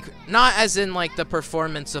in like not as in like the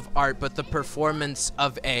performance of art, but the performance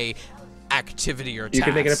of a activity or task. You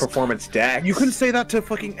can make it a performance deck. You can say that to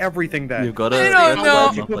fucking everything then. You gotta. I don't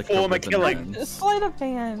know. You perform a killing. Sleight of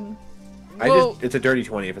hand. It's a dirty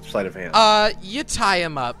 20 if it's sleight of hand. You tie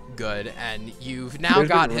him up good, and you've now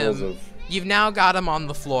got him. You've now got him on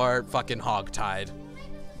the floor, fucking hog-tied.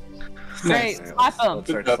 Great, slap him. Let's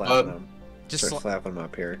start slapping him. Just slapping him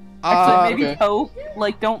up here. Actually, maybe poke.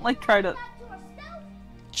 Like, don't like try to.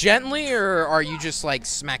 Gently, or are you just like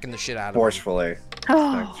smacking the shit out of him? Forcefully.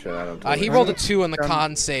 He rolled a 2 on the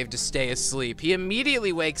con save to stay asleep. He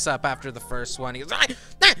immediately wakes up after the first one. He goes,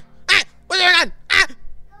 what's going on?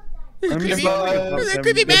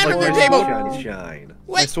 Creepy man over the table. Shine.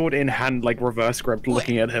 My sword in hand, like reverse grip,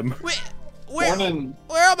 looking at him. Where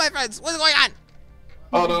are all my friends? What's going on?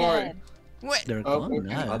 Oh, don't worry. They're gone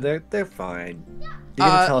now. They're fine. You're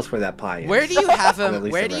gonna tell us where that pie is. Where do you have him?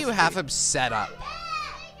 Where do you have him set up?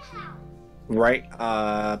 Right.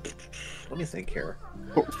 Let me think here.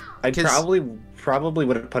 I probably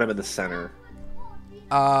would have put him in the center.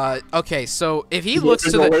 Okay, so if he looks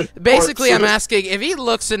to the... Basically, I'm asking, if he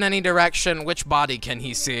looks in any direction, which body can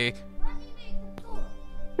he see?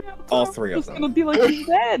 All 3 of them. It's gonna be like he's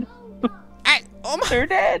dead. Oh my... They're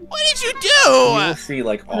dead. What did you do? You will see,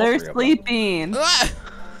 like, all 3 of them. They're sleeping.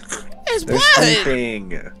 There's blood! Sleeping.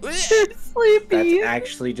 They're sleeping. That's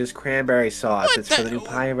actually just cranberry sauce. It's for the new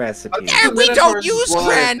pie recipe. We don't use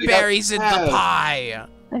cranberries in the pie!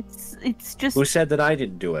 It's just... Who said that I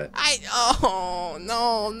didn't do it? Oh,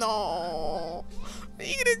 no. What are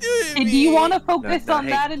you gonna do to me? Do you want to focus on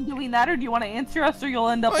that and doing that, or do you want to answer us, or you'll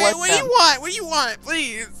end up like what do you want? What do you want,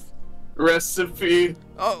 please? Recipe.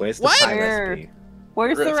 Oh, where's the pie recipe?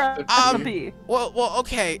 Where's the recipe? Well,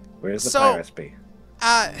 okay. Where's the pie recipe?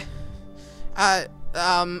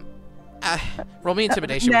 Roll me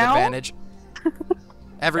intimidation with advantage.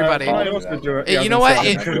 Everybody. You know what?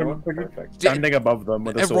 Standing above them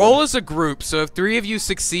with a sword. Roll as a group, so if 3 of you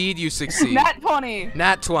succeed, you succeed. Nat 20.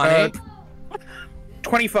 Nat 20.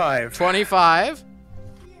 25. 25.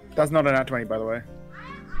 That's not a nat 20, by the way.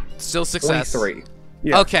 Still success. 23.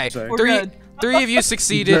 Yeah, okay, three of you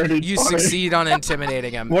succeeded. You succeed on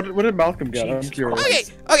intimidating him. What did Malcolm get? I'm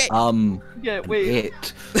curious. Okay. Yeah,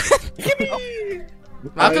 wait. 8.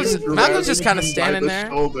 Malcolm's just kind of standing there.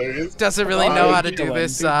 Doesn't really know how to do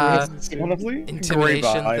this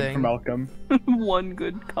intimidation thing. Malcolm. One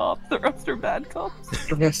good cop, the rest are bad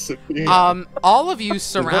cops. All of you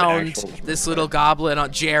surround this little goblin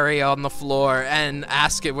on Jerry on the floor and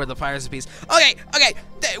ask it where the fire recipe is. Okay.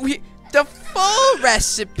 The full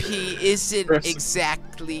recipe isn't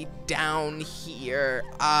exactly down here.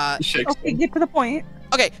 Okay, get to the point.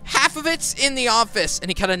 Okay, half of it's in the office, and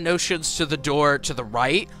he kind of notions to the door to the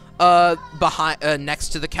right, behind, next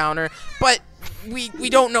to the counter. But we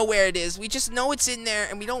don't know where it is. We just know it's in there,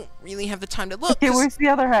 and we don't really have the time to look. Okay, where's the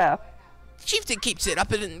other half? Chieftain keeps it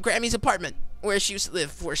up in Grammy's apartment, where she used to live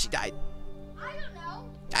before she died.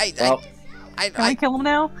 I don't know. Can I kill him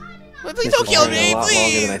now? Please don't kill me, please. A lot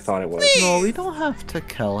longer than I thought it was. Please. No, we don't have to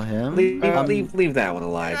kill him. Leave that one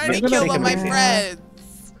alive. I'm trying to kill all my friends.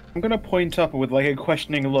 I'm gonna point up with like a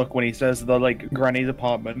questioning look when he says the Granny's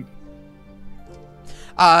apartment.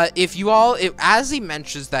 As he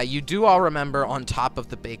mentions that, you do all remember on top of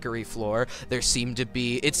the bakery floor, it seemed to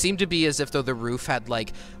be as if though the roof had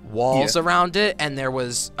like walls around it, and there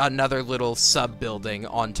was another little sub building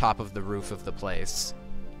on top of the roof of the place.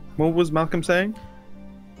 What was Malcolm saying?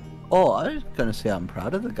 Oh, I was gonna say I'm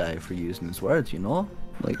proud of the guy for using his words, you know?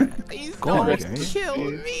 Like, go on, Jerry. Kill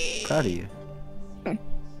me. Proud of you.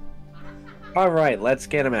 Alright, let's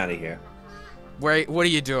get him out of here. What are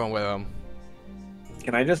you doing with him?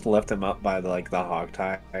 Can I just lift him up by the hog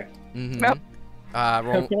tie? Mm-hmm. Nope.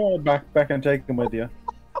 Roll... back and take him with you.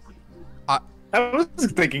 I was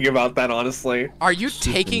thinking about that, honestly. Are you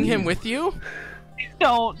taking him with you?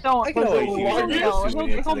 Don't. I can always use him.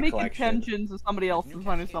 He'll make intentions of somebody else's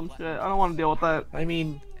or some shit. I don't want to deal with that. I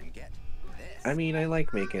mean, I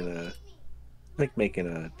like making a...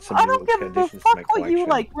 some I don't give a additions to fuck my what you collection.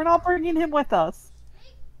 like. We're not bringing him with us.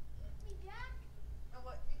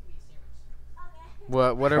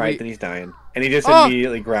 What are right, we? then he's dying. And he just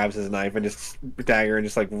immediately grabs his knife and just dagger and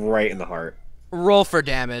just right in the heart. Roll for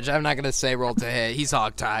damage. I'm not gonna say roll to hit. He's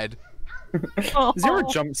hogtied. Zero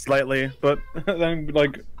jumps slightly, but then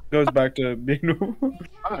goes back to being normal.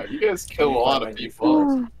 You guys kill a lot of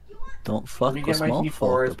people. Don't fuck with small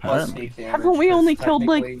folk, apparently. Haven't we only killed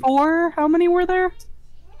 4? How many were there?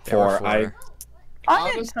 4.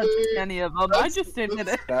 I didn't touch any of them. I just didn't hit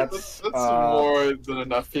it. That's more than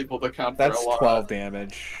enough people to count for a lot. That's 12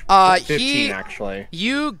 damage. 15 actually.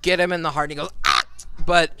 You get him in the heart and he goes, ah!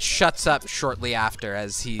 But shuts up shortly after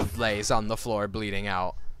as he lays on the floor bleeding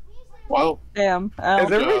out. Well, damn.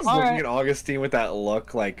 Everyone's looking at Augustine with that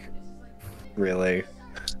look really?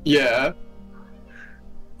 Yeah.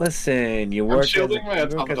 Listen, you work as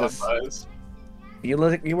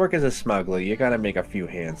a smuggler. You gotta make a few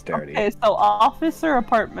hands dirty. Okay, so office or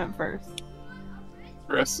apartment first?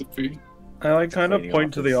 Recipe. I kind of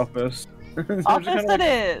point to the office. Office it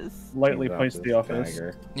is. Lightly points to the office.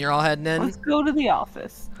 You're all heading in? Let's go to the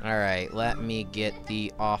office. Alright, let me get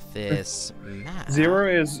the office map. Zero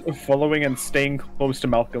is following and staying close to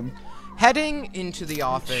Malcolm. Heading into the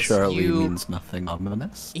office, surely means nothing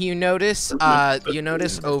ominous. You notice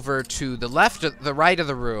over to the right of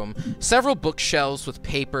the room, several bookshelves with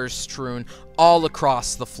papers strewn all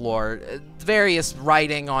across the floor. Various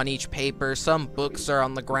writing on each paper. Some books are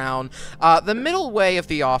on the ground. The middle way of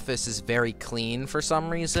the office is very clean for some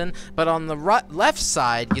reason, but on the left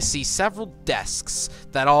side, you see several desks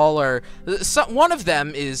that all are... one of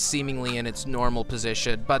them is seemingly in its normal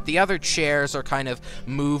position, but the other chairs are kind of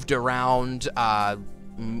moved around,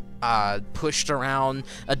 pushed around.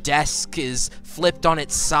 A desk is flipped on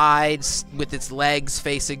its sides with its legs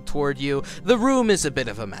facing toward you. The room is a bit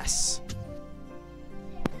of a mess.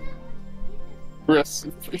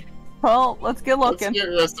 Recipe. Well, let's get looking.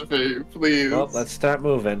 Let's get recipe, please. Well, let's start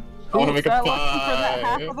moving. I want to make a looking pie. for that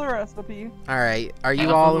half of the recipe. Alright, are you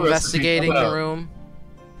all investigating the room?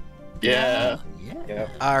 Yeah.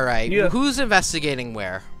 Alright, who's investigating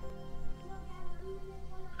where?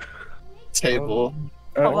 Table.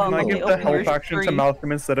 Can I give the help action to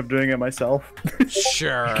Malcolm instead of doing it myself?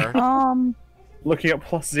 Sure. Looking at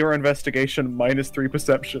 +0 investigation, -3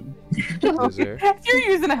 perception. If you're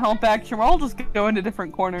using a help action, we'll all just go into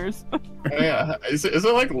different corners. Yeah. Is it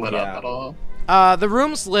lit up at all? The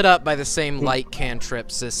room's lit up by the same light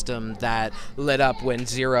cantrip system that lit up when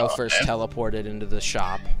Zero first teleported into the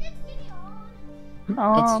shop.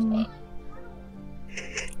 I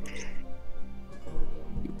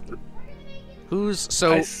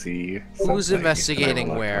see. Who's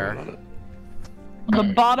investigating where? The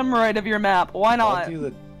bottom right of your map. Why not? I'll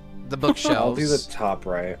do the bookshelves. I'll do the top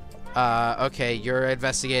right. Okay, you're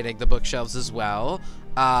investigating the bookshelves as well.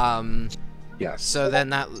 Yes. So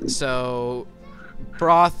then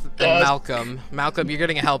Broth and Malcolm. Malcolm, you're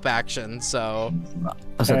getting a help action, so.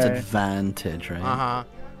 Oh, so it's advantage, right? Uh-huh.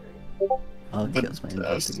 Okay, that's my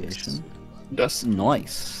investigation. That's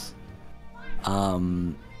nice.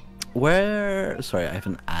 Sorry, I have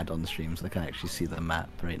an ad on the stream, so I can actually see the map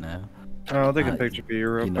right now. Oh, I'll take a picture for you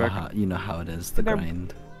real quick. You know how it is, the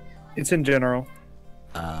grind. It's in general.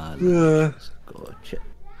 Let's go check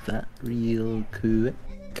that real quick.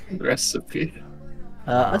 Recipe.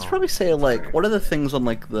 I'd probably say, like, what are the things on,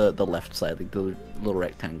 like, the left side, like the little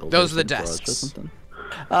rectangle? Those are the desks. Or something?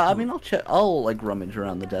 I mean, I'll like rummage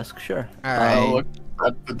around the desk, sure. Alright. I'll look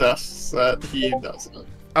at the desks that he doesn't.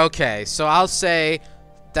 Okay, so I'll say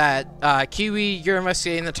that Kiwi, you're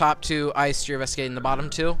investigating the top two. Ice, you're investigating the bottom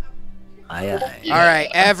two. Aye. Yeah. Alright,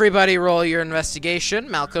 everybody roll your investigation.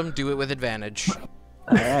 Malcolm, do it with advantage.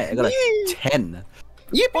 Alright, I got a 10.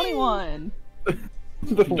 21.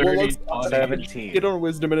 The Dirty 17. Get on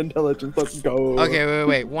wisdom and intelligence. Let's go. Okay,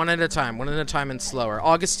 wait. One at a time and slower.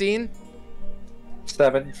 Augustine?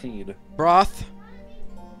 17. Broth?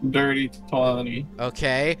 Dirty 20.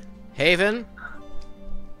 Okay. Haven?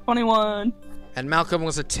 21. And Malcolm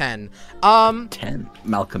was a 10. 10.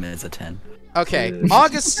 Malcolm is a 10. Okay,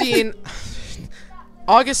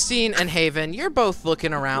 Augustine and Haven, you're both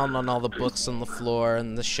looking around on all the books on the floor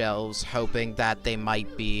and the shelves, hoping that they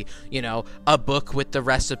might be, you know, a book with the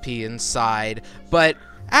recipe inside. But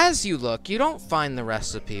as you look, you don't find the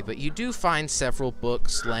recipe, but you do find several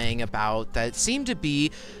books laying about that seem to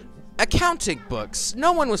be accounting books.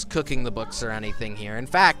 No one was cooking the books or anything here. In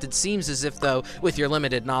fact, it seems as if, though, with your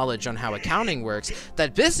limited knowledge on how accounting works,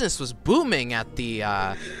 that business was booming at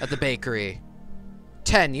the bakery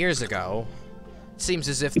 10 years ago. It seems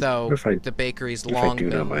as if, though, the bakery's long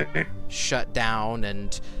been shut down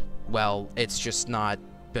and, well, it's just not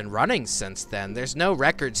been running since then. There's no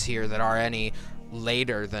records here that are any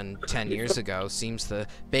later than 10 years ago. Seems the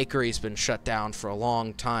bakery's been shut down for a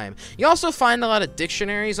long time. You also find a lot of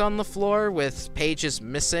dictionaries on the floor with pages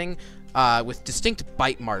missing, with distinct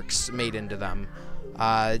bite marks made into them.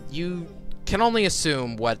 You can only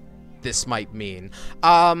assume what this might mean.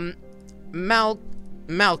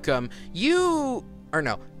 Malcolm,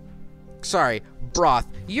 Broth,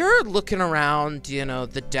 you're looking around, you know,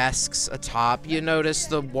 the desks atop. You notice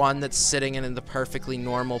the one that's sitting in the perfectly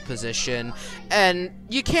normal position, and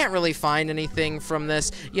you can't really find anything from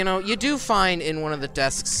this. You know, you do find in one of the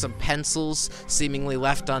desks some pencils seemingly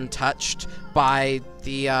left untouched by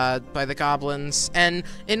the goblins, and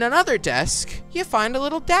in another desk, you find a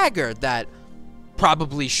little dagger that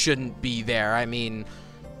probably shouldn't be there. I mean,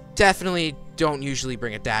 definitely don't usually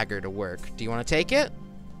bring a dagger to work. Do you want to take it?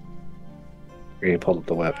 You're gonna pull up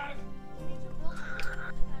the whip.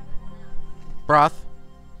 Broth?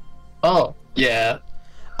 Oh, yeah.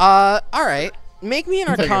 Alright. Make me an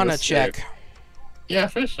Arcana check. Yeah,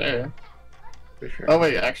 for sure. Oh,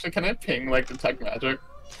 wait, actually, can I ping, like, detect magic?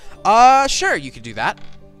 Sure, you could do that.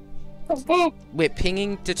 Oh, wait,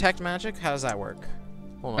 pinging detect magic? How does that work?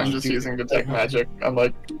 Hold on. I'm just using detect magic. I'm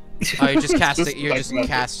like... Oh, you're just casting,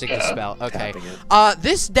 casting the spell. Okay.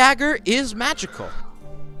 This dagger is magical.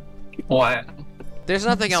 Wow. There's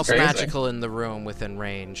nothing else magical in the room within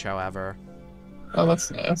range, however. Oh,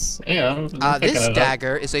 that's nice. Yeah. This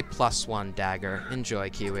dagger is a +1 dagger.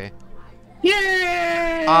 Enjoy, Kiwi.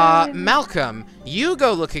 Yay! Malcolm, you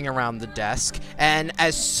go looking around the desk, and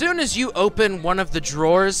as soon as you open one of the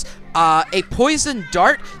drawers, a poison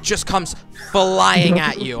dart just comes flying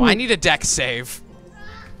at you. I need a dex save.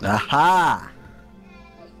 Aha!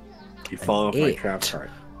 You fall off my trap card.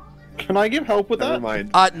 Can I give help with that? Never mind.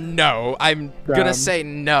 No. I'm gonna say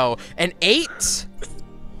no. An 8?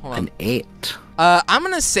 Hold on. An 8. I'm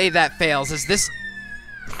gonna say that fails. Is this...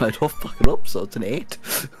 I don't fuck it up, so it's an 8.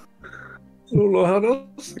 I don't know how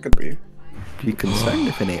else it could be. Be concerned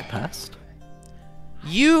if an 8 passed.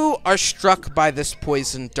 You are struck by this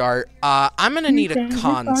poison dart. I'm gonna need a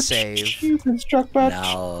con save. You've been struck by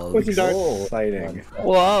poison dart. Exciting.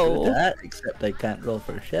 Whoa. That, except I can't roll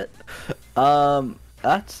for shit.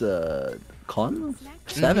 That's a con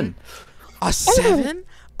 7. A 7?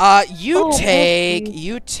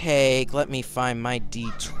 You take, let me find my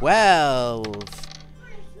D12.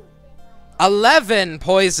 11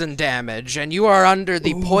 poison damage, and you are under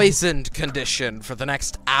the poisoned condition for the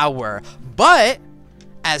next hour. But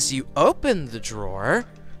as you open the drawer,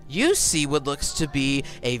 you see what looks to be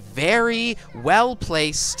a very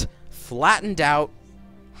well-placed, flattened out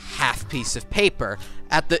half piece of paper.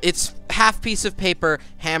 It's half piece of paper.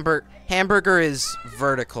 Hamburger is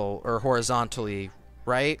vertical or horizontally,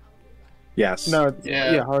 right? Yes. No,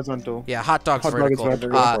 yeah, horizontal. Yeah, hot dog's Hot vertical. dog is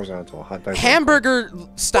vertical. Horizontal. Hot dog Hamburger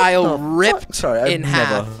style ripped Sorry, I've in never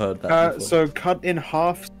half. heard that before. So cut in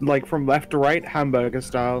half, like from left to right, hamburger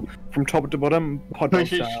style. From top to bottom, hot dog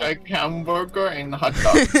style. Like hamburger and hot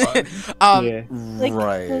dog bun. Yeah.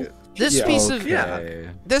 Right. This piece of Okay.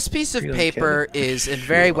 this piece of Really paper kidding? is in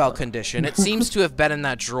very well condition. It seems to have been in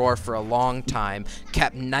that drawer for a long time,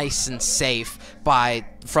 kept nice and safe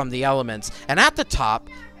from the elements. And at the top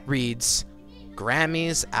reads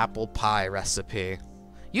Grammy's apple pie recipe.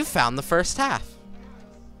 You found the first half.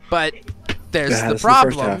 But there's Yeah, the this is the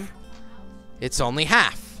first problem. half. It's only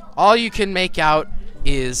half. All you can make out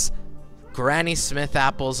is Granny Smith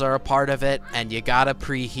apples are a part of it, and you gotta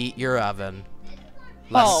preheat your oven.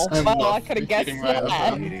 Oh, I well, love I could have guessed eating my that.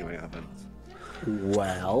 oven. Eating my oven.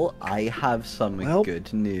 Well, I have some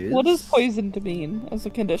good news. What does poison to mean as a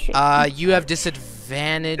condition? You have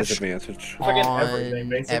disadvantage Disadvantage. Fucking on everything,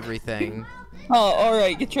 basically. everything. Oh,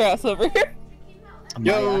 alright, get your ass over here.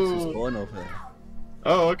 My ass Yo. is going over there.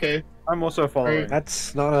 Oh, okay. I'm also following.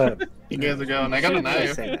 That's not a. You guys are going. I got a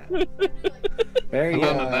knife. Say that. Very. I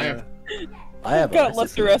found a knife. I have Got a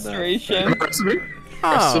lesser recipe. restoration. Recipe?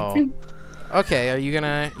 Oh. Okay, are you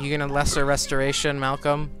gonna lesser restoration,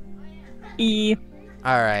 Malcolm? E.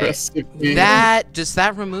 Alright. Recipe. Does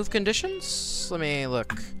that remove conditions? Let me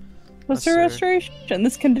look. Lesser restoration.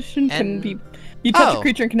 This condition can And- be. You touch Oh. a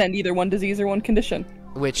creature and can end either one disease or one condition.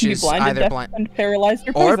 Which You can be is blinded, either deaf, blind and paralyzed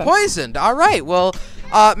or or poisoned. poisoned. Alright, well,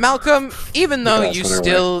 Malcolm, even though that's you what I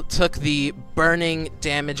still took the burning,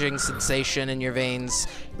 damaging sensation in your veins,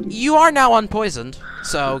 you are now unpoisoned,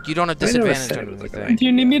 so you don't have I never disadvantage said on it was like anything. Do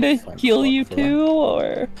you need me to Fine, heal fuck you for too,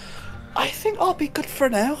 or I think I'll be good for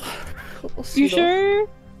now. We'll see you though. sure?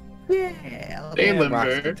 Yeah. Stay Yeah, Rox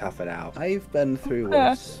limber. can tough it out. I've been through Yeah.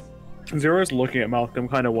 worse. Zero's looking at Malcolm,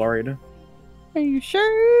 kind of worried. Are you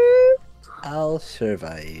sure? I'll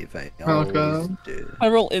survive. I Malcolm. always do. I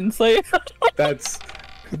roll insight. That's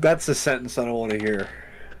a sentence I don't want to hear.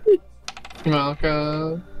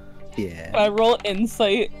 Malcolm. Yeah. I roll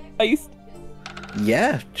insight.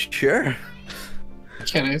 Yeah, sure.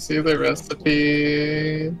 Can I see the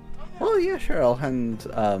recipe? Oh yeah, sure. I'll hand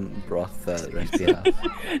Broth the recipe off.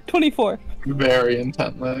 24. Very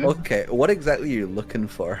intently. Okay, what exactly are you looking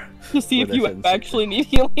for? To see if With you this insight? actually need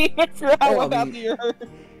healing for how Oh, I badly mean- you're hurt.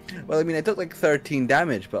 Well, I mean, I took like 13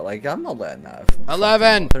 damage, but like, I'm not letting that.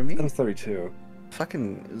 11. bother me. That was 32.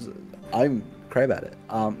 I'm crap at it.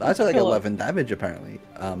 I took like Philip. 11 damage apparently.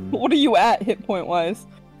 What are you at hit point wise?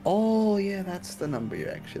 Oh yeah, that's the number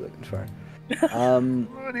you're actually looking for.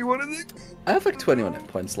 21 of it. I have like 21 hit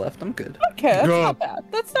points left. I'm good. Okay, that's God. not bad.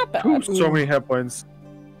 That's not bad. Ooh, so many hit points.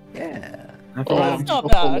 Yeah. I Oh, feel That's like, not full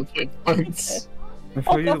bad. of hit points. I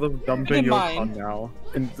feel you love Keep dumping in your mind. con now.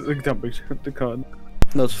 And dumping the con.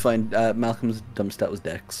 No, it's fine. Malcolm's dumb stat was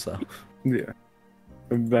Dex, so. Yeah.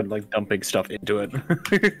 And then like dumping stuff into it.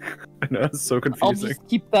 I know, it's so I'll confusing. just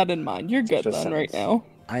keep that in mind. You're good Just then right sentence. now.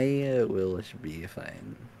 I will be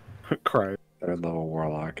fine. Cry. Third level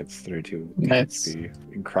warlock. It's 32. Nice. HP.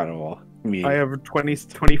 Incredible. Me. I have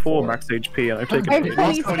 24 max HP and I've taken I have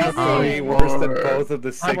 8. 27. way worse than both of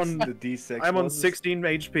the I'm on- the D6. I'm on ones. 16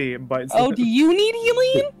 HP, but Oh, do you need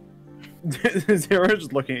healing? Zero's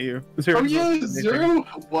just looking at you. Oh Zero's yeah, just Zero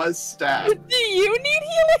was stabbed. Do you need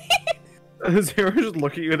healing? Zero's just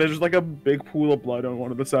looking at you. There's just like a big pool of blood on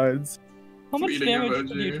one of the sides. How much Tweeting damage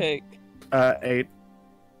did you emoji. take? 8.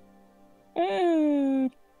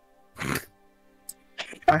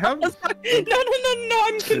 I have. No,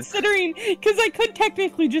 I'm considering because I could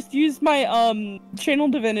technically just use my channel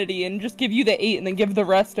divinity and just give you the 8 and then give the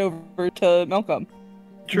rest over to Malcolm.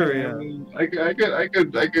 Sure, yeah. I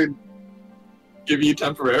could give you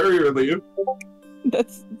temporary relief.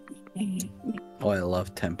 That's Oh, I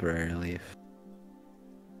love temporary relief.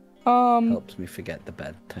 Um, Helps me forget the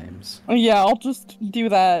bad times. yeah, I'll just do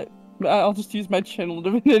that. I'll just use my channel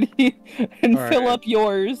divinity and Alright. fill up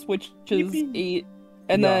yours, which is 8,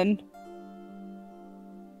 and Yeah. then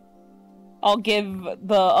I'll give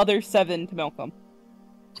the other 7 to Malcolm.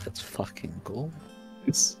 That's fucking cool.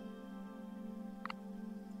 It's...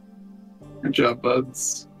 Good job,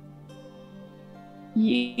 buds.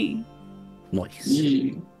 Yee. Nice.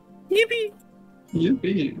 Yee. Yippee!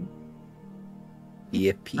 Yippee.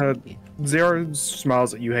 Yippee. Zero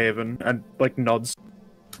smiles at you, Haven, and like nods.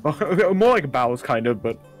 More like bows, kind of,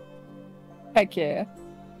 but. Heck yeah.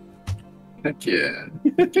 Heck yeah.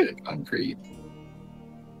 Heck yeah. Concrete.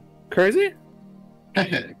 Crazy?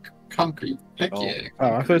 Heck. Concrete. Heck yeah.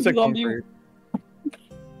 Oh, I thought it said concrete.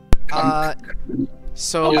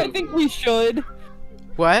 So. I think we should.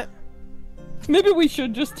 What? Maybe we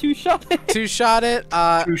should just two-shot it. Two-shot it.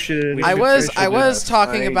 I was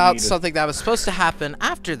talking about something that was supposed to happen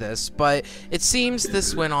after this, but it seems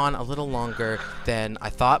this went on a little longer than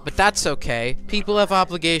I thought. But that's okay. People have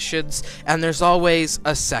obligations, and there's always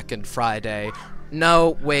a second Friday.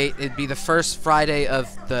 No, wait, it'd be the first Friday of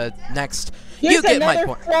the next. There's you get my another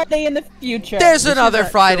point. Friday in the future. There's another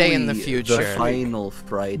Friday in the future. The final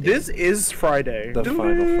Friday. This is Friday. The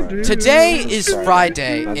final Friday. Today is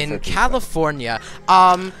Friday in California.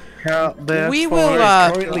 We will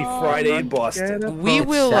currently Friday in Boston. We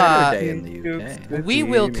will Saturday in the UK. we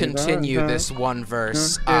will continue this one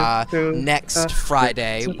verse next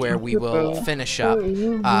Friday, where we will finish up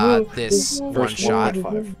this one shot.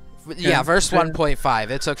 Yeah, verse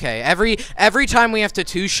 1.5. It's okay. Every time we have to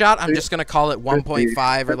two-shot, I'm just gonna call it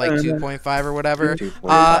 1.5 or like 2.5 or whatever.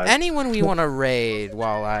 Anyone we want to raid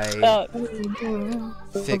while I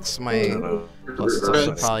fix my. Plus, it's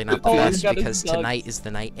also probably not the best because tonight is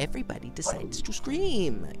the night everybody decides to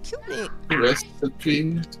scream. Kill me.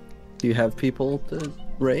 Recipe. Do you have people to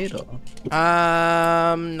raid or?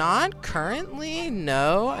 Not currently.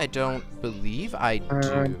 No, I don't believe I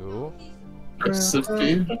do.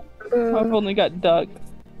 Recipe. I've only got ducks.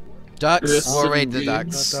 Ducks? We'll raid the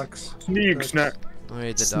ducks. Sneak snack. We'll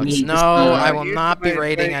raid the ducks. No, I will not be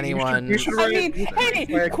raiding anyone. I mean,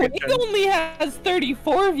 hey, Quake only has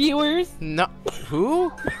 34 viewers. No.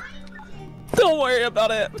 Who? Don't worry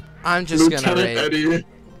about it. I'm just gonna raid. Eddie.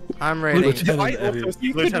 I'm raiding.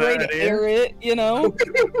 You could raid Eric, you know?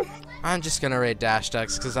 I'm just gonna raid Dash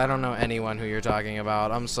Ducks because I don't know anyone who you're talking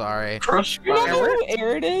about. I'm sorry. Crush. You don't know who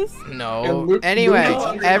Eric is? No. Anyway,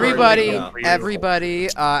 everybody,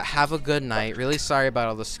 have a good night. Really sorry about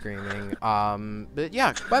all the screaming. But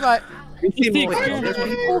yeah, bye-bye. Other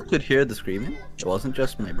people could hear the screaming. It wasn't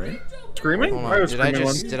just my brain. Screaming? Hold on. Did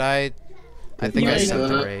I think I sent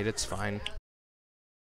the raid. It's fine.